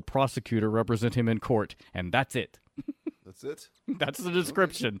ex-criminal prosecutor represent him in court. And that's it. That's it. That's the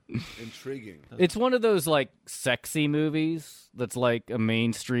description. Intriguing. It's one of those, like, sexy movies that's like a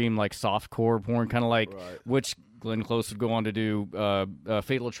mainstream, like, softcore porn, kind of like, Right. which Glenn Close would go on to do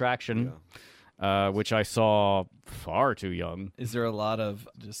Fatal Attraction, which I saw far too young. Is there a lot of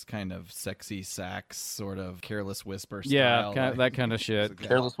just kind of sexy sax, sort of Careless Whisper style? Yeah, that kind of shit.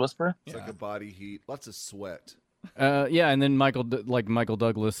 Careless Whisper? It's like a body heat. Lots of sweat. And then Michael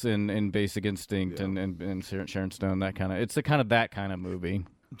Douglas in Basic Instinct and Sharon Stone. That kind of that kind of movie.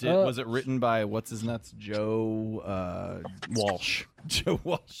 Was it written by what's his nuts? Joe Walsh. Joe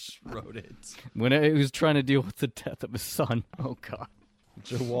Walsh wrote it. When he was trying to deal with the death of his son. Oh God.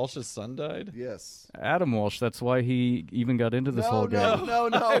 Joe Walsh's son died? Yes. Adam Walsh. That's why he even got into this whole game. No.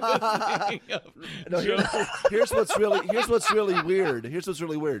 Here's what's really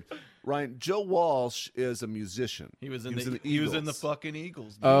weird. Ryan, Joe Walsh is a musician. He was in the fucking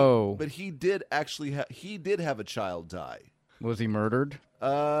Eagles. Dude. Oh. But he did actually have a child die. Was he murdered? We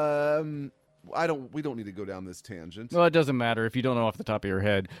don't need to go down this tangent. Well, it doesn't matter if you don't know off the top of your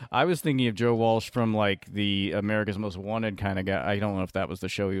head. I was thinking of Joe Walsh from like the America's Most Wanted kind of guy. I don't know if that was the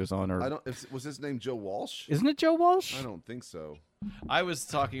show he was on or. Was his name Joe Walsh? Isn't it Joe Walsh? I don't think so. I was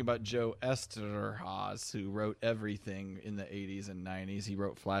talking about Joe Esterhazy, who wrote everything in the 80s and 90s. He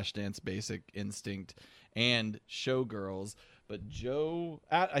wrote Flashdance, Basic Instinct, and Showgirls. But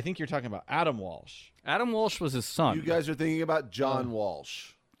I think you're talking about Adam Walsh. Adam Walsh was his son. You guys are thinking about John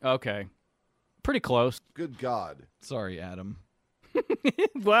Walsh. Okay. Pretty close. Good God. Sorry, Adam.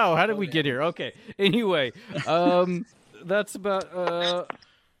 Wow, how did we get here? Okay. Anyway, that's about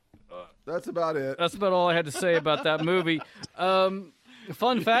That's about it. That's about all I had to say about that movie.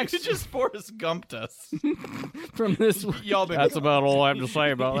 Fun facts. You just Forrest Gumped us. From this. That's about all I have to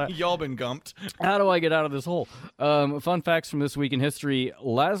say about that. Y'all been gumped. How do I get out of this hole? Fun facts from this week in history.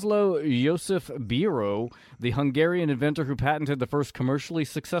 Laszlo Josef Biro, the Hungarian inventor who patented the first commercially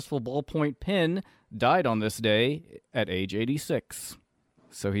successful ballpoint pen, died on this day at age 86.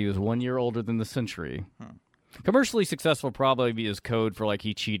 So he was 1 year older than the century. Commercially successful probably is code for like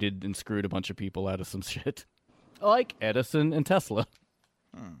he cheated and screwed a bunch of people out of some shit. Like Edison and Tesla.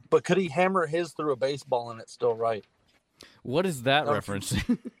 But could he hammer his through a baseball and it's still right? What is that reference?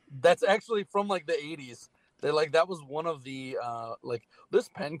 That's actually from like the 80s. That was one of the this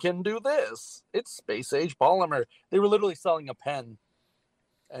pen can do this. It's space age polymer. They were literally selling a pen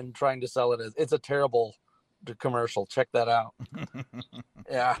and trying to sell it as it's a terrible commercial. Check that out.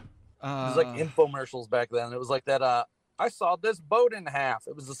 Yeah. It was like infomercials back then. It was like that I saw this boat in half.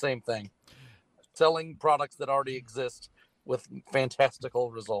 It was the same thing. Selling products that already exist with fantastical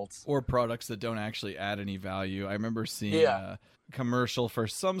results. Or products that don't actually add any value. I remember seeing a commercial for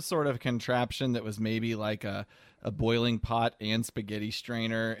some sort of contraption that was maybe like a boiling pot and spaghetti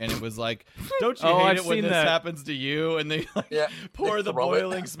strainer, and it was like, don't you hate it when this happens to you? And they pour the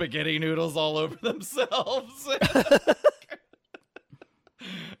boiling spaghetti noodles all over themselves.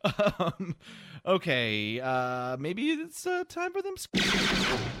 Okay, maybe it's time for them.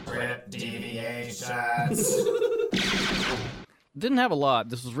 Script deviations. Didn't have a lot.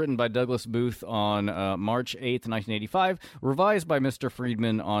 This was written by Douglas Booth on March 8th, 1985, revised by Mr.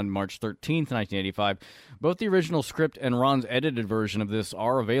 Friedman on March 13th, 1985. Both the original script and Ron's edited version of this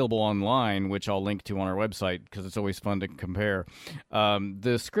are available online, which I'll link to on our website because it's always fun to compare.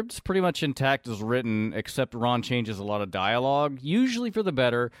 The script's pretty much intact as written, except Ron changes a lot of dialogue, usually for the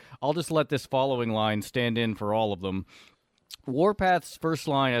better. I'll just let this following line stand in for all of them. Warpath's first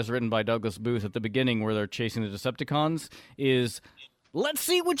line, as written by Douglas Booth at the beginning where they're chasing the Decepticons, is, "Let's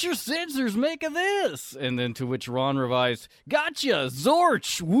see what your sensors make of this!" And then to which Ron revised, "Gotcha!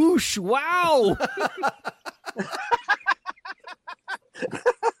 Zorch! Whoosh! Wow!"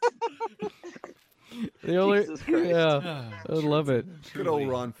 I love it. Good old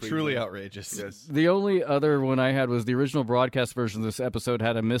Ron Friedman. Truly outrageous. Yes. The only other one I had was the original broadcast version of this episode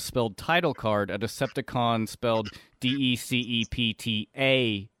had a misspelled title card, a Decepticon spelled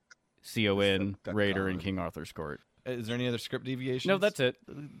Deceptacon, Raider in King Arthur's Court. Is there any other script deviations? No, that's it.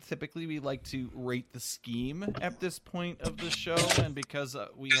 Typically, we like to rate the scheme at this point of the show, and because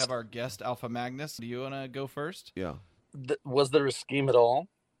we have our guest, Alpha Magnus, do you want to go first? Yeah. Was there a scheme at all?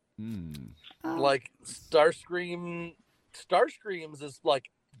 Like Starscreams is like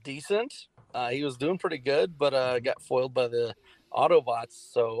decent. He was doing pretty good, but got foiled by the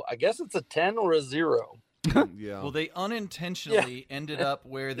Autobots. So I guess it's a 10 or a 0. Yeah. Well, they unintentionally ended up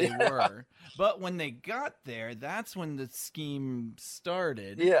where they were, but when they got there, that's when the scheme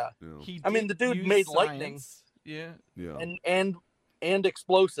started. Yeah. He I mean, the dude use made science. lightning. Yeah. And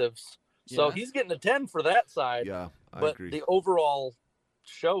explosives. So Yeah. he's getting a 10 for that side. Yeah, I but agree. the overall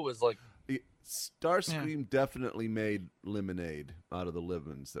show is like Starscream definitely made lemonade out of the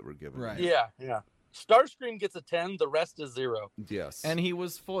lemons that were given. Right. Yeah. Starscream gets a 10. The rest is 0. Yes. And he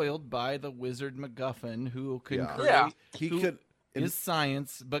was foiled by the wizard MacGuffin, who can Yeah. create. Yeah. He who could. is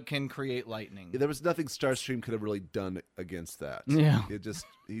science, but can create lightning. There was nothing Starscream could have really done against that. Yeah.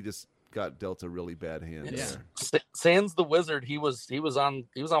 He just got dealt a really bad hand Yeah. there. Sans the wizard, he was on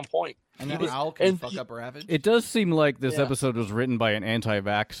point. And He now was- Owl can and fuck he- up Ravage. It does seem like this Yeah. episode was written by an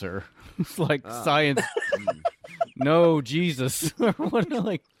anti-vaxxer. It's like Ah. science. No, Jesus. What,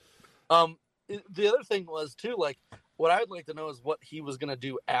 like, The other thing was too, like, what I'd like to know is what he was gonna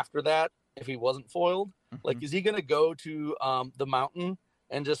do after that if he wasn't foiled. Like, is he gonna go to the mountain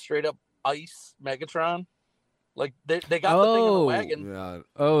and just straight up ice Megatron? Like they got the thing in the Oh. wagon. Yeah.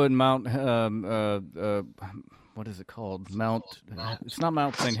 oh, and Mount, what is it called? Mount. It's not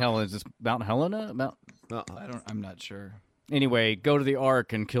Mount St. Helens. It's Mount Helena. Mount. I'm not sure. Anyway, go to the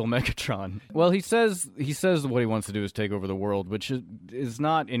Ark and kill Megatron. Well, he says what he wants to do is take over the world, which is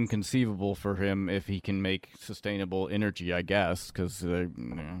not inconceivable for him if he can make sustainable energy, I guess. Because and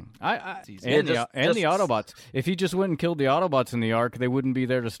Yeah, the Autobots. If he just went and killed the Autobots in the Ark, they wouldn't be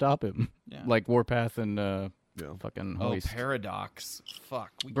there to stop him. Yeah. Like Warpath and Yeah. fucking Oh, Hoist. Paradox.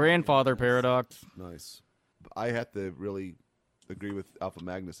 Fuck. Grandfather Paradox. Nice. I have to really agree with Alpha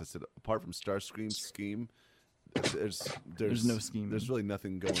Magnus. I said, apart from Starscream's scheme, there's no scheme. There's really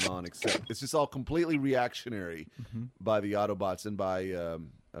nothing going on except it's just all completely reactionary by the Autobots and by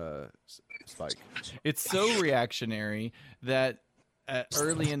Spike. It's so reactionary that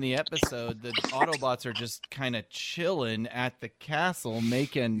early in the episode, the Autobots are just kind of chilling at the castle,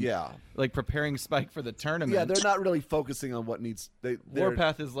 like preparing Spike for the tournament. Yeah, they're not really focusing on what needs.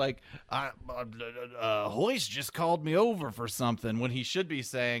 Warpath is like, Hoist just called me over for something, when he should be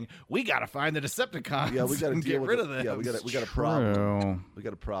saying, "We got to find the Decepticons. Yeah, we got to and deal get with rid it. of them." Yeah, we got a problem. True. We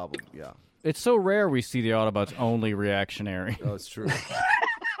got a problem. Yeah. It's so rare we see the Autobots only reactionary. Oh, it's true.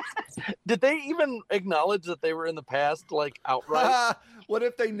 Did they even acknowledge that they were in the past, like outright? What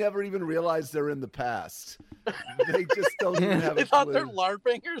if they never even realized they're in the past? They just don't even have They a thought clue. they're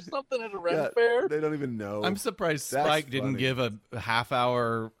LARPing or something at a Ren Yeah, Fair. They don't even know. I'm surprised That's Spike didn't funny. give a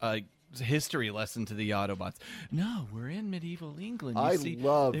half-hour history lesson to the Autobots. No, we're in medieval England. You I see,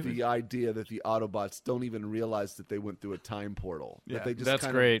 love they the idea that the Autobots don't even realize that they went through a time portal. Yeah, that they just that's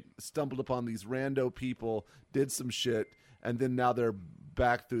kind great. of stumbled upon these rando people, did some shit, and then now they're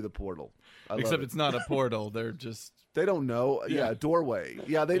back through the portal. I love Except it. it's not a portal. They're just They don't know. Yeah, Yeah. a doorway.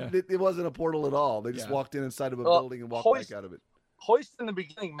 Yeah, Yeah. it wasn't a portal at all. They just Yeah. walked in inside of a Well, building and walked Hoist- back out of it. Hoist in the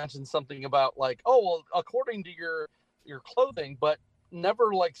beginning mentioned something about like, oh well, according to your clothing, but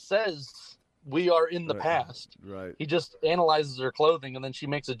never like says we are in the Right. past. Right. He just analyzes her clothing, and then she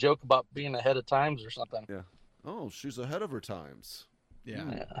makes a joke about being ahead of times or something. Oh, she's ahead of her times. yeah.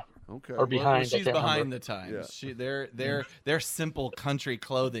 Yeah. Okay. Or behind. I She's can't behind remember. the times. Yeah. Their simple country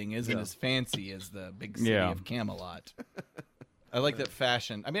clothing isn't Yeah. as fancy as the big city Yeah. of Camelot. I like that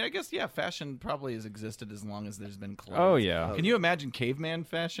fashion. I mean, I guess fashion probably has existed as long as there's been clothes. Oh, yeah. Can you imagine caveman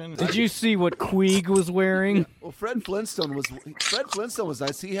fashion? Did you see what Queeg was wearing? Well, Fred Flintstone was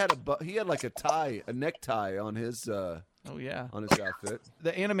nice. He had like a necktie on his Oh yeah. on his outfit.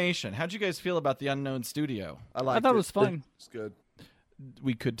 The animation. How'd you guys feel about the Unknown Studio? I liked thought it was fun. It's good.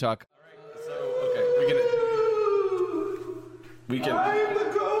 We could talk. So okay, we can. I'm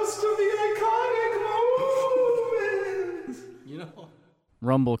the ghost of the iconic movement. You know.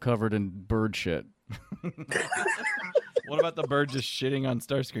 Rumble covered in bird shit. What about the bird just shitting on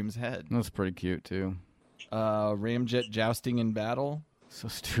Starscream's head? That's pretty cute too. Ramjet jousting in battle. So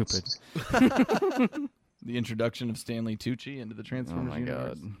stupid. The introduction of Stanley Tucci into the Oh Transformers my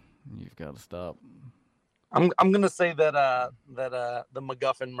universe. god. You've got to stop. I'm gonna say that the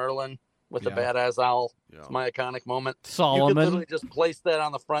MacGuffin Merlin with the Yeah. badass owl Yeah. is my iconic moment. You could Solomon. literally just place that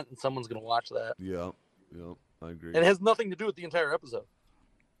on the front, and someone's gonna watch that. Yeah. Yeah. I agree. And it has nothing to do with the entire episode.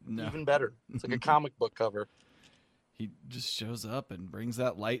 No. Even better. It's like a comic book cover. He just shows up and brings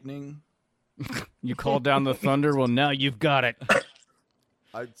that lightning. You called down the thunder. Well, now you've got it.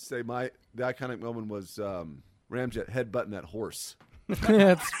 I'd say the iconic moment was Ramjet headbutting that horse.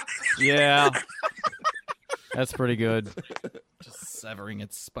 Yeah. That's pretty good. Just severing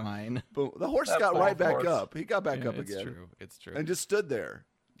its spine. But the horse That got right poor back horse. up. He got back Yeah, up it's again true. It's true. and just stood there,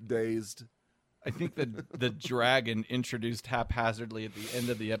 dazed. I think that the dragon introduced haphazardly at the end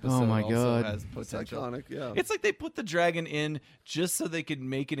of the episode my also God. has It's potential. iconic. Yeah. It's like they put the dragon in just so they could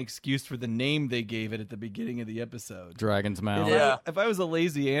make an excuse for the name they gave it at the beginning of the episode. Dragon's If mouth. Yeah. if I was a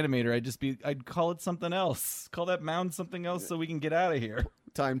lazy animator, I'd call it something else. Call that mound something else so we can get out of here.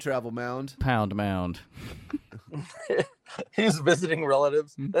 Time travel mound. Pound mound. He's visiting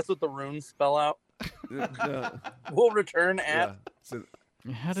relatives. That's what the runes spell out. Yeah. We'll return Yeah. at. So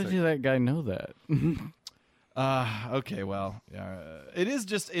How did that guy know that? Okay, well, it is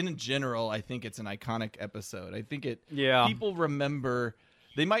just in general. I think it's an iconic episode. I think Yeah. people remember.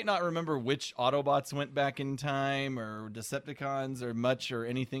 They might not remember which Autobots went back in time or Decepticons or much or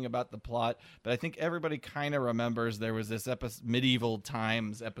anything about the plot, but I think everybody kind of remembers there was this medieval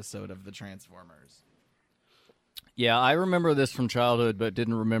times episode of the Transformers. Yeah, I remember this from childhood, but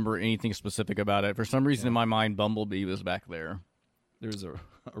didn't remember anything specific about it. For some reason in my mind, Bumblebee was back there. There's a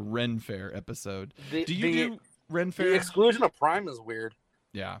Ren Fair episode. The- Do you the- do Ren Fair? The exclusion of Prime is weird.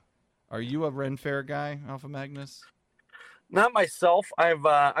 Yeah. Are you a Ren Fair guy, Alpha Magnus? Not myself. I have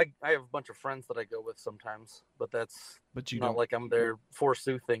a bunch of friends that I go with sometimes, but that's But you not don't like I'm there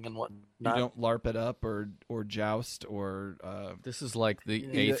forsoothing and you whatnot. don't LARP it up or joust or This is like the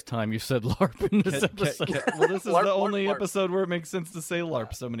 8th time you said LARP in this episode. well, this is LARP, the LARP, only LARP. episode where it makes sense to say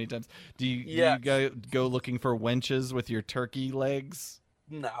LARP so many times. Do you Yes. go looking for wenches with your turkey legs?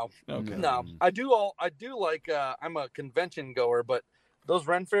 No, Okay. no. I do like. I'm a convention goer, but those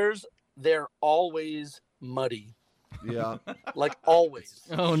Ren fairs, they're always muddy. Yeah. Like always.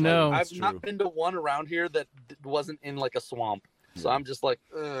 Oh, no. I've true. not been to one around here that wasn't in like a swamp. So I'm just like,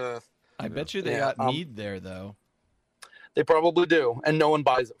 ugh. I bet you they Yeah, got mead there though. They probably do, and no one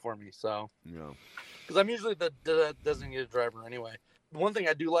buys it for me. So Yeah. because I'm usually the designated driver anyway. One thing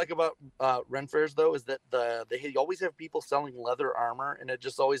I do like about Ren fairs though is that they always have people selling leather armor, and it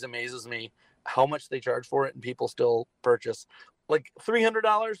just always amazes me how much they charge for it, and people still purchase. Like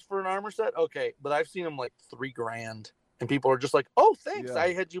 $300 for an armor set, okay, but I've seen them like $3,000, and people are just like, "Oh, thanks, Yeah.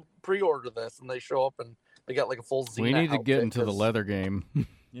 I had you pre-order this," and they show up and they got like a full Xena We need to get outfit into the 'cause- leather game.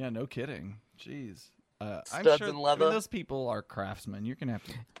 Yeah, no kidding. Jeez. I'm Studs sure and leather. those people are craftsmen. You're gonna have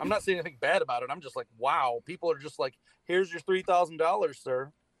to. I'm not saying anything bad about it. I'm just like, wow, people are just like, "Here's your $3,000,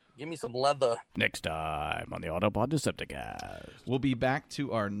 sir. Give me some leather." Next time on the Autobot Decepticast. We'll be back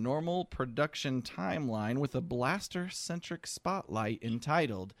to our normal production timeline with a blaster-centric spotlight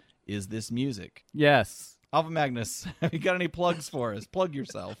entitled "Is This Music?" Yes. Alpha Magnus, have you got any plugs for us? Plug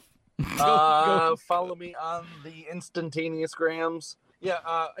yourself. Follow me on the instantaneous grams. Yeah,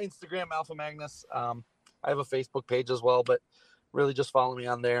 Instagram Alpha Magnus. I have a Facebook page as well, but really just follow me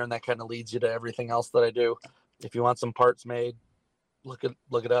on there, and that kind of leads you to everything else that I do. If you want some parts made, look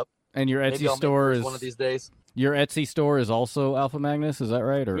it up. And your Maybe Etsy I'll make store yours is one of these days. your Etsy store is also Alpha Magnus, is that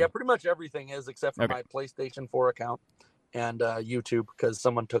right? Or Yeah, pretty much everything is except for Okay. my PlayStation 4 account and YouTube because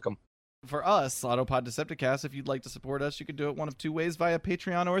someone took them. For us, Autopod Decepticast, if you'd like to support us, you can do it one of two ways: via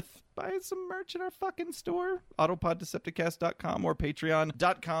Patreon or buy some merch at our fucking store, autopoddecepticast.com or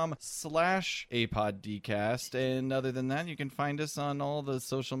patreon.com/apoddcast. And other than that, you can find us on all the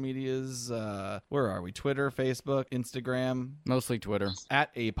social medias. Where are we? Twitter, Facebook, Instagram, mostly Twitter.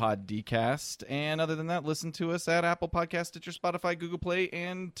 at apoddcast. And other than that, listen to us at Apple Podcast, Stitcher, Spotify, Google Play,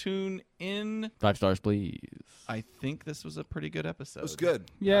 and Tune In. 5 stars, please. I think this was a pretty good episode. It was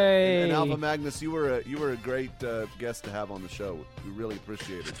good. Yay. And Alpha Magnus, you were a great guest to have on the show. We really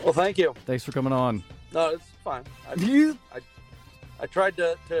appreciate it. Well, thank you. Thanks for coming on. No, it's fine. I tried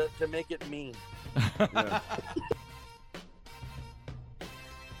to make it mean. Yeah.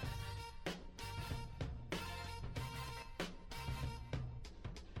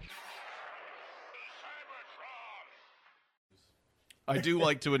 I do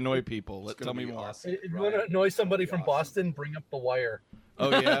like to annoy people. It's Tell gonna me be more. awesome. If you want to annoy somebody from Boston, bring up The Wire. Oh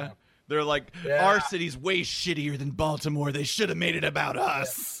yeah, they're like, Yeah. our city's way shittier than Baltimore. They should have made it about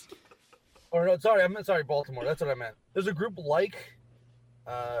us. Or no, sorry, I meant Baltimore. That's what I meant. There's a group like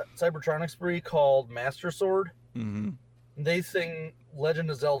Cybertronic Spree called Master Sword. Mm-hmm. They sing Legend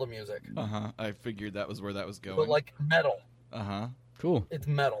of Zelda music, Uh huh. I figured that was where that was going. but like metal. Uh huh. Cool. It's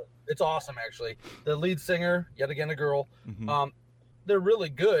metal. It's awesome, actually. The lead singer, yet again a girl. Mm-hmm. They're really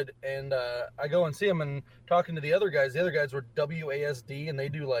good, and I go and see them. And talking to the other guys were WASD, and they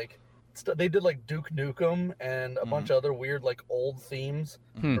do like they did like Duke Nukem and a bunch of other weird like old themes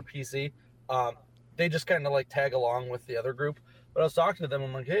for PC. They just kind of like tag along with the other group. But I was talking to them.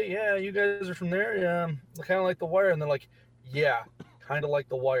 I'm like, hey, yeah, you guys are from there, yeah, kind of like The Wire, and they're like, yeah, kind of like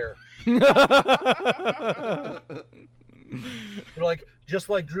The Wire. They're like, just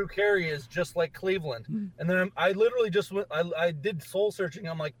like Drew Carey is just like Cleveland. And then I literally just went, I did soul searching.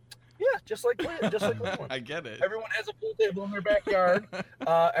 I'm like, yeah, just like Cleveland. I get it. Everyone has a pool table in their backyard.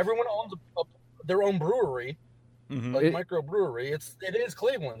 Everyone owns their own brewery, Mhm. like microbrewery. It is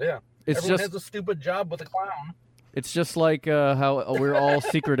Cleveland, yeah. It's Everyone just has a stupid job with a clown. it's just like how we're all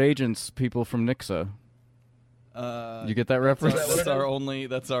secret agents, people from Nixa. You get that reference? Is that what it is?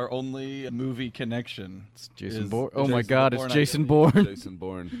 That's our only movie connection. Jason is Bourne. Oh my Jason God, Bourne it's Jason identity. Bourne. Jason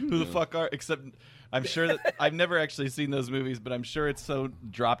Bourne. Who the fuck are except I'm sure that I've never actually seen those movies, but I'm sure it's so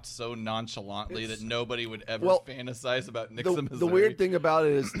dropped so nonchalantly that nobody would ever fantasize about Nixa, Missouri. The weird thing about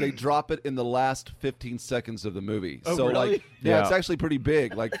it is they drop it in the last 15 seconds of the movie. Oh, so really? like Yeah. it's actually pretty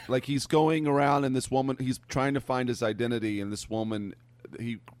big. Like he's going around and this woman, he's trying to find his identity, and this woman,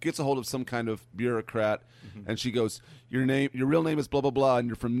 he gets a hold of some kind of bureaucrat, and she goes, your real name is blah blah blah, and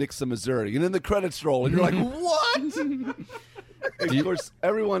you're from Nixa, Missouri. And then the credits roll, and you're like, what? And of course,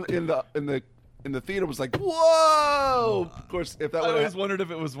 everyone in the theater was like, whoa! Of course, if that I would always wondered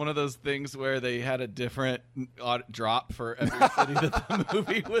if it was one of those things where they had a different drop for every city that the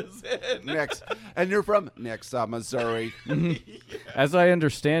movie was in. next, and you're from Nixa, Missouri. As I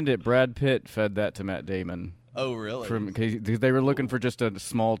understand it, Brad Pitt fed that to Matt Damon. Oh, really? Cause they were looking for just a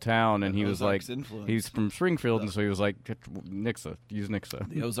small town, and he was like, Ozarks influence. he's from Springfield, and so he was like, Nixa, use Nixa.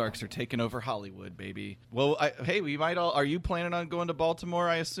 The Ozarks are taking over Hollywood, baby. Well, hey, we might all. Are you planning on going to Baltimore?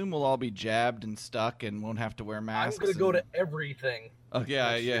 I assume we'll all be jabbed and stuck and won't have to wear I'm masks. gonna go to everything. Oh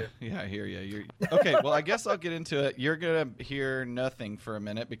yeah, next yeah, year. yeah. I hear you. Okay. Well, I guess I'll get into it. You're gonna hear nothing for a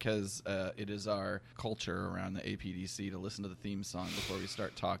minute because it is our culture around the APDC to listen to the theme song before we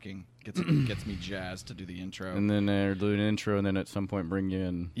start talking. Gets me jazzed to do the intro. And then do an intro, and then at some point bring you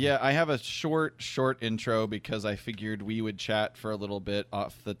in. Yeah, I have a short intro because I figured we would chat for a little bit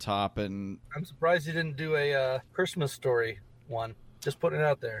off the top, and I'm surprised you didn't do a Christmas Story one. Just putting it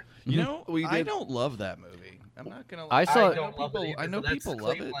out there. you know, We I did- don't love that movie. I'm not gonna. I saw- I don't love it either, I know but that's people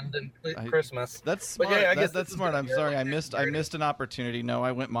love it. Cleveland and I- Christmas. That's But smart. yeah, I guess that's this is smart. gonna I'm be sorry. I early missed next year. an opportunity. No,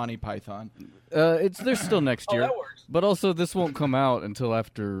 I went Monty Python. There's still next Oh, year, that works. but also this won't come out until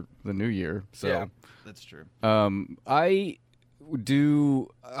after the new year. So, Yeah. That's true. I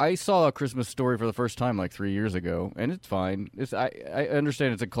saw A Christmas Story for the first time like 3 years ago, and it's fine. I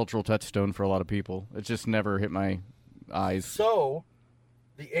understand it's a cultural touchstone for a lot of people. It just never hit my eyes. So,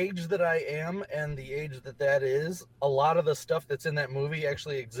 the age that I am and the age that is, a lot of the stuff that's in that movie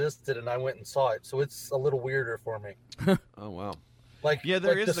actually existed, and I went and saw it. So it's a little weirder for me. Oh wow. Like Yeah,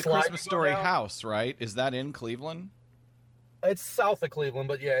 there like is the slide Christmas you go Story down- house, right? Is that in Cleveland? It's south of Cleveland,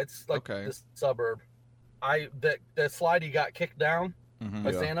 but yeah, it's like Okay. this suburb. That slide he got kicked down Mhm.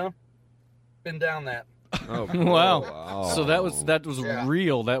 by Yeah. Santa. Been down that. Oh Wow. So that was Yeah.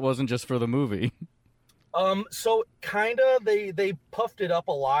 real. That wasn't just for the movie. So kinda they puffed it up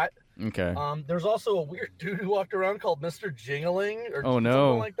a lot. Okay. There's also a weird dude who walked around called Mr. Jingling or Oh, something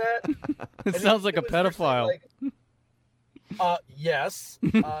no. like that. It And sounds like a was just pedophile. Yes.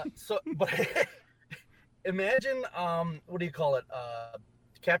 But imagine what do you call it?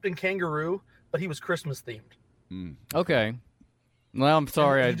 Captain Kangaroo, but he was Christmas themed. Okay. Well, I'm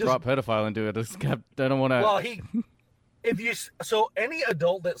sorry he I just- dropped pedophile into it. I don't want to. Well, any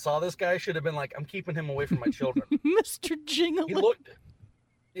adult that saw this guy should have been like, I'm keeping him away from my children. Mr. Jingle. He looked,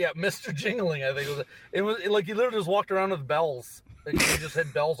 yeah, Mr. Jingling, I think it was like he literally just walked around with bells. Like, he just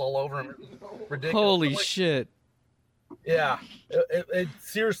had bells all over him. It was ridiculous. Holy But, like, shit. Yeah,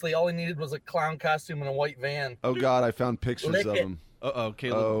 seriously, all he needed was a clown costume and a white van. Oh God, I found pictures Lick of it. him. Oh,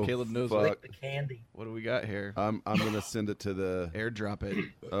 Caleb knows. fuck. Like the candy. What do we got here? I'm gonna send it to the. Airdrop it.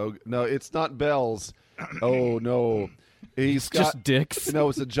 Oh no, it's not bells. Oh no, he's got. Just dicks. No,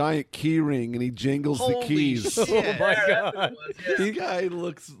 it's a giant key ring, and he jingles the Holy keys. shit. Oh my Yeah, that's god. what it was, yeah. This guy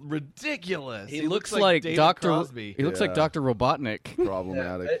looks ridiculous. He looks like David Dr. Crosby. He looks like Yeah. Dr. Robotnik.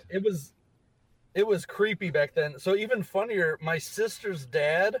 Problematic. Yeah, it was creepy back then. So even funnier, my sister's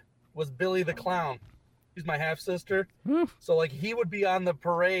dad was Billy the Clown. He's my half sister. So like he would be on the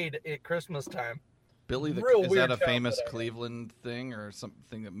parade at Christmas time. Billy the Real is weird that a childhood, famous I think. Cleveland thing or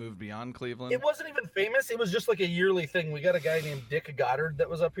something that moved beyond Cleveland? It wasn't even famous. It was just like a yearly thing. We got a guy named Dick Goddard that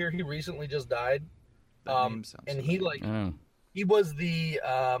was up here. He recently just died. That name sounds And he like Oh. he was the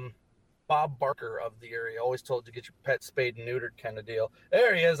Bob Barker of the area. Always told to get your pet spayed and neutered kind of deal.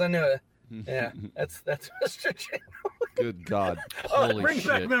 There he is. I knew it. Yeah, that's Mr. Jim. Good God. Oh, Holy it brings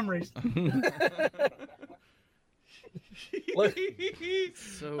back shit. memories. Look,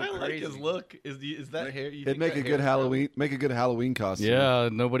 So I like his crazy. look. Is that hair? You It'd think make that a good hair's Halloween. Make a good Halloween costume. Yeah,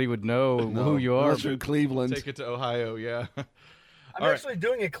 nobody would know No, who you are. unless you're in Cleveland. Take it to Ohio. Yeah. I'm All right. actually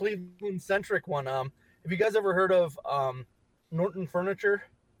doing a Cleveland centric one. Have you guys ever heard of Norton Furniture?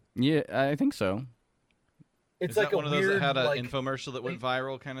 Yeah, I think so. It's Is like that one a of those weird that had an like infomercial that went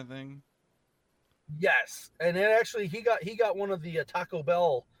viral kind of thing? yes, and it actually he got one of the Taco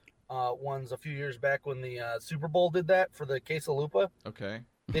Bell ones a few years back when the Super Bowl did that for the Quesalupa. Okay.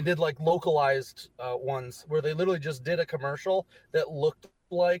 They did like localized ones where they literally just did a commercial that looked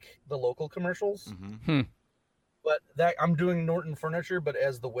like the local commercials. hmm But that I'm doing Norton Furniture, but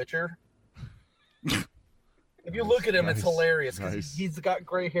as the Witcher. If you look at him, it's Nice. hilarious because Nice. he's got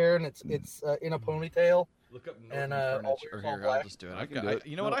gray hair and it's in a ponytail. Look up And, Norton all Furniture. weird, Here, all I'll black. just do it. I can do it.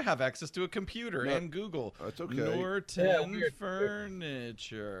 You know what? I have access to a computer No, and Google. That's okay. Norton Yeah, weird.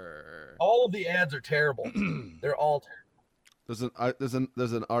 Furniture. All of the ads are terrible. They're all terrible.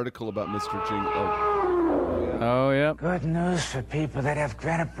 There's an article about Mr. Jing. Oh, Oh, yeah. Good news for people that have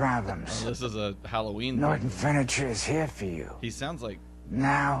credit Oh, problems. this is a Halloween Norton thing. Furniture is here for you. He sounds like.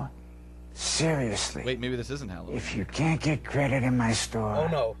 Now, seriously, Wait, maybe this isn't Halloween. if you can't get credit in my store, Oh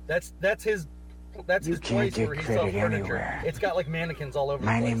no, that's his You his can't place get where he sells credit furniture. anywhere. It's got like mannequins all over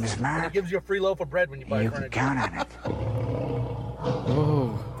My the place. name is And Mark. it gives you a free loaf of bread when you buy you can furniture. count on it.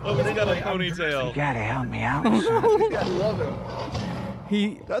 Oh. Oh, he's got a You ponytail. gotta help me out, son. I love him.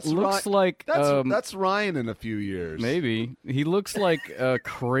 He That's looks like that's Ryan in a few years. maybe he looks like a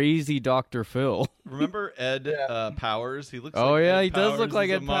crazy Dr. Phil. Remember Ed Yeah. Powers? He looks. Oh, like yeah, Ed he does look Powers like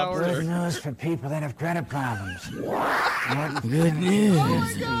as a Ed Powers. mobster. Good news for people that have credit problems. Good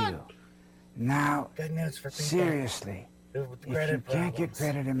news. For you. Now, Good news for people seriously, with if you credit can't get problems.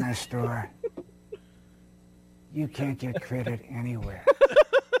 credit in my store, you can't get credit anywhere.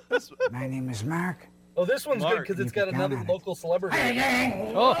 My name is Mark. Oh, this one's good Mark, because it's you got can count another on it. local celebrity.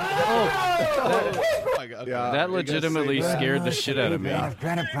 Oh, Oh my God. Yeah. that you gotta legitimately say that. scared the shit out of me. People that have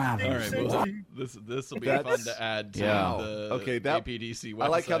credit All problems. right, well, this will be fun That's- to add to Yeah. the Okay, that APDC website. I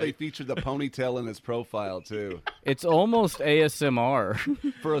like how they featured the ponytail in his profile too. It's almost ASMR.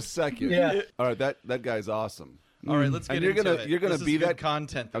 For a second. Yeah. All right, that guy's awome. All right, let's get And you're into gonna- it. you're gonna This is be good that-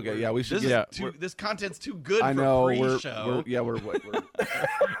 content. that Okay, we're- yeah, we should This, get- is too, this content's too good I for know pre-show. we're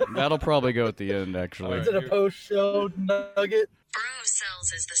That'll probably go at the end, actually. Is it a post-show nugget? Bro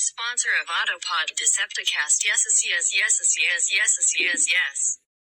Cells is the sponsor of Autopod Decepticast. Yes, yes, yes, yes, yes, yes, yes, yes, yes.